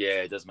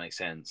 Yeah, it does make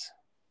sense.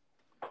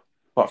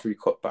 Apart from your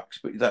cutbacks,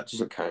 but that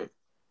doesn't count.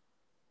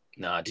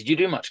 No, did you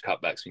do much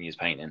cutbacks when you was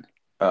painting?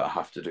 I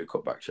have to do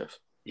cutbacks, yes.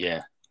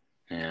 Yeah,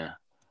 yeah.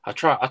 I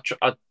try,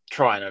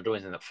 and I'd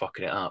always end up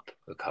fucking it up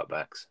with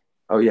cutbacks.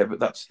 Oh yeah, but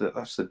that's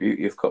the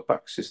beauty of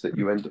cutbacks is that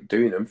you end up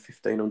doing them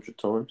 1,500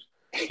 times.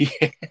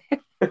 Yeah.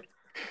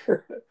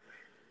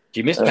 Do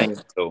you miss painting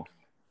at all?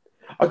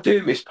 I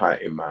do miss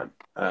painting, man.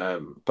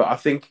 But I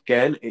think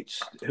again,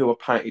 it's who I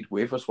painted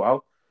with as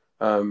well.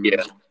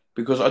 Yeah.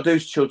 Because I do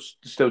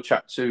still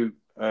chat to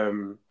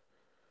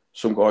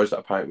some guys that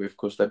I paint with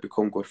because they've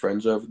become good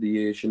friends over the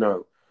years,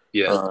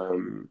 Yeah.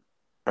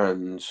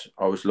 And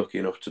I was lucky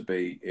enough to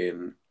be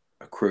in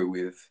a crew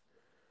with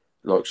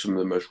like some of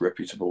the most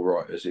reputable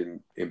writers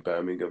in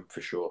Birmingham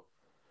for sure.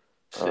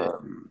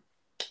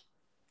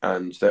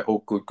 And they're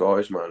all good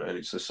guys, man. And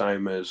it's the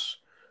same as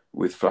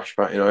with Flash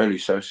painting. I only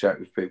associate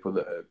with people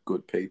that are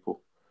good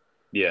people.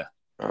 Yeah.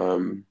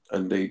 And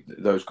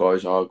those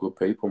guys are good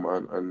people,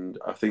 man. And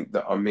I think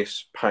that I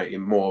miss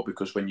painting more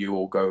because when you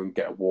all go and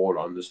get a wall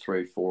on, there's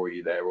 3 or 4 of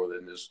you there, or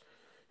then there's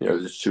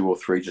 2 or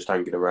 3 just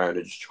hanging around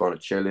and just trying to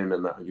chill in,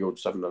 and that, and you're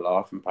just having a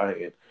laugh and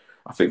painting.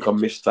 I think I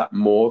miss that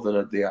more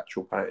than the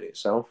actual painting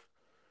itself.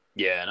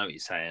 Yeah, I know what you're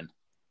saying.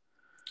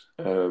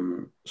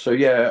 So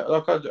yeah,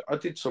 like I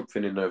did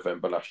something in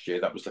November last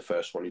year. That was the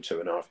first one in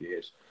 2.5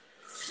 years.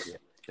 Yeah.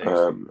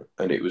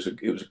 And it was a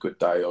good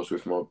day. I was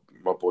with my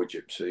boy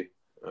Gypsy,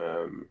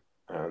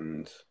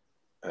 and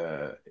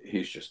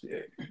he's just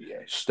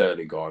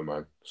sterling guy,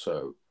 man.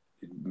 So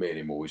me and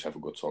him always have a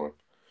good time.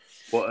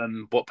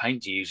 What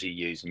paint do you usually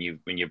use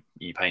when you're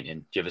painting?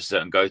 Do you have a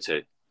certain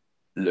go-to?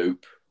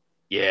 Loop.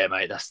 Yeah,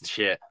 mate, that's the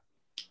shit.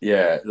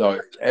 Yeah,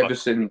 like ever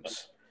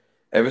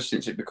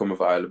since it become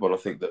available, I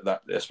think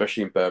that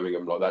especially in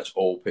Birmingham, like that's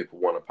all people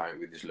want to paint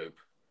with is loop.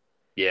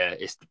 Yeah,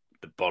 it's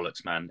the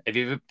bollocks, man. Have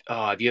you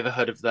ever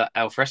heard of that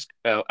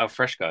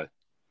Alfresco?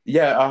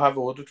 Yeah, I have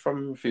ordered from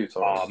him a few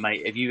times. Oh,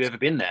 mate, have you ever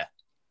been there?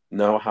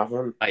 No, I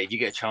haven't. Mate, if you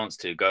get a chance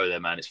to go there,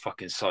 man, it's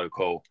fucking so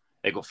cool.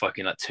 They got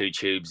fucking like 2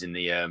 tubes in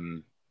the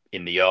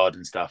yard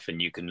and stuff, and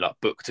you can like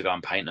book to go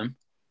and paint them.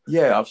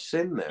 Yeah, I've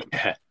seen them.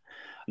 Yeah.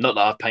 Not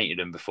that I've painted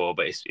them before,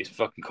 but it's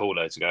fucking cool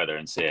though to go there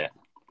and see it.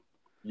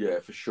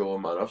 Yeah, for sure,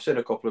 man. I've seen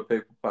a couple of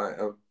people paint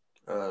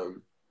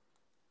them.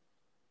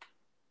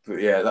 But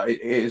yeah, it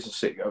is a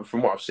sick.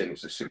 From what I've seen,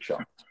 it's a sick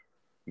shot.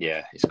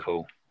 Yeah, it's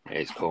cool.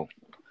 It's cool.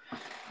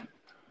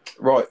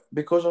 Right,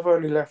 because I've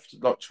only left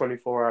like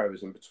 24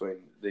 hours in between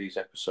these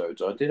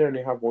episodes, I did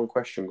only have one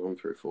question going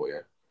through for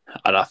you.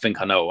 And I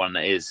think I know what one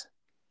that is.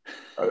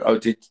 Oh,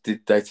 did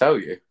they tell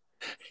you?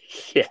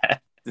 Yeah.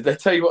 Did they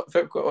tell you what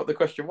the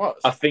question was?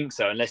 I think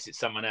so, unless it's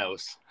someone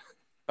else.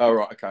 Oh,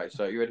 right, okay.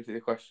 So you ready for the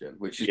question?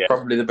 Which is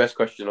probably the best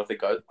question I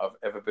think I've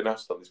ever been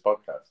asked on this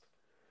podcast.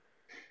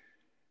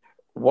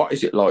 What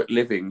is it like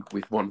living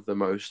with one of the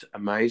most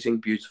amazing,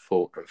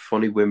 beautiful, and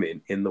funny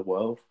women in the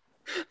world?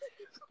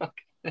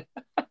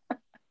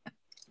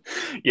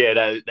 Yeah,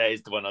 that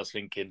is the one I was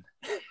thinking.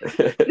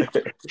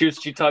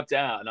 She typed it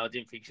out, and I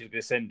didn't think she was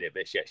going to send it,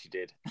 but she actually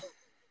did.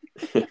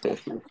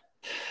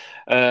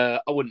 I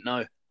wouldn't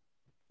know.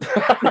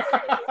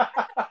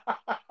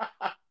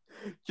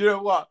 Do you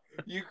know what?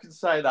 You can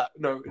say that,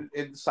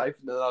 in safe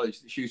in the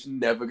knowledge that she's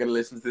never going to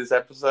listen to this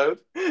episode.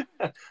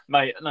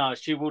 Mate, no,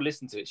 she will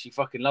listen to it. She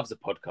fucking loves the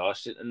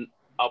podcast, and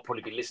I'll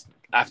probably be listening.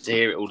 I have to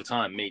hear it all the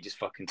time, me just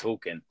fucking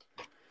talking.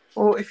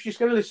 Well, if she's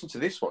going to listen to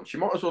this one, she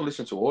might as well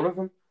listen to all of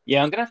them.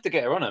 Yeah, I'm going to have to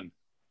get her on them.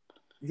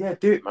 Yeah,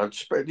 do it, man.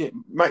 Spread it.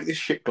 Make this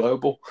shit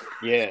global.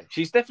 Yeah,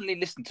 she's definitely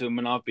listened to them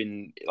when I've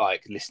been,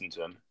 like, listening to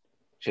them.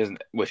 She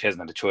hasn't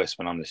had a choice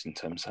when I'm listening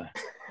to them, so...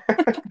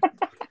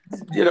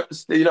 You're not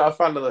a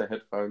fan of the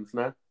headphones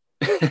now?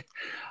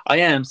 I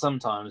am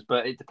sometimes,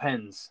 but it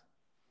depends.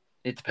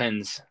 It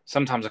depends.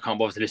 Sometimes I can't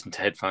bother to listen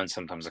to headphones.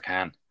 Sometimes I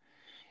can.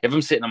 If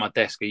I'm sitting on my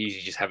desk, I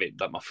usually just have it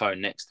like my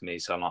phone next to me.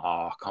 So I'm like,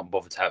 I can't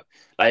bother to have.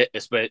 Like,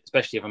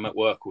 especially if I'm at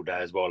work all day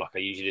as well. Like I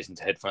usually listen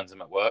to headphones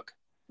when I'm at work.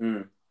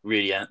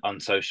 Really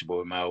unsociable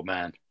with my old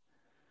man.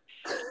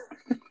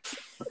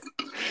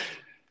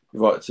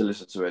 If I had to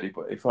listen to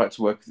anybody, if I had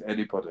to work with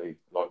anybody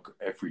like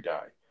every day,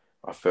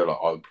 I feel like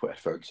I would put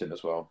headphones in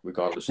as well,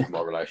 regardless of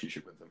my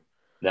relationship with them.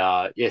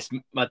 Yes,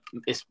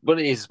 it's what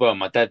it is as well.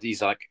 My dad,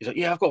 he's like,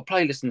 yeah, I've got a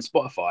playlist on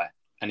Spotify,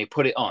 and he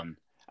put it on,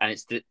 and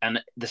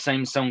the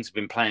same songs have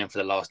been playing for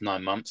the last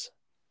 9 months.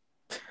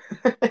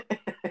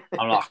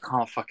 I'm like,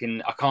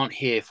 I can't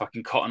hear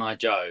fucking Cotton Eye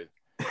Joe.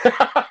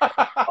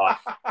 I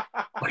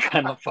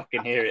cannot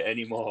fucking hear it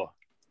anymore.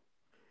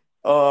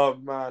 Oh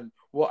man,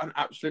 what an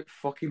absolute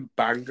fucking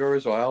banger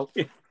as well.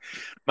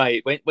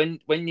 Mate, when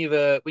you've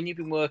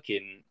been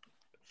working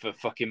for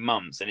fucking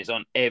months and it's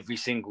on every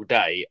single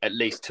day at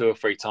least 2 or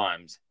 3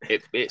 times,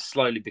 it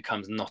slowly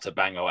becomes not a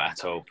banger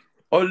at all.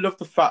 I love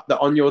the fact that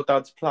on your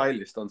dad's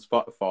playlist on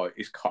Spotify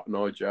is Cotton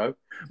Eye Joe.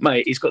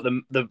 Mate, he's got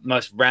the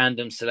most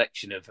random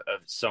selection of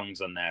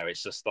songs on there.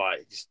 It's just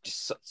like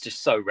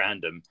just so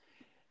random.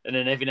 And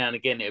then every now and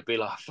again it'd be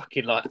like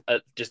fucking like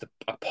just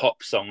a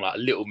pop song, like a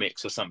Little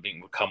Mix or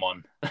something would come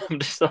on. I'm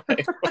just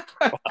like,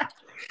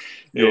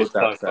 your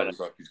dad sounds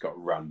like he's got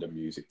random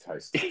music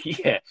taste.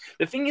 Yeah.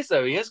 The thing is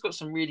though, he has got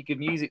some really good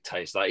music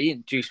taste. Like he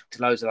introduced me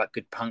to loads of like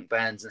good punk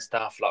bands and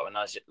stuff, like when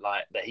I was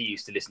like that he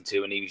used to listen to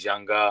when he was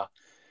younger.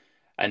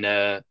 And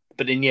but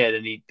then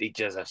then he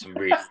does have some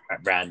really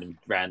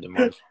random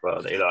ones as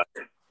well that he like.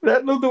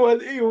 That another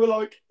one, he was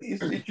like,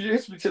 he's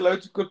introduced me to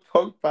loads of good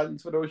punk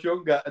bands when I was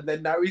younger, and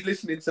then now he's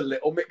listening to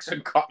Little Mix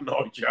and Cotton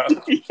Eye Joe.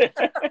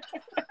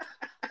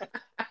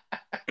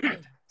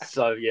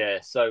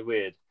 So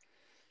weird.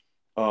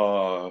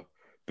 Oh,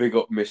 big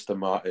up Mr.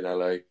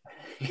 Martinelli.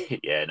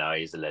 Yeah, no,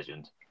 he's a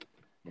legend.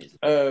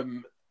 Have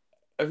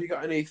you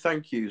got any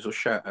thank yous or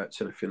shout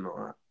outs or anything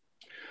like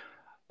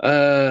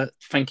that?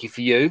 Thank you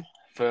for you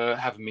for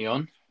having me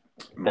on,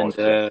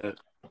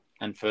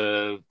 and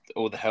for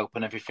all the help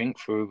and everything,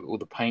 for all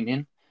the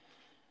painting.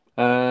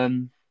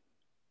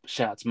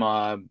 Shout out to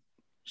my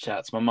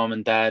mum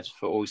and dad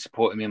for always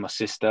supporting me and my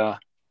sister,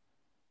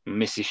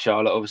 Mrs.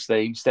 Charlotte,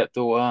 obviously,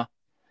 stepdaughter,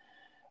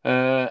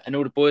 and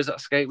all the boys that I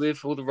skate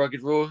with, all the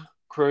Rugged Raw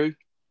crew.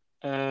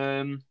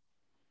 And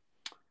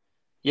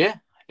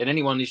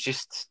anyone who's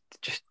just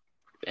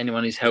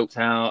anyone who's helped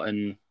out,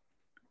 and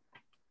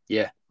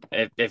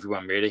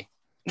everyone really.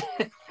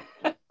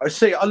 I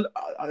see. I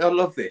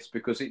love this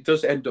because it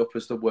does end up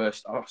as the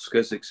worst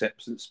Oscars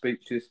acceptance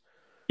speeches.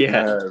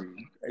 Yeah.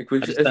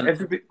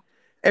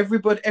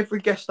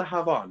 Every guest I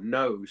have on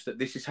knows that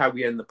this is how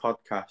we end the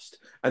podcast,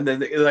 and then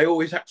they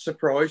always act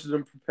surprised and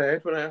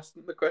unprepared when I ask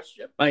them the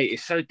question. Mate,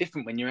 it's so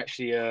different when you're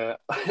actually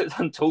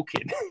I'm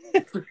talking.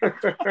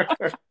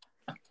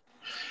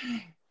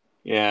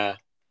 Yeah,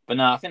 but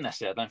no, I think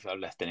that's it. I don't think I've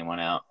left anyone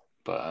out,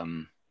 but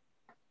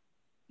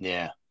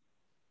yeah.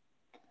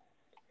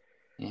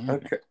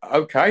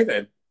 Okay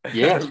then.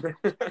 Yeah,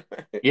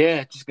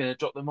 just gonna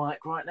drop the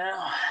mic right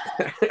now.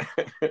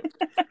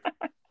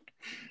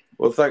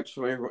 Well, thanks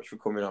very much for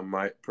coming on,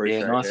 mate.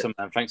 Appreciate it. Nice one,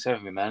 man. Thanks for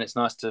having me, man. It's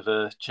nice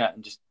to chat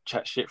and just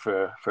chat shit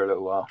for a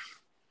little while.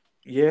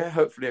 Yeah,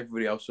 hopefully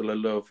everybody else will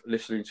love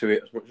listening to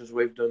it as much as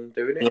we've done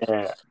doing it.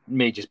 Yeah,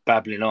 me just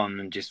babbling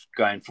on and just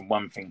going from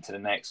one thing to the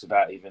next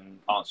without even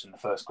answering the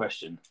first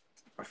question.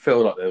 I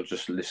feel like they'll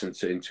just listen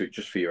into it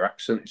just for your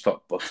accent. It's like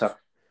butter.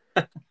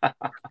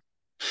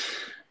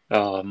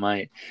 Oh,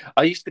 mate.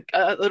 I'd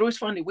always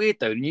find it weird,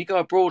 though, when you go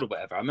abroad or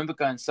whatever. I remember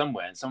going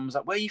somewhere and someone was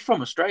like, where are you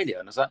from, Australia?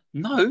 And I was like,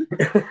 no,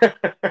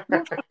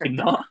 I'm fucking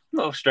not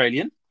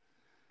Australian.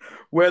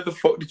 Where the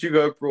fuck did you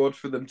go abroad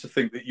for them to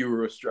think that you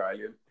were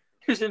Australian?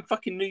 It was in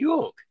fucking New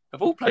York,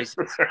 of all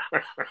places.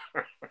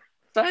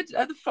 So how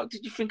the fuck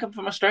did you think I'm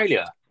from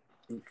Australia?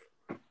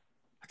 I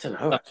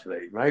don't know,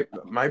 actually.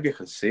 Maybe I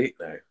can see it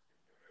now.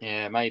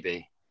 Yeah,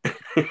 maybe.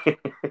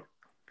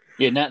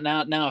 Yeah,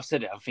 now I've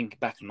said it, I'm thinking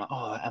back and I'm like,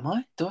 oh, am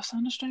I? Do I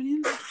sound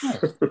Australian?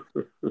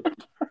 No.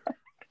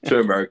 To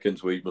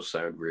Americans, we must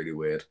sound really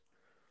weird.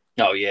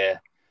 Oh, yeah.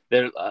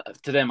 To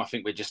them, I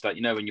think we're just like,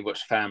 when you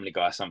watch Family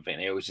Guy or something,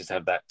 they always just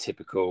have that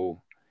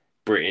typical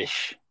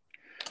British,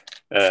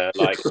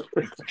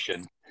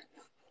 impression.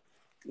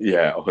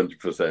 Yeah,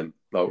 100%.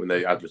 Like when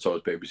they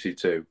advertise BBC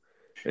Two.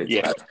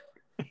 It's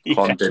like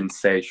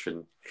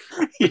condensation.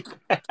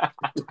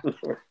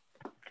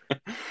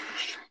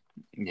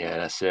 Yeah,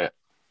 that's it.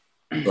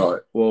 Right.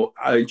 Well,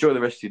 I enjoy the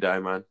rest of your day,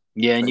 man.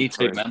 Yeah, and you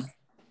too, man.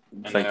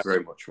 Thank you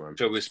very much, man.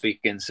 Sure, we'll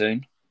speak again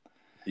soon.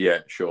 Yeah,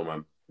 sure,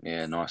 man.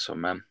 Yeah, nice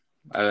one, man.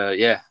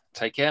 Yeah,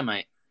 take care,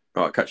 mate.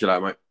 All right, catch you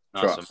later, mate.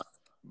 Nice one,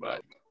 mate. Bye.